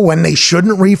refund people when they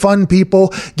shouldn't refund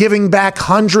people, giving back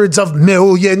hundreds of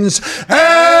millions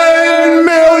and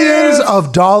millions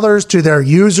of dollars to their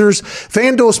users.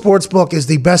 FanDuel Sportsbook is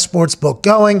the best sportsbook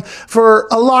going for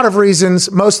a lot of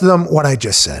reasons, most of them what I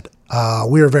just said.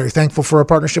 We are very thankful for our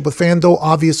partnership with FanDuel.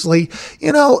 Obviously,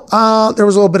 there was a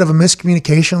little bit of a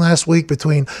miscommunication last week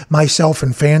between myself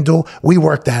and FanDuel. We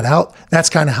worked that out. That's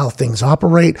kind of how things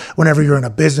operate whenever you're in a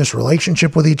business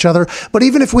relationship with each other. But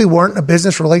even if we weren't in a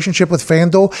business relationship with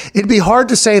FanDuel, it'd be hard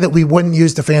to say that we wouldn't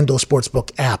use the FanDuel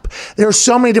Sportsbook app. There are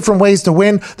so many different ways to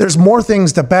win. There's more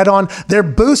things to bet on. Their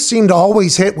boosts seem to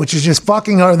always hit, which is just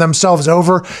fucking themselves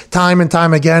over time and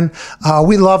time again.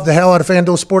 We love the hell out of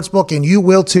FanDuel Sportsbook, and you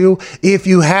will too. If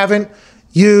you haven't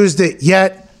used it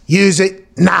yet, use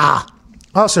it now.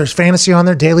 Also, there's fantasy on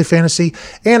there, daily fantasy,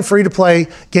 and free-to-play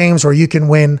games where you can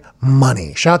win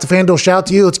money. Shout out to FanDuel, shout out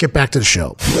to you. Let's get back to the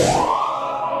show.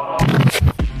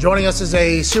 Joining us is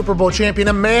a Super Bowl champion,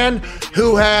 a man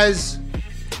who has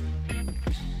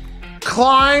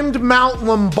climbed Mount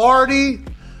Lombardi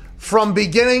from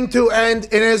beginning to end,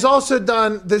 and has also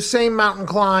done the same mountain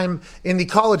climb in the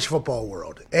college football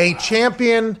world. A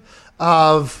champion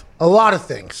of a lot of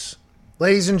things.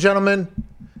 Ladies and gentlemen,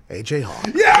 AJ Hawk.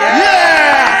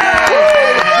 Yeah!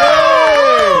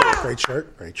 Great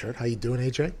shirt. How you doing,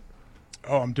 AJ?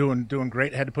 Oh, I'm doing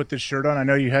great. Had to put this shirt on. I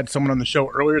know you had someone on the show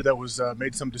earlier that was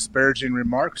made some disparaging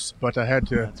remarks, but I had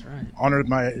to honor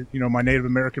my Native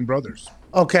American brothers.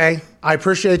 Okay, I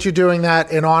appreciate you doing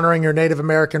that and honoring your Native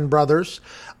American brothers.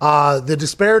 The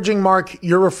disparaging mark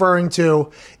you're referring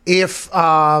to, if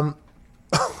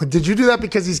did you do that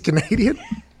because he's Canadian?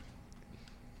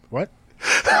 What?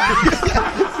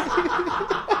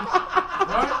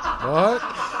 What?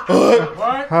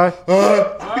 Huh?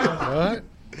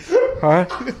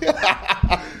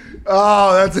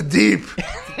 Oh, that's a deep.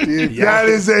 That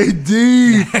is a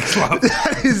deep.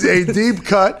 That is a deep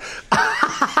cut.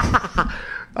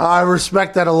 I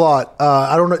respect that a lot.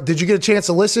 I don't know. Did you get a chance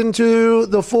to listen to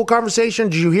the full conversation?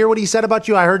 Did you hear what he said about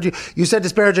you? I heard you. You said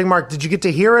disparaging mark. Did you get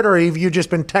to hear it, or have you just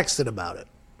been texted about it?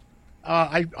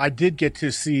 I did get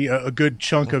to see a good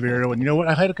chunk of Ariel, and you know what?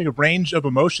 I had a range of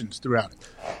emotions throughout it.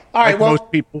 All right, well,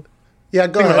 most people. Yeah,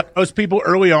 go ahead. Most people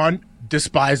early on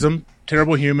despise him,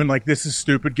 terrible human. Like, this is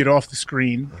stupid. Get off the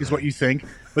screen is what you think.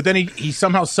 But then he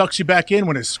somehow sucks you back in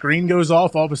when his screen goes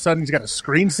off. All of a sudden, he's got a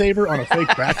screensaver on a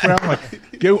fake background.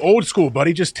 Like, go old school,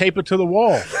 buddy. Just tape it to the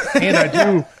wall.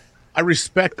 And I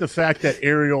respect the fact that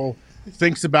Ariel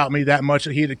thinks about me that much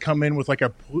that he had to come in with like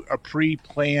a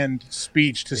pre-planned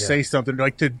speech to say something,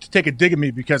 like to take a dig at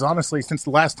me, because honestly, since the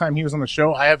last time he was on the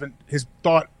show, his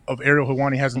thought of Ariel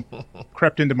Helwani hasn't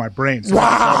crept into my brain. So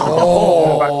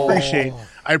I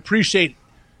appreciate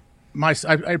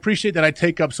that I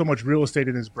take up so much real estate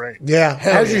in his brain. Yeah,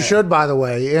 as you should, by the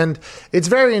way. And it's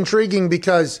very intriguing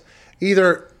because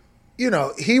either,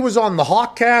 he was on the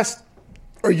Hawkcast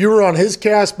or you were on his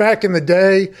cast back in the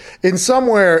day, and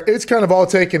somewhere it's kind of all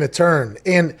taking a turn.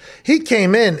 And he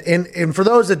came in, and for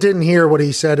those that didn't hear what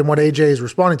he said and what AJ is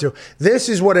responding to, this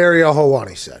is what Ariel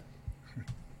Helwani said.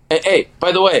 Hey,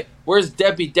 by the way, where's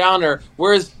Debbie Downer?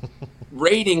 Where's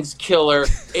ratings killer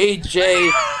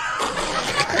AJ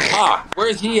Hawk?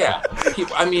 Where's he at?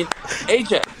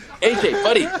 AJ, AJ,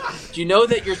 buddy, do you know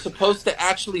that you're supposed to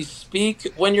actually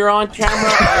speak when you're on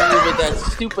camera? Or with that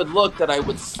stupid look that I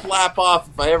would slap off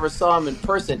if I ever saw him in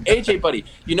person. AJ, buddy,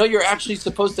 you know you're actually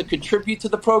supposed to contribute to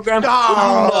the program? You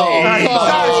don't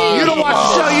watch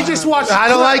the show. You just watch. I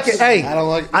don't like it. Hey,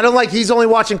 I don't like. He's only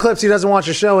watching clips. He doesn't watch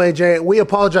the show. AJ, we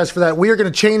apologize for that. We are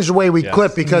going to change the way we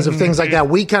clip because of things like that.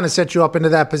 We kind of set you up into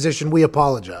that position. We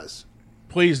apologize.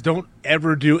 Please don't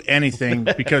ever do anything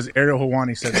because Ariel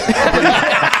Helwani said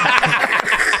that.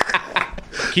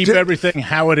 Keep everything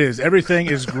how it is. Everything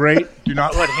is great. Do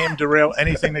not let him derail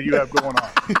anything that you have going on.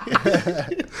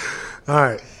 All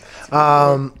right.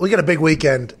 We got a big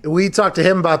weekend. We talked to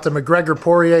him about the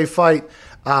McGregor-Poirier fight.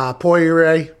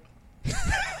 Poirier.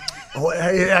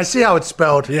 I see how it's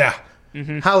spelled. Yeah.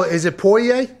 How is it?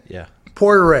 Poirier? Yeah.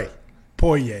 Poirier.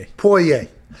 Poirier.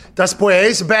 Dustin Poirier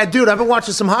is a bad dude. I've been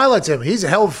watching some highlights of him. He's a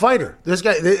hell of a fighter. This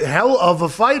guy, hell of a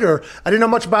fighter. I didn't know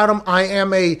much about him. I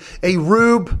am a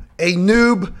rube, a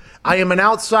noob. I am an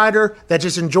outsider that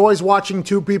just enjoys watching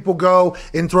two people go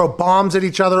and throw bombs at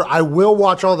each other. I will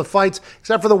watch all the fights,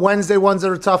 except for the Wednesday ones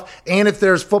that are tough, and if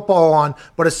there's football on.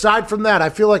 But aside from that, I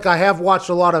feel like I have watched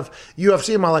a lot of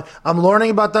UFC in my life. I'm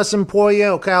learning about Dustin Poirier.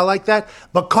 Okay, I like that.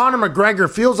 But Conor McGregor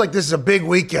feels like this is a big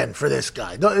weekend for this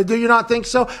guy. Do you not think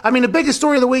so? I mean, the biggest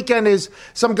story of the weekend is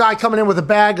some guy coming in with a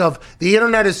bag of, the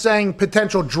internet is saying,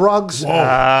 potential drugs,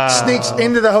 sneaks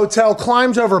into the hotel,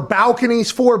 climbs over balconies,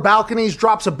 4 balconies,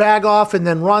 drops a bag off, and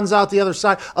then runs out the other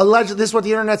side. Alleged. This is what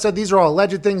the internet said. These are all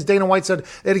alleged things. Dana White said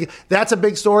that's a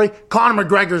big story. Conor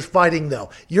McGregor's fighting, though.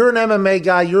 You're an MMA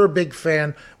guy. You're a big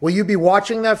fan. Will you be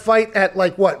watching that fight at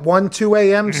 1, 2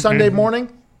 a.m. Sunday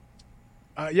morning?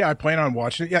 Yeah, I plan on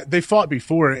watching it. Yeah, they fought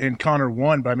before and Conor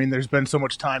won, but I mean, there's been so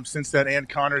much time since then, and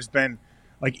Conor's been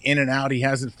in and out. He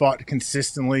hasn't fought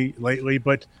consistently lately,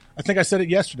 but I think I said it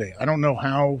yesterday. I don't know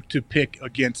how to pick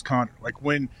against Conor.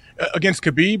 When against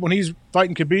Khabib, when he's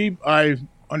fighting Khabib, I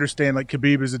understand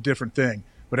Khabib is a different thing.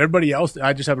 But everybody else,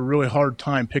 I just have a really hard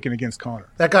time picking against Conor.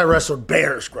 That guy wrestled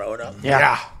bears growing up.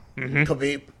 Yeah.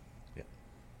 Khabib.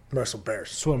 Wrestled bears.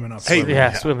 Swimming up.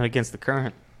 Swimming against the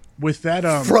current. With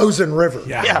that frozen river.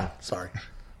 Yeah. Sorry.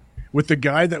 With the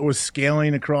guy that was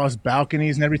scaling across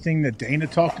balconies and everything that Dana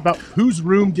talked about, whose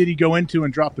room did he go into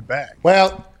and drop the bag?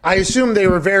 Well, I assume they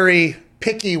were very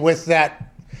picky with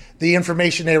the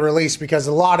information they released, because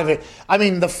a lot of it, I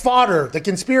mean, the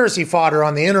conspiracy fodder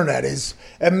on the internet is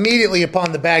immediately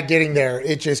upon the bag getting there.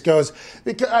 It just goes,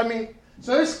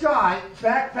 so this guy,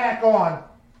 backpack on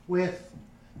with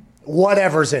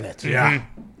whatever's in it. Yeah.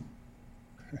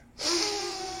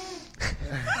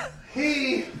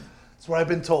 That's what I've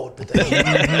been told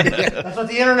today. That's what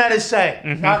the internet is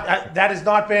saying. That has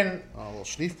not been. Oh, a little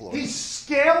sneak blow. He's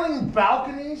scaling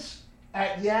balconies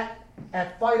at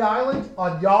Fight Island,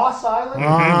 on Yas Island.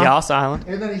 Yas Island.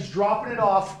 And then he's dropping it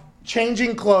off,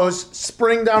 changing clothes,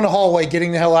 sprinting down the hallway,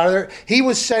 getting the hell out of there. He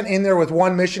was sent in there with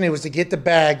one mission. It was to get the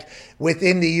bag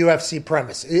within the UFC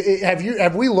premise.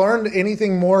 Have we learned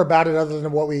anything more about it other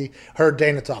than what we heard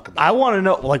Dana talk about? I want to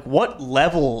know, what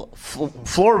level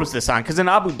floor was this on? Because in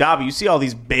Abu Dhabi, you see all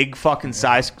these big fucking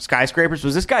skyscrapers.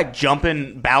 Was this guy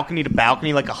jumping balcony to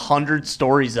balcony 100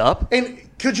 stories up? And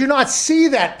could you not see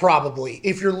that probably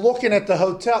if you're looking at the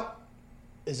hotel?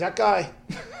 Is that guy...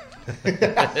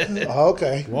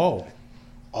 Okay. Whoa.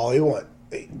 All he won.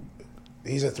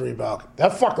 He's a 3 balcony.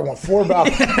 That fucker won 4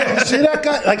 balcony. See that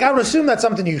guy? I would assume that's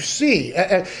something you see.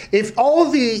 If all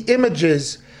the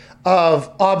images of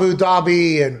Abu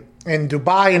Dhabi and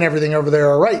Dubai and everything over there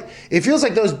are right, it feels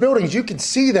like those buildings, you can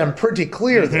see them pretty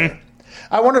clear there.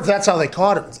 I wonder if that's how they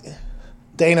caught it.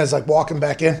 Dana's walking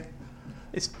back in.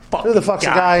 Who the fuck's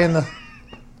the guy in the...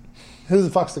 Who the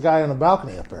fuck's the guy on the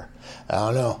balcony up there? I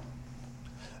don't know.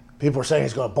 People are saying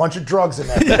he's got a bunch of drugs in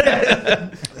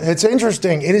there. It's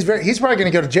interesting. It is he's probably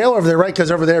going to go to jail over there, right?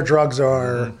 Because over there, drugs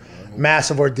are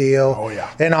massive ordeal. Oh, yeah.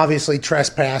 And obviously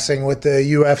trespassing with the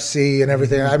UFC and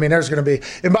everything. I mean, there's going to be...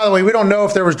 And by the way, we don't know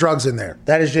if there was drugs in there.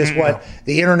 That is just what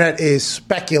the internet is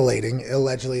speculating,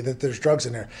 allegedly, that there's drugs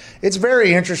in there. It's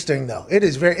very interesting, though. It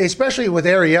is very... Especially with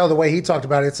Ariel, the way he talked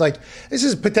about it. It's this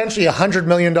is potentially a $100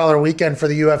 million weekend for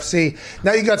the UFC.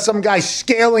 Now you got some guy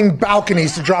scaling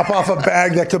balconies to drop off a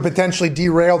bag that could potentially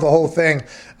derail the whole thing.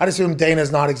 I'd assume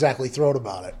Dana's not exactly thrilled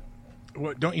about it.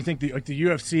 Well, don't you think the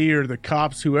UFC or the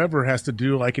cops, whoever has to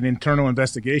do an internal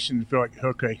investigation and feel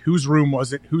okay, whose room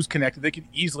was it? Who's connected? They could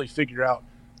easily figure out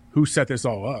who set this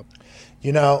all up.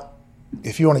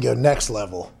 If you want to go next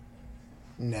level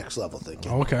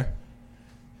thinking. Okay.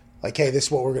 Hey, this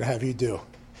is what we're going to have you do.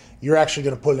 You're actually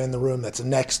going to put it in the room that's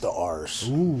next to ours.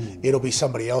 Ooh. It'll be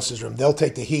somebody else's room. They'll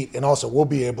take the heat, and also we'll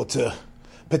be able to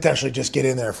potentially just get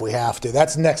in there if we have to.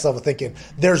 That's next level thinking.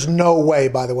 There's no way,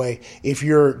 by the way, if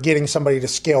you're getting somebody to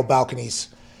scale balconies,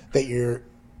 that you're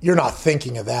not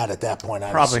thinking of that at that point.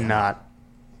 Probably not.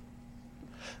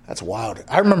 That's wild.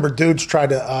 I remember dudes tried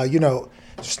to,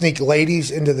 sneak ladies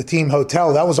into the team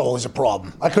hotel. That was always a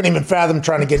problem. I couldn't even fathom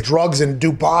trying to get drugs in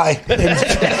Dubai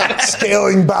and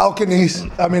scaling balconies.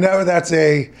 I mean, that's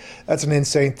an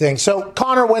insane thing. So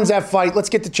Conor wins that fight. Let's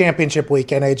get to championship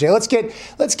weekend, AJ.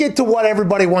 Let's get to what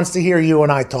everybody wants to hear you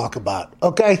and I talk about.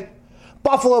 Okay,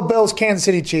 Buffalo Bills, Kansas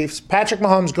City Chiefs. Patrick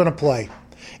Mahomes going to play.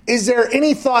 Is there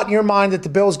any thought in your mind that the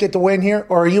Bills get the win here,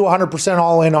 or are you 100%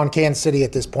 all in on Kansas City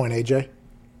at this point, AJ?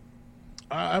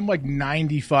 I'm like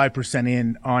 95%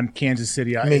 in on Kansas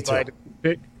City. Me too. If I had to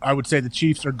pick, I would say the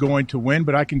Chiefs are going to win,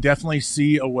 but I can definitely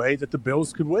see a way that the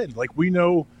Bills could win. Like, we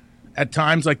know at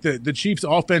times, like the Chiefs'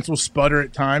 offense will sputter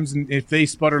at times, and if they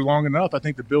sputter long enough, I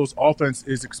think the Bills' offense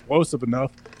is explosive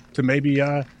enough to maybe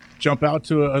jump out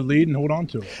to a lead and hold on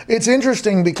to it. It's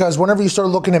interesting because whenever you start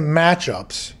looking at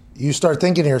matchups, you start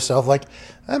thinking to yourself, like,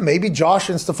 maybe Josh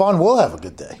and Stephon will have a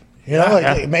good day.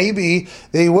 Maybe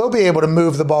they will be able to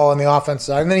move the ball on the offense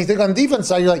side. And then you think on the defense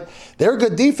side, you're like, they're a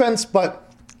good defense,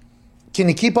 but can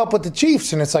you keep up with the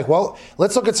Chiefs? And it's like, well,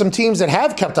 let's look at some teams that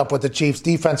have kept up with the Chiefs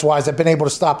defense-wise, that have been able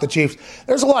to stop the Chiefs.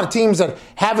 There's a lot of teams that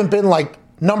haven't been like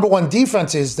number one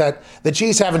defenses that the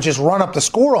Chiefs haven't just run up the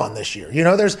score on this year.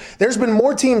 There's been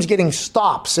more teams getting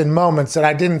stops in moments that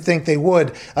I didn't think they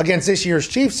would against this year's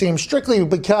Chiefs team, strictly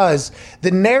because the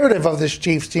narrative of this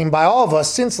Chiefs team by all of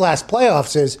us since last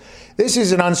playoffs is this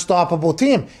is an unstoppable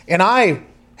team. And I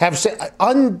have said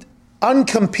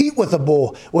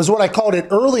uncompete-with-able was what I called it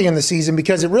early in the season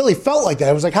because it really felt like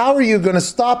that. It was like, how are you going to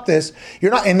stop this?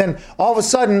 You're not. And then all of a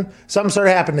sudden, something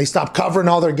started happening. They stopped covering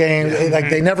all their games.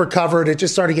 They never covered. It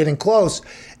just started getting close.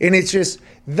 And it's just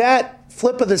that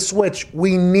flip of the switch.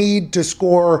 We need to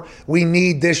score. We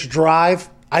need this drive.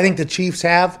 I think the Chiefs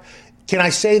have. Can I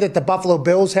say that the Buffalo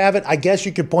Bills have it? I guess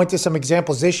you could point to some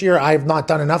examples this year. I have not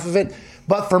done enough of it.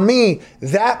 But for me,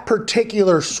 that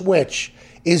particular switch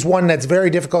is one that's very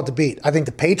difficult to beat. I think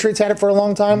the Patriots had it for a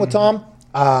long time with Tom.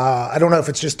 I don't know if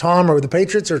it's just Tom or the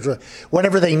Patriots or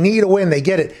whenever they need a win, they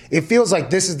get it. It feels like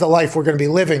this is the life we're going to be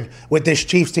living with this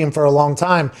Chiefs team for a long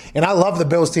time. And I love the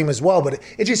Bills team as well, but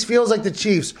it just feels like the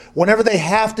Chiefs, whenever they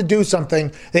have to do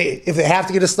something, if they have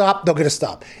to get a stop, they'll get a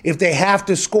stop. If they have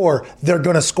to score, they're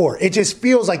going to score. It just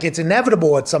feels like it's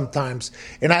inevitable at sometimes.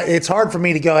 And it's hard for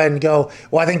me to go ahead and go,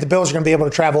 well, I think the Bills are going to be able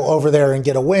to travel over there and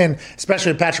get a win,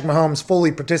 especially with Patrick Mahomes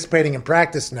fully participating in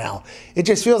practice now. It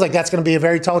just feels like that's going to be a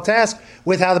very tall task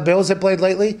with how the Bills have played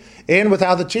lately and with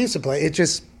how the Chiefs have played.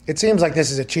 It seems like this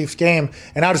is a Chiefs game,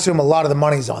 and I'd assume a lot of the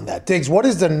money's on that. Diggs, what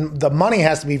is the money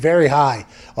has to be very high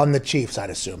on the Chiefs, I'd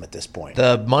assume, at this point.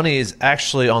 The money is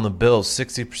actually on the Bills.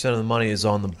 60% of the money is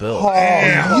on the Bills. Oh,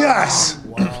 yes.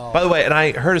 Wow. By the way, and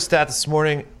I heard a stat this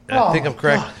morning, and I think I'm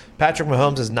correct. God. Patrick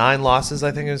Mahomes has 9 losses,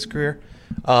 I think, in his career.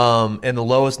 And the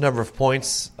lowest number of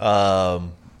points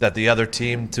that the other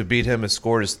team to beat him has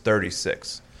scored is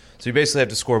 36. So you basically have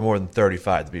to score more than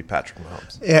 35 to beat Patrick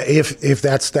Mahomes. Yeah, if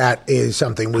that stat is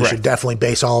something we should definitely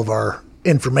base all of our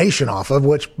information off of,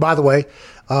 which, by the way,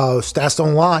 stats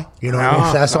don't lie.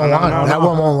 Stats don't lie. That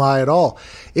one won't lie at all.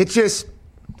 It's just,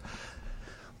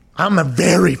 I'm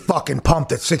very fucking pumped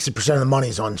that 60% of the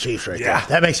money's on the Chiefs right there.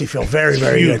 That makes me feel very,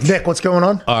 very good. Nick, what's going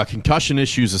on? Concussion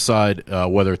issues aside,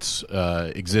 whether it's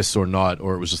exists or not,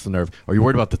 or it was just the nerve, are you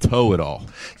worried about the toe at all?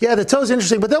 Yeah, the toe's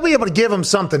interesting, but they'll be able to give him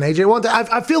something, AJ.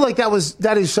 I feel like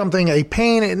that is something, a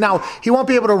pain. Now, he won't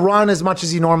be able to run as much as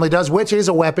he normally does, which is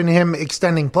a weapon, him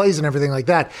extending plays and everything like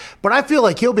that. But I feel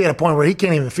like he'll be at a point where he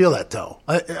can't even feel that toe.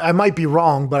 I might be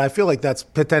wrong, but I feel like that's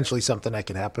potentially something that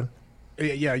could happen.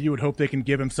 Yeah, you would hope they can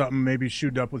give him something, maybe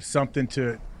shoot up with something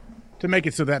to make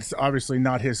it so that's obviously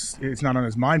it's not on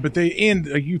his mind. But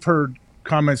you've heard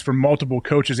comments from multiple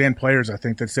coaches and players, I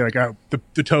think, that say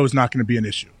the toe's not going to be an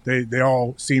issue. They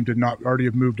all seem to not already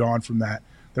have moved on from that.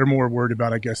 They're more worried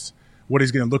about, I guess, what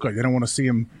he's going to look like. They don't want to see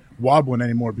him wobbling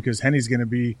anymore because Henny's going to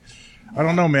be. I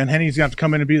don't know, man. Henny's going to have to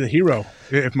come in and be the hero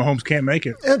if Mahomes can't make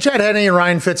it. And Chad Henne and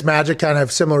Ryan Fitzmagic kind of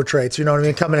have similar traits. You know what I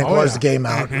mean? Come in and close the game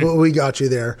out. Mm-hmm. We got you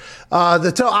there.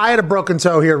 The toe. I had a broken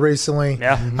toe here recently.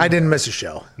 Yeah. I didn't miss a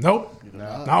show. Nope.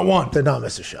 Not one. Did not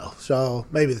miss a show. So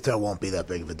maybe the toe won't be that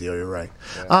big of a deal. You're right.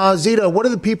 Zito, what do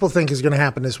the people think is going to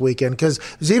happen this weekend? Because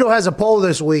Zito has a poll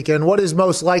this weekend. What is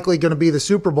most likely going to be the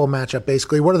Super Bowl matchup,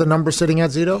 basically? What are the numbers sitting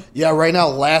at, Zito? Yeah, right now,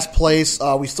 last place,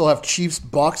 we still have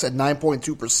Chiefs-Bucks at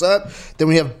 9.2%. Then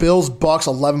we have Bills-Bucks,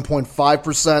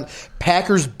 11.5%.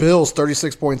 Packers-Bills,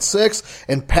 36.6%.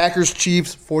 And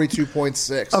Packers-Chiefs,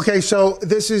 42.6%. Okay, so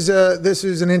this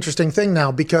is an interesting thing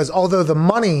now, because although the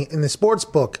money in the sports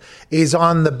book is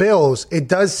on the Bills, it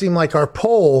does seem like our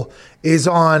poll is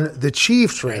on the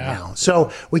Chiefs right now.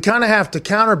 So we kind of have to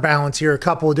counterbalance here a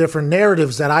couple of different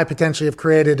narratives that I potentially have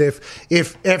created.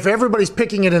 If everybody's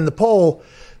picking it in the poll,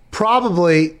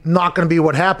 probably not going to be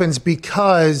what happens,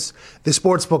 because the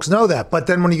sports books know that. But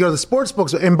then when you go to the sports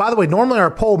books, and by the way, normally our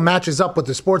poll matches up with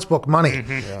the sports book money.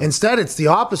 Instead, it's the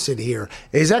opposite here.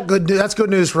 Is that good? That's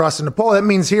good news for us in the poll. That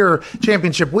means here,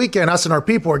 championship weekend, us and our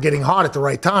people are getting hot at the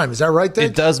right time. Is that right, Dave?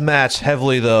 It does match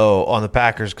heavily, though, on the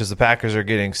Packers, because the Packers are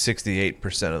getting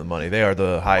 68% of the money. They are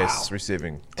the highest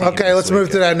receiving team. Okay, let's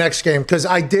move to that next game, because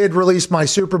I did release my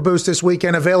Super Boost this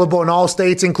weekend, available in all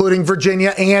states, including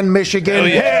Virginia and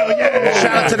Michigan. Shout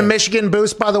out to the Michigan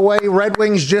boost, by the way. Red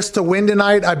Wings just to win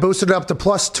tonight. I boosted it up to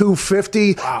plus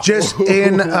 250 just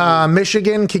in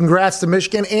Michigan. Congrats to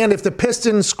Michigan. And if the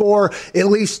Pistons score at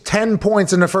least 10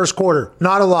 points in the first quarter,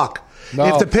 not a lock. No.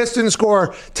 If the Pistons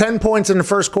score 10 points in the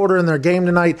first quarter in their game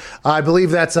tonight, I believe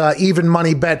that's an even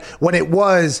money bet, when it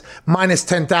was minus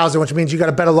 10,000, which means you got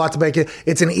to bet a lot to make it.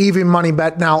 It's an even money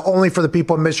bet now, only for the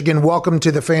people in Michigan. Welcome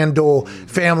to the FanDuel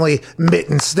family,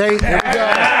 Mitten State. Here we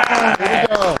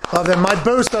go. Love them. My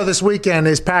boost, though, this weekend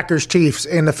is Packers-Chiefs,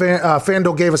 and the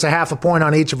FanDuel gave us a half a point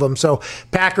on each of them. So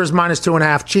Packers minus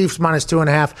 2.5, Chiefs minus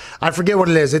 2.5. I forget what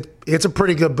it is. It's a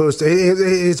pretty good boost.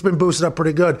 It's been boosted up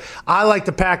pretty good. I like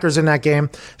the Packers in that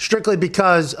game, strictly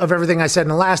because of everything I said in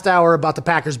the last hour about the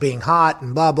Packers being hot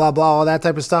and blah, blah, blah, all that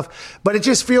type of stuff. But it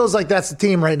just feels like that's the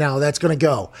team right now that's going to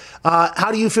go.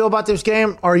 How do you feel about this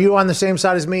game? Are you on the same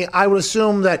side as me? I would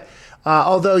assume that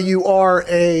although you are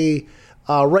a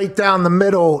right down the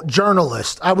middle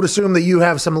journalist, I would assume that you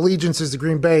have some allegiances to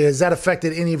Green Bay. Has that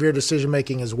affected any of your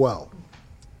decision-making as well?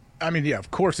 I mean, yeah, of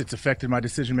course it's affected my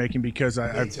decision-making, because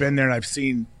I've been there and I've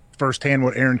seen firsthand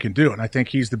what Aaron can do. And I think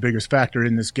he's the biggest factor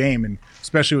in this game, and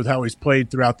especially with how he's played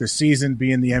throughout this season,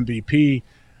 being the MVP.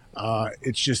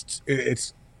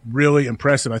 It's really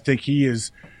impressive. I think he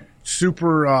is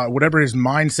super, whatever his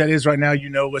mindset is right now,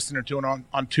 listening to him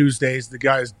on Tuesdays, the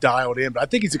guy is dialed in. But I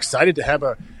think he's excited to have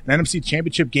an NFC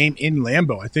championship game in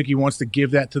Lambeau. I think he wants to give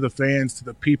that to the fans, to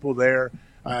the people there.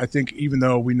 I think even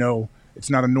though we know it's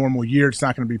not a normal year, it's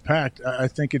not going to be packed, I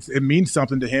think it means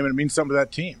something to him, and it means something to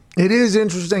that team. It is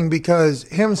interesting, because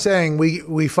him saying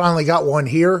we finally got one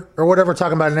here or whatever,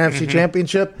 talking about an NFC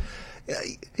championship,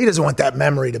 he doesn't want that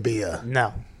memory to be a...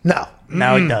 No. No,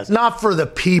 he doesn't. Not for the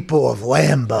people of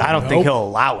Lambeau. I don't think he'll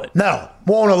allow it. No,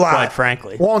 won't allow it. Quite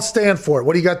frankly. Won't stand for it.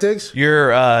 What do you got, Diggs?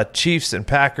 Your Chiefs and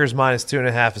Packers minus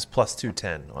 2.5 is plus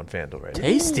 210 on FanDuel right now.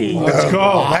 Tasty. Let's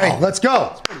go. Hey, let's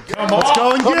go. Let's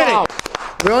go and get it.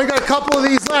 We only got a couple of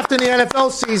these left in the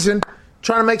NFL season.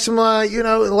 Trying to make some, in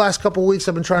the last couple of weeks,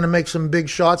 I've been trying to make some big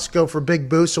shots, go for big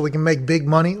boosts so we can make big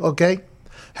money, okay?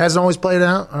 Hasn't always played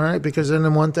out, all right, because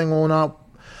then one thing will not,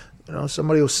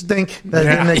 somebody will stink that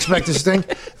didn't expect to stink.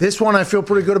 This one I feel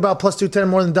pretty good about, plus 210,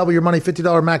 more than double your money,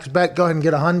 $50 max bet. Go ahead and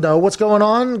get a hundo. What's going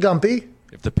on, Gumpy?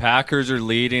 If the Packers are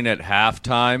leading at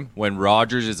halftime, when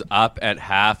Rodgers is up at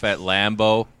half at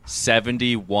Lambeau,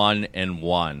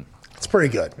 71-1. It's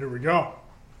pretty good. Here we go.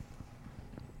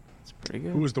 Pretty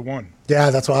good. Who was the one? Yeah,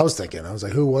 that's what I was thinking. I was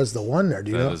like, who was the one there? Do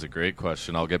you know? That is a great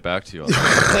question. I'll get back to you on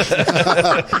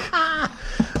that.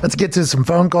 Let's get to some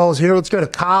phone calls here. Let's go to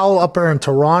Kyle up there in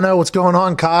Toronto. What's going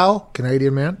on, Kyle?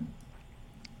 Canadian man.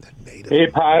 Hey,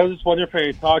 Pat, I was just wondering if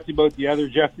I could talk to you about the other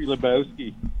Jeffrey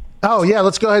Lebowski. Oh, yeah,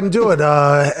 let's go ahead and do it.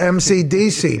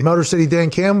 MCDC, Motor City Dan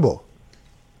Campbell.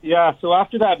 Yeah, so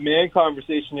after that man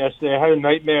conversation yesterday, I had a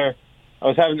nightmare. I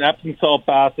was having an Epsom salt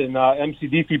bath, and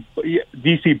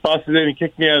MCDC busted in and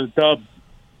kicked me out of the tub.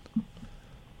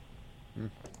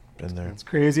 Been there. It's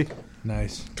crazy.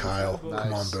 Nice. Kyle, Nice.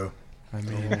 come on, boo. I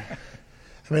mean,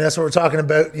 that's what we're talking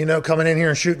about, coming in here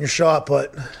and shooting your shot,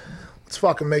 but let's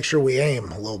fucking make sure we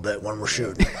aim a little bit when we're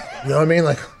shooting. You know what I mean?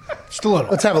 Like, just a little.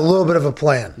 Let's have a little bit of a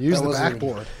plan. Use the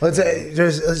backboard. Let's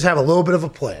have a little bit of a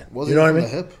plan. You know what I mean?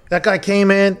 Hip? That guy came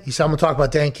in. He said, I'm going to talk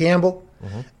about Dan Campbell.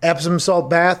 Epsom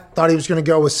salt bath. Thought he was going to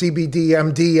go with CBD,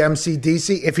 MD,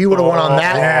 MCDC. If he would have went on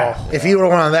that, if he would have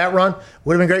went on that run,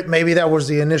 would have been great. Maybe that was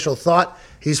the initial thought.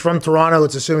 He's from Toronto.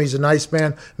 Let's assume he's a nice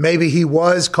man. Maybe he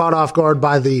was caught off guard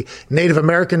by the Native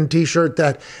American T-shirt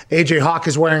that A.J. Hawk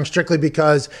is wearing strictly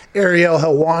because Ariel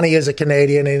Helwani is a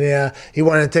Canadian, and he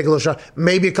wanted to take a little shot.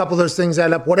 Maybe a couple of those things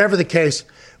add up. Whatever the case, it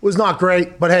was not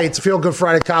great. But, hey, it's a feel-good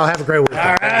Friday. Kyle, have a great weekend.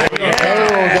 All right.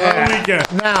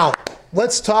 Now,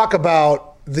 let's talk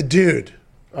about the dude,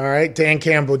 all right, Dan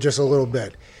Campbell, just a little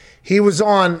bit. He was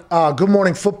on Good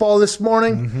Morning Football this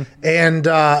morning, and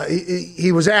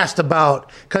he was asked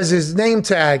about, because his name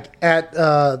tag at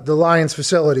the Lions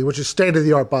facility, which is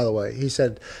state-of-the-art, by the way, he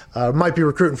said, might be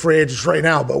recruiting free agents right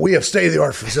now, but we have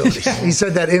state-of-the-art facilities. He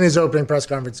said that in his opening press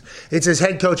conference. It's his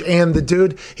head coach and the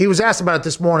dude. He was asked about it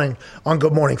this morning on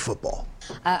Good Morning Football.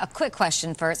 A quick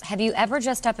question first. Have you ever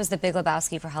dressed up as the Big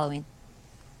Lebowski for Halloween?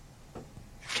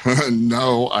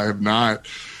 No, I have not.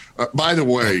 By the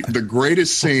way, the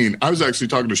greatest scene, I was actually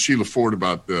talking to Sheila Ford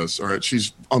about this. All right,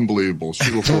 she's unbelievable.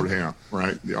 Sheila Ford Ham,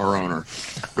 right, our owner.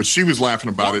 But she was laughing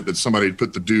about it that somebody had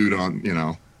put the dude on,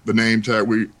 the name tag.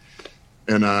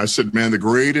 And I said, man, the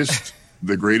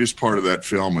greatest part of that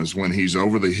film is when he's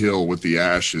over the hill with the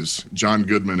ashes. John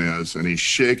Goodman is, and he's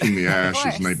shaking the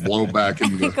ashes, and they blow back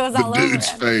in the dude's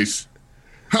face.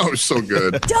 Oh, it was so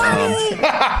good.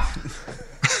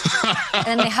 And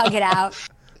then they hug it out.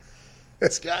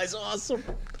 This guy's awesome.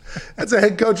 That's a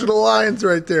head coach of the Lions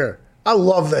right there. I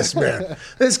love this man.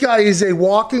 This guy is a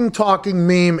walking, talking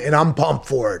meme, and I'm pumped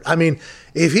for it. I mean,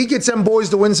 if he gets them boys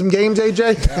to win some games,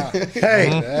 AJ,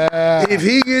 if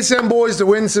he gets them boys to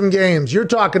win some games, you're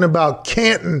talking about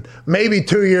Canton maybe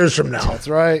 2 years from now. That's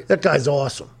right. That guy's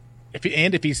awesome. If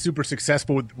he's super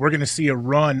successful, we're going to see a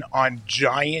run on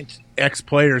giant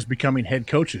ex-players becoming head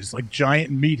coaches, like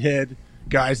giant meathead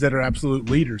guys that are absolute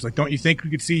leaders. Like, don't you think we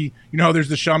could see, there's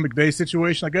the Sean McVay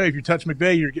situation. Like, hey, if you touch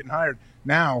McVay, you're getting hired.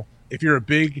 Now, if you're a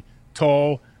big,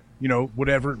 tall,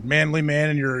 whatever, manly man,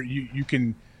 and you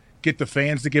can get the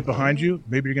fans to get behind you,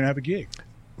 maybe you're going to have a gig.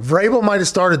 Vrabel might have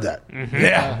started that.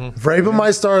 Yeah. Vrabel might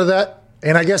have started that.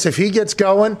 And I guess if he gets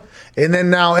going, and then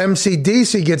now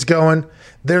MCDC gets going,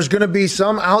 there's going to be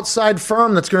some outside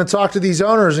firm that's going to talk to these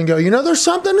owners and go, there's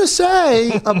something to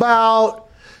say about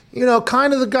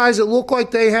kind of the guys that look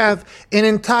like they have an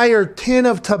entire tin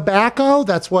of tobacco.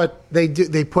 That's what they do.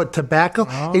 They put tobacco,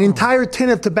 an entire tin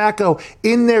of tobacco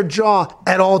in their jaw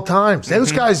at all times.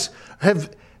 Those guys have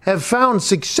found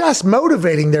success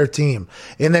motivating their team.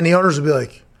 And then the owners will be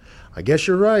like, I guess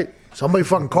you're right. Somebody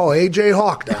fucking call A.J.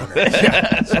 Hawk down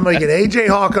there. Somebody get A.J.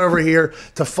 Hawk over here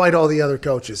to fight all the other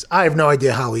coaches. I have no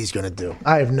idea how he's going to do.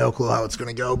 I have no clue how it's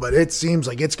going to go, but it seems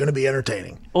like it's going to be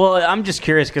entertaining. Well, I'm just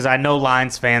curious because I know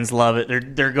Lions fans love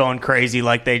it. They're going crazy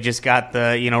like they just got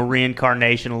the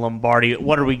reincarnation of Lombardi.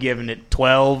 What are we giving it,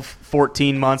 12,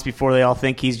 14 months before they all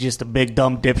think he's just a big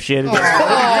dumb dipshit?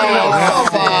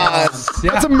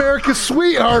 That's America's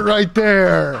sweetheart right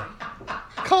there.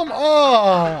 Come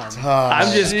on.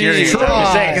 I'm just curious.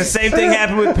 The same thing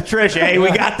happened with Patricia. Hey,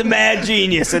 we got the mad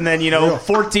genius. And then,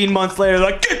 14 months later,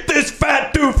 like, get this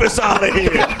fat doofus out of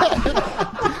here.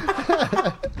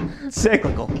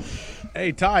 Cyclical.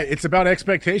 Hey, Ty, it's about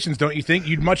expectations, don't you think?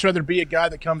 You'd much rather be a guy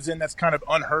that comes in that's kind of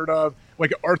unheard of,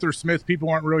 like Arthur Smith. People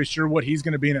aren't really sure what he's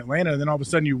going to be in Atlanta, and then all of a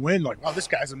sudden you win. Like, wow, this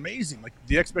guy's amazing. Like,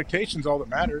 the expectation's all that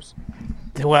matters.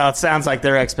 Well, it sounds like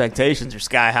their expectations are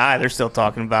sky high. They're still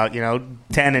talking about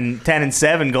 10 and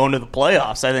 7 going to the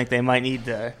playoffs. I think they might need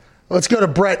to. Let's go to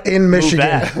Brett in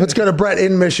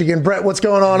Michigan. Brett, what's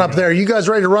going on up there? You guys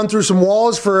ready to run through some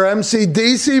walls for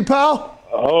MCDC, pal?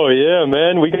 Oh yeah,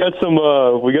 man. We got some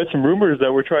rumors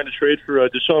that we're trying to trade for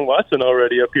Deshaun Watson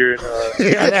already up here. Sure.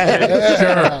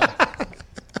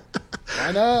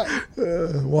 Why not?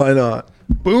 Why not?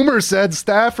 Boomer said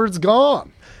Stafford's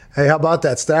gone. Hey, how about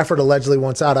that? Stafford allegedly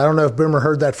wants out. I don't know if Boomer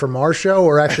heard that from our show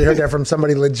or actually heard that from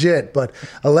somebody legit, but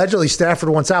allegedly Stafford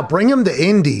wants out. Bring him to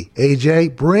Indy,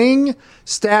 AJ. Bring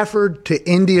Stafford to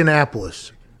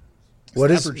Indianapolis.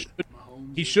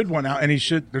 He should want out, and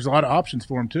there's a lot of options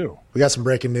for him, too. We got some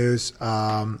breaking news.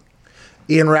 Ian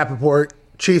Rappaport,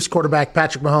 Chiefs quarterback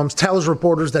Patrick Mahomes, tells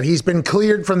reporters that he's been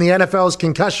cleared from the NFL's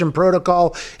concussion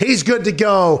protocol. He's good to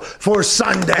go for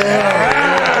Sunday.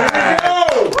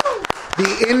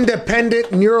 The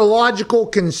independent neurological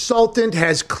consultant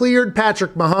has cleared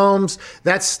Patrick Mahomes.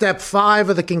 That's step 5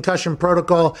 of the concussion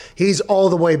protocol. He's all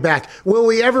the way back. Will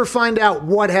we ever find out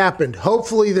what happened?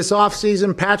 Hopefully this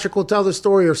offseason, Patrick will tell the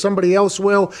story or somebody else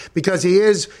will, because he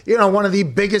is, one of the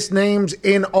biggest names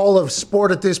in all of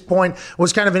sport at this point. It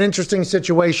was kind of an interesting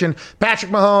situation.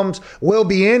 Patrick Mahomes will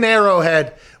be in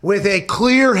Arrowhead with a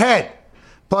clear head,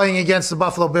 playing against the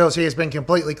Buffalo Bills. He has been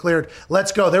completely cleared.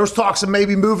 Let's go. There was talks of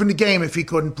maybe moving the game if he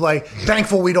couldn't play.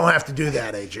 Thankful we don't have to do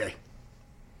that, AJ.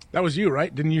 That was you,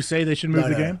 right? Didn't you say they should move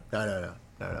the game?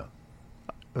 No.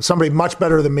 Somebody much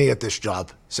better than me at this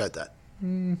job said that.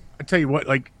 I tell you what,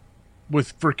 like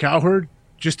for Cowherd,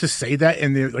 just to say that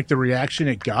and the reaction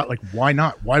it got, like why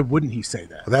not? Why wouldn't he say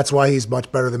that? Well, that's why he's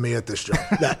much better than me at this job.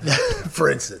 For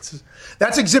instance,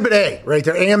 that's Exhibit A right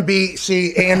there, and B,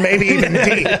 C, and maybe even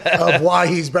D of why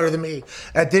he's better than me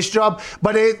at this job.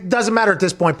 But it doesn't matter at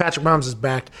this point. Patrick Mahomes is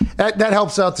back. That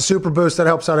helps out the Super Boost. That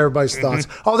helps out everybody's thoughts.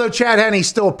 Although Chad Henne's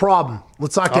still a problem.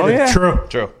 Let's not get into it.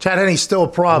 True. Chad Henne's still a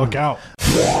problem. Look out.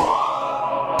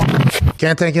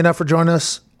 Can't thank you enough for joining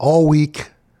us all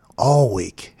week.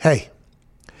 Hey,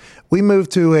 we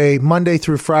moved to a Monday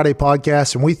through Friday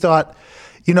podcast, and we thought,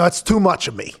 it's too much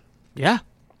of me. Yeah,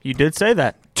 you did say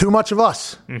that. Too much of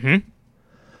us. Mm-hmm.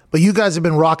 But you guys have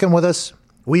been rocking with us.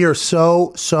 We are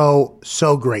so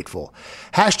grateful.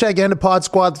 Hashtag Endapod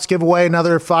Squad. Let's give away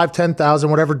another 5,000,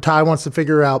 10,000, whatever Ty wants to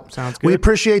figure out. Sounds good. We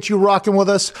appreciate you rocking with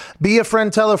us. Be a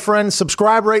friend, tell a friend,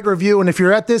 subscribe, rate, review. And if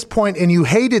you're at this point and you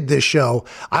hated this show,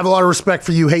 I have a lot of respect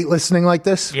for you hate listening like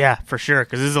this. Yeah, for sure,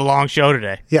 because this is a long show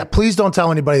today. Yeah, please don't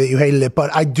tell anybody that you hated it,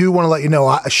 but I do want to let you know,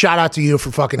 a shout out to you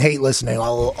for fucking hate listening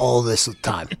all this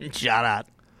time. Shout out.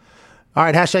 All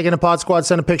right, hashtag Endapod Squad.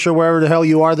 Send a picture wherever the hell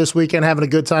you are this weekend, having a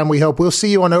good time, we hope. We'll see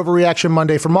you on Overreaction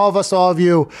Monday. From all of us to all of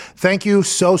you, thank you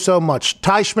so much.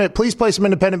 Ty Schmidt, please play some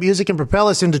independent music and propel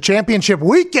us into championship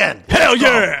weekend. Hell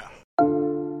yeah!